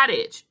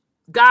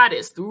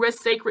goddess through a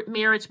sacred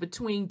marriage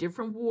between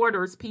different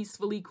waters,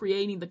 peacefully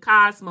creating the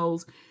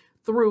cosmos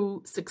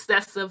through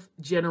successive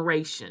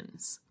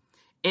generations.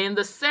 In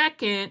the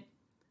second,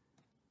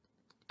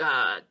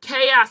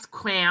 chaos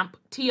camp,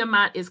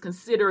 Tiamat is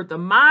considered the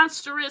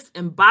monstrous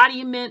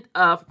embodiment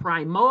of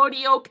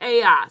primordial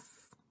chaos.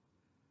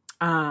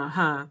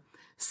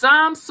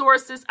 Some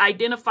sources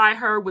identify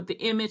her with the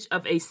image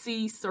of a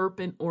sea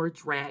serpent or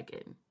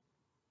dragon.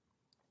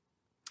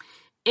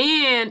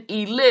 In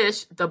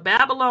Elish, the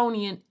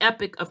Babylonian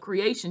epic of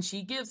creation,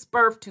 she gives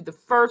birth to the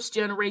first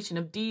generation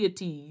of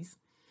deities.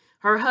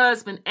 Her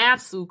husband,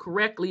 Apsu,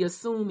 correctly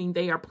assuming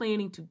they are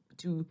planning to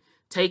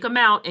take him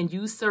out and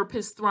usurp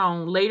his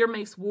throne, later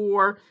makes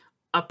war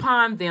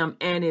upon them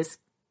and is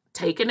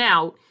taken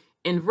out.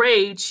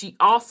 Enraged, she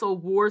also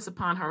wars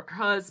upon her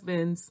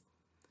husband's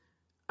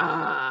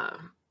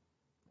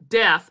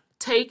death,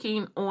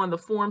 taking on the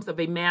forms of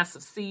a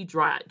massive sea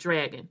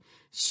dragon.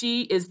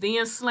 She is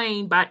then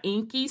slain by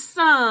Enki's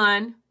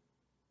son,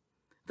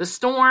 the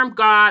storm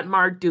god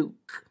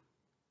Marduk,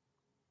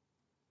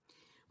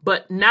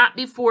 but not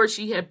before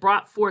she had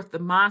brought forth the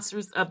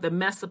monsters of the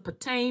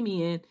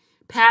Mesopotamian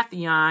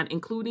pantheon,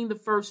 including the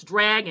first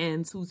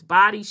dragons whose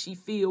bodies she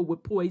filled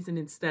with poison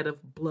instead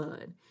of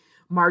blood.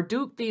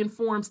 Marduk then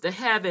forms the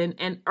heaven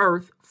and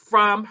earth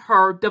from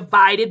her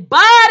divided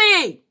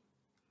body.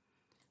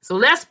 So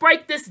let's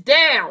break this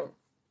down.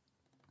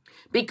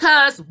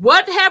 Because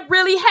what had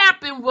really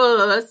happened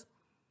was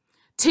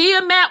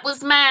Tiamat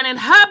was minding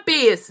her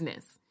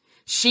business.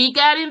 She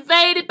got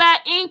invaded by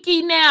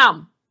Enki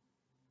now.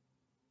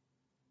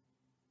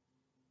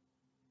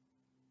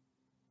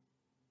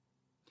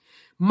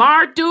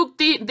 Marduk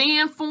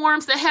then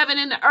forms the heaven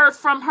and the earth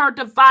from her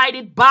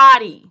divided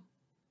body.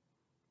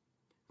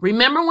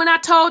 Remember when I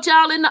told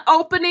y'all in the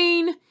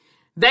opening,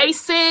 they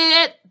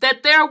said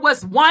that there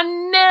was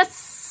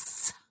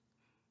oneness?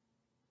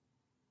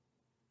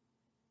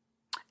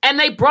 And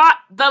they brought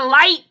the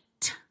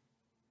light.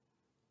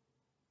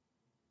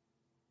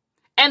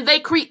 and they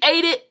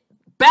created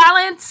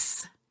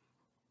balance.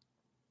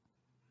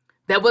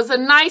 That was a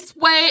nice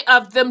way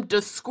of them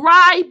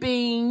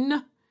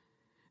describing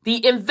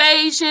the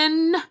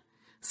invasion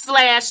 /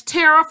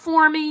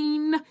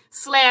 terraforming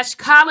 /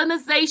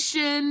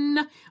 colonization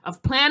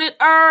of planet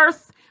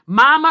Earth,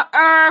 Mama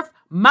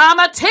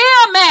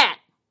Tiamat.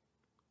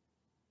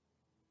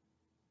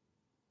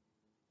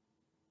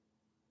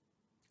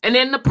 And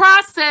in the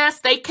process,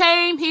 they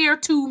came here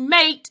to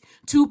mate,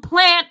 to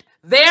plant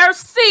their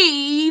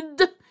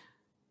seed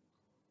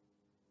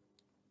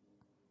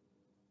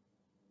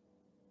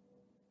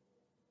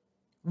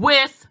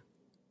with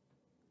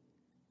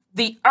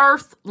the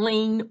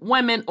earthling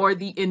women or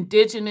the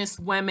indigenous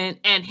women.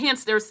 And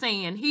hence they're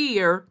saying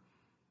here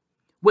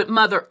with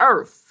Mother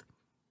Earth,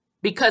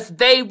 because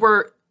they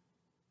were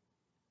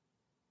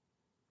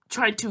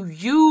trying to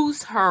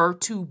use her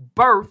to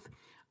birth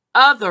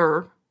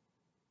other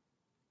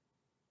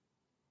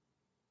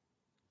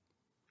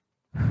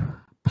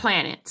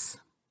planets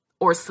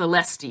or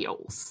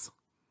celestials.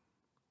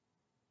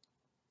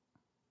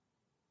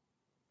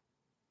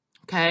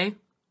 Okay?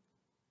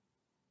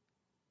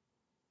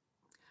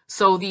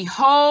 So the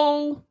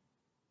whole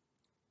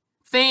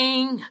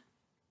thing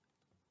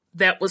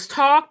that was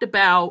talked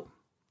about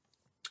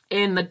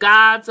in the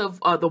gods of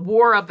the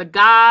War of the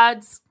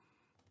Gods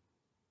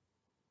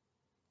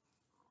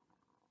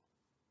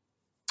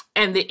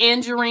and the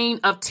injuring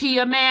of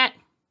Tiamat,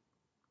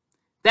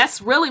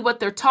 that's really what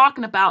they're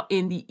talking about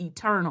in the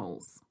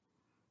Eternals.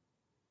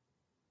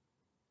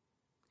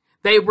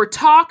 They were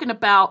talking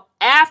about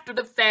after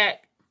the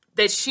fact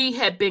that she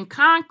had been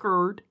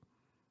conquered,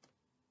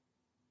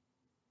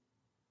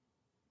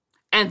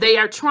 and they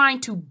are trying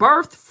to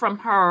birth from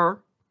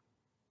her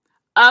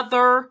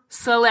other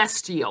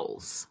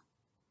celestials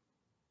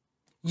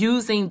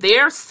using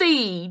their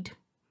seed,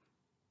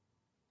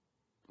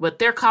 what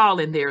they're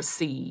calling their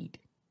seed.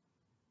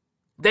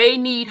 They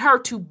need her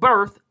to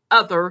birth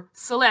other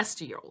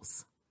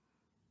celestials.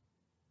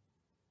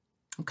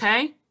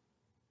 Okay?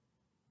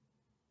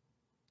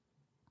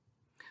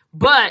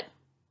 But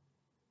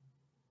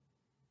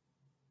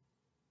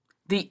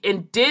the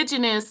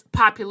indigenous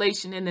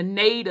population and the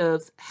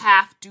natives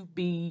have to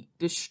be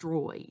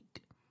destroyed.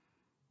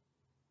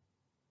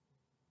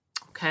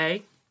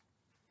 Okay?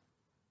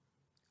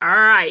 All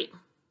right.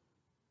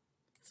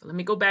 So let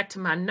me go back to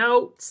my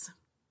notes.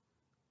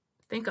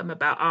 I think I'm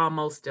about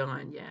almost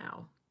done,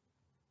 y'all.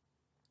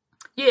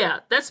 Yeah,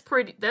 that's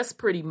pretty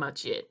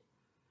much it.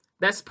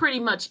 That's pretty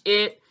much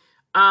it.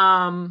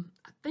 I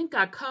think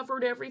I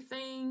covered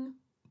everything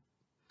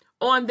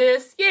on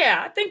this.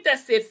 Yeah, I think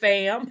that's it,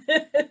 fam.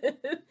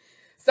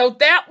 So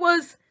that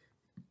was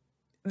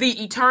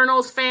the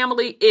Eternals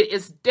family. It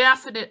is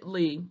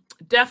definitely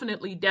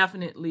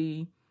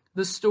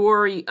the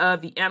story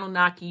of the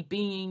Anunnaki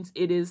beings.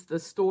 It is the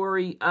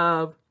story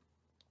of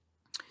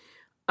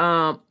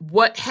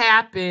what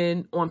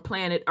happened on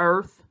planet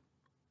Earth.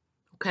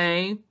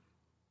 Okay.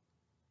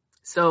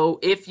 So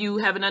if you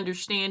have an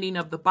understanding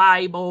of the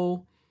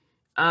Bible,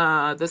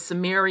 the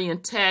Sumerian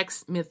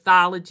texts,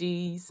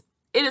 mythologies,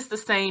 it is the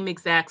same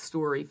exact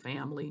story,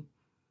 family.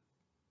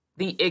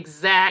 The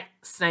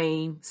exact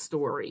same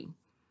story.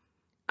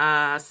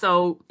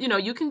 So,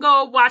 you can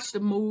go watch the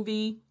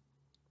movie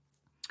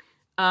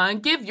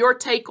and give your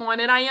take on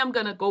it. I am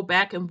going to go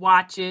back and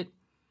watch it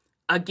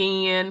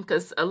again,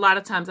 because a lot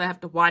of times I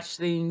have to watch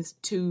things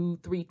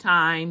 2-3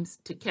 times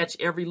to catch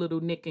every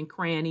little nick and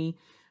cranny.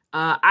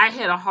 I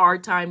had a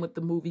hard time with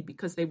the movie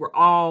because they were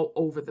all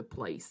over the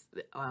place.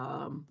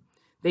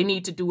 They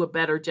need to do a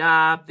better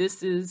job.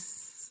 This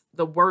is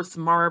the worst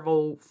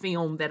Marvel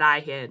film that I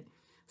had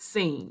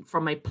seen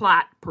from a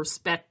plot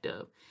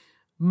perspective.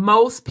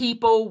 Most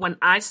people, when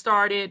I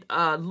started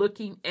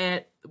looking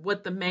at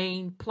what the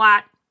main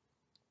plot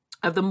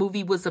of the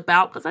movie was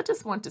about, because I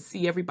just wanted to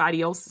see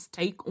everybody else's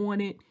take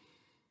on it,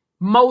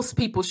 most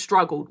people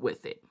struggled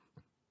with it.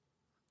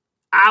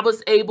 I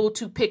was able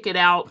to pick it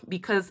out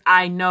because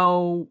I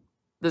know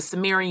the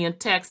Sumerian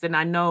text and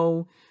I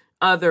know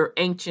other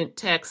ancient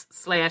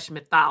texts /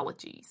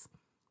 mythologies.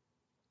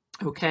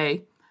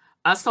 Okay.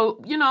 So,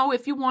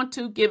 if you want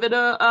to give it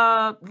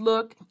a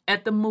look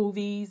at the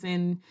movies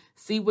and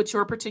see what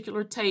your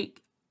particular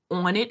take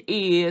on it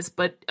is.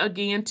 But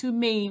again, to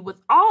me,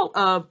 with all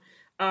of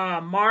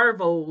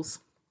Marvel's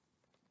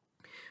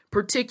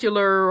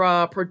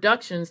particular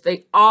productions,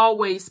 they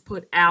always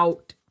put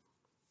out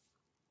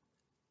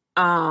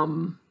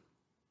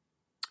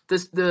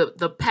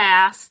the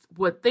past,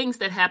 what things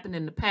that happened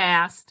in the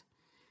past,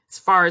 as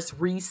far as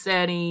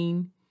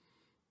resetting,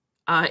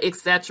 et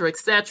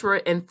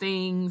cetera, and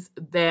things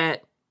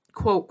that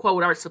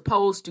quote are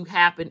supposed to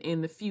happen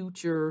in the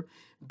future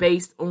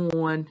based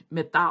on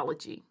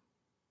mythology.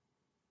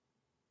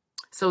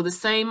 So the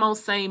same old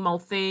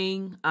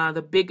thing.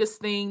 The biggest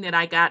thing that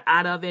I got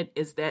out of it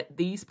is that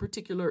these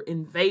particular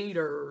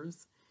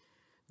invaders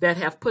that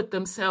have put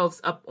themselves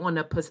up on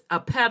a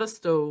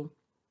pedestal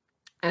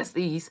as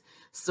these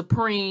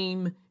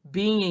supreme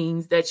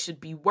beings that should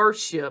be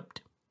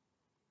worshipped,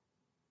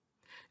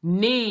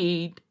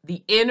 need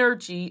the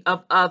energy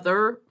of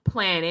other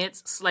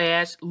planets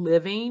 /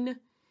 living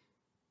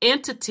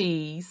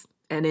entities.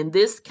 And in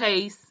this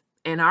case,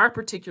 in our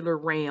particular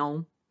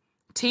realm,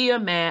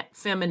 Tiamat,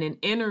 feminine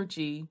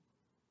energy,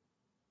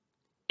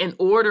 in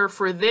order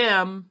for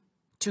them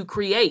to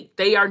create.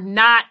 They are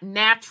not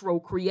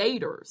natural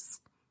creators.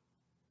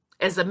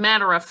 As a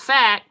matter of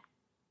fact,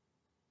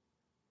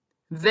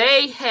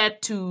 they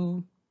had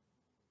to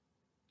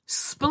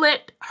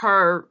split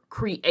her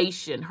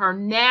creation, her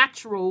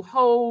natural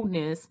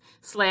wholeness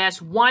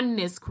 /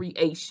 oneness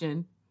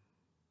creation,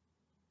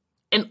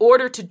 in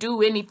order to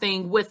do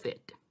anything with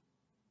it.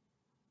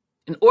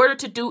 In order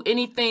to do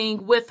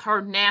anything with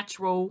her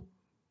natural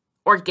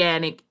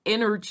organic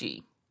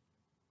energy.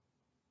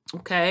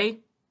 Okay?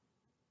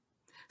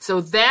 So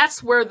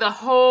that's where the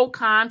whole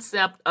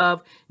concept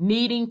of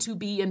needing to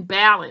be in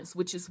balance,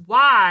 which is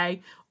why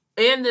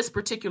in this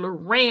particular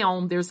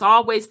realm, there's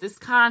always this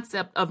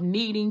concept of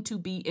needing to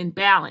be in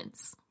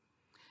balance,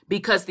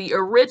 because the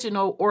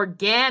original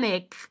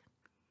organicness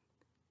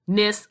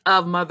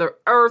of Mother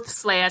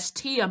Earth /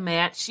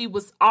 Tiamat, she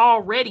was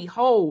already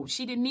whole.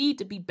 She didn't need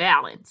to be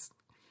balanced.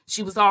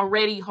 She was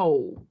already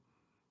whole.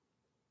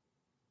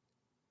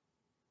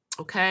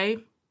 Okay?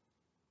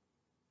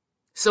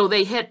 So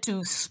they had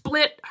to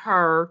split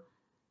her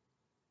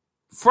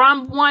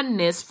from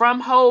oneness,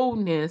 from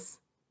wholeness,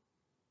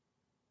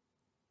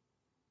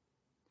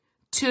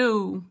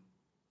 to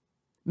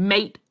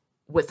mate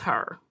with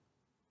her.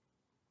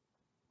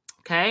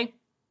 Okay?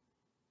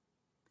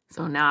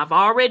 So now I've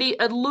already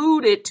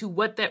alluded to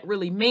what that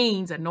really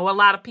means. I know a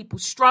lot of people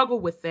struggle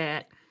with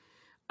that.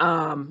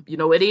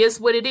 It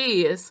is what it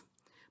is,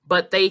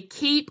 but they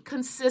keep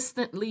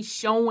consistently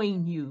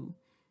showing you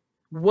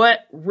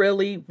what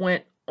really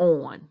went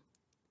on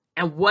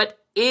and what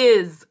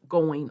is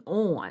going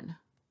on.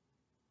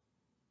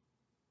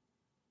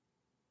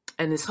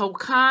 And this whole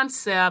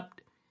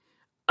concept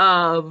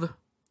of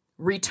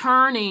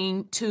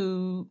returning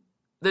to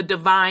the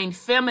divine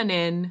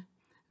feminine,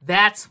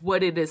 that's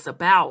what it is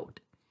about.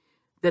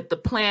 That the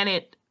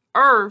planet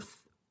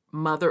Earth,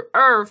 Mother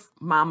Earth,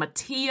 Mama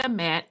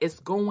Tiamat, is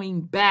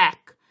going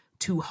back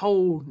to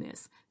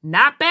wholeness.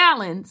 Not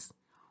balance,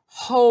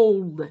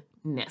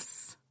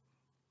 wholeness.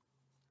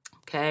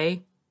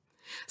 Okay?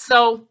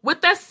 So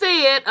with that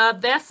said,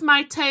 that's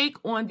my take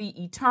on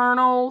the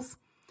Eternals.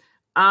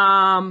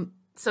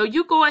 So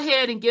you go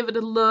ahead and give it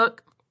a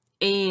look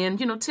and,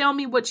 tell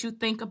me what you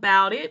think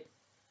about it.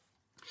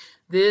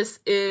 This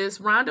is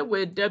Rhonda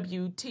with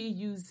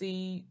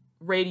WTUZ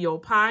Radio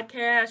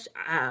Podcast.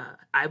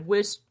 I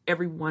wish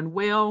everyone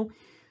well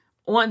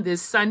on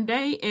this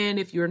Sunday. And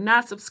if you're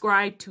not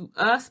subscribed to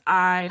us,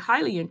 I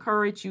highly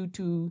encourage you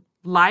to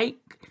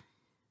like,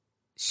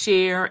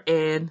 share,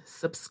 and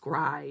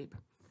subscribe.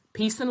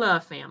 Peace and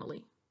love,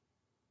 family.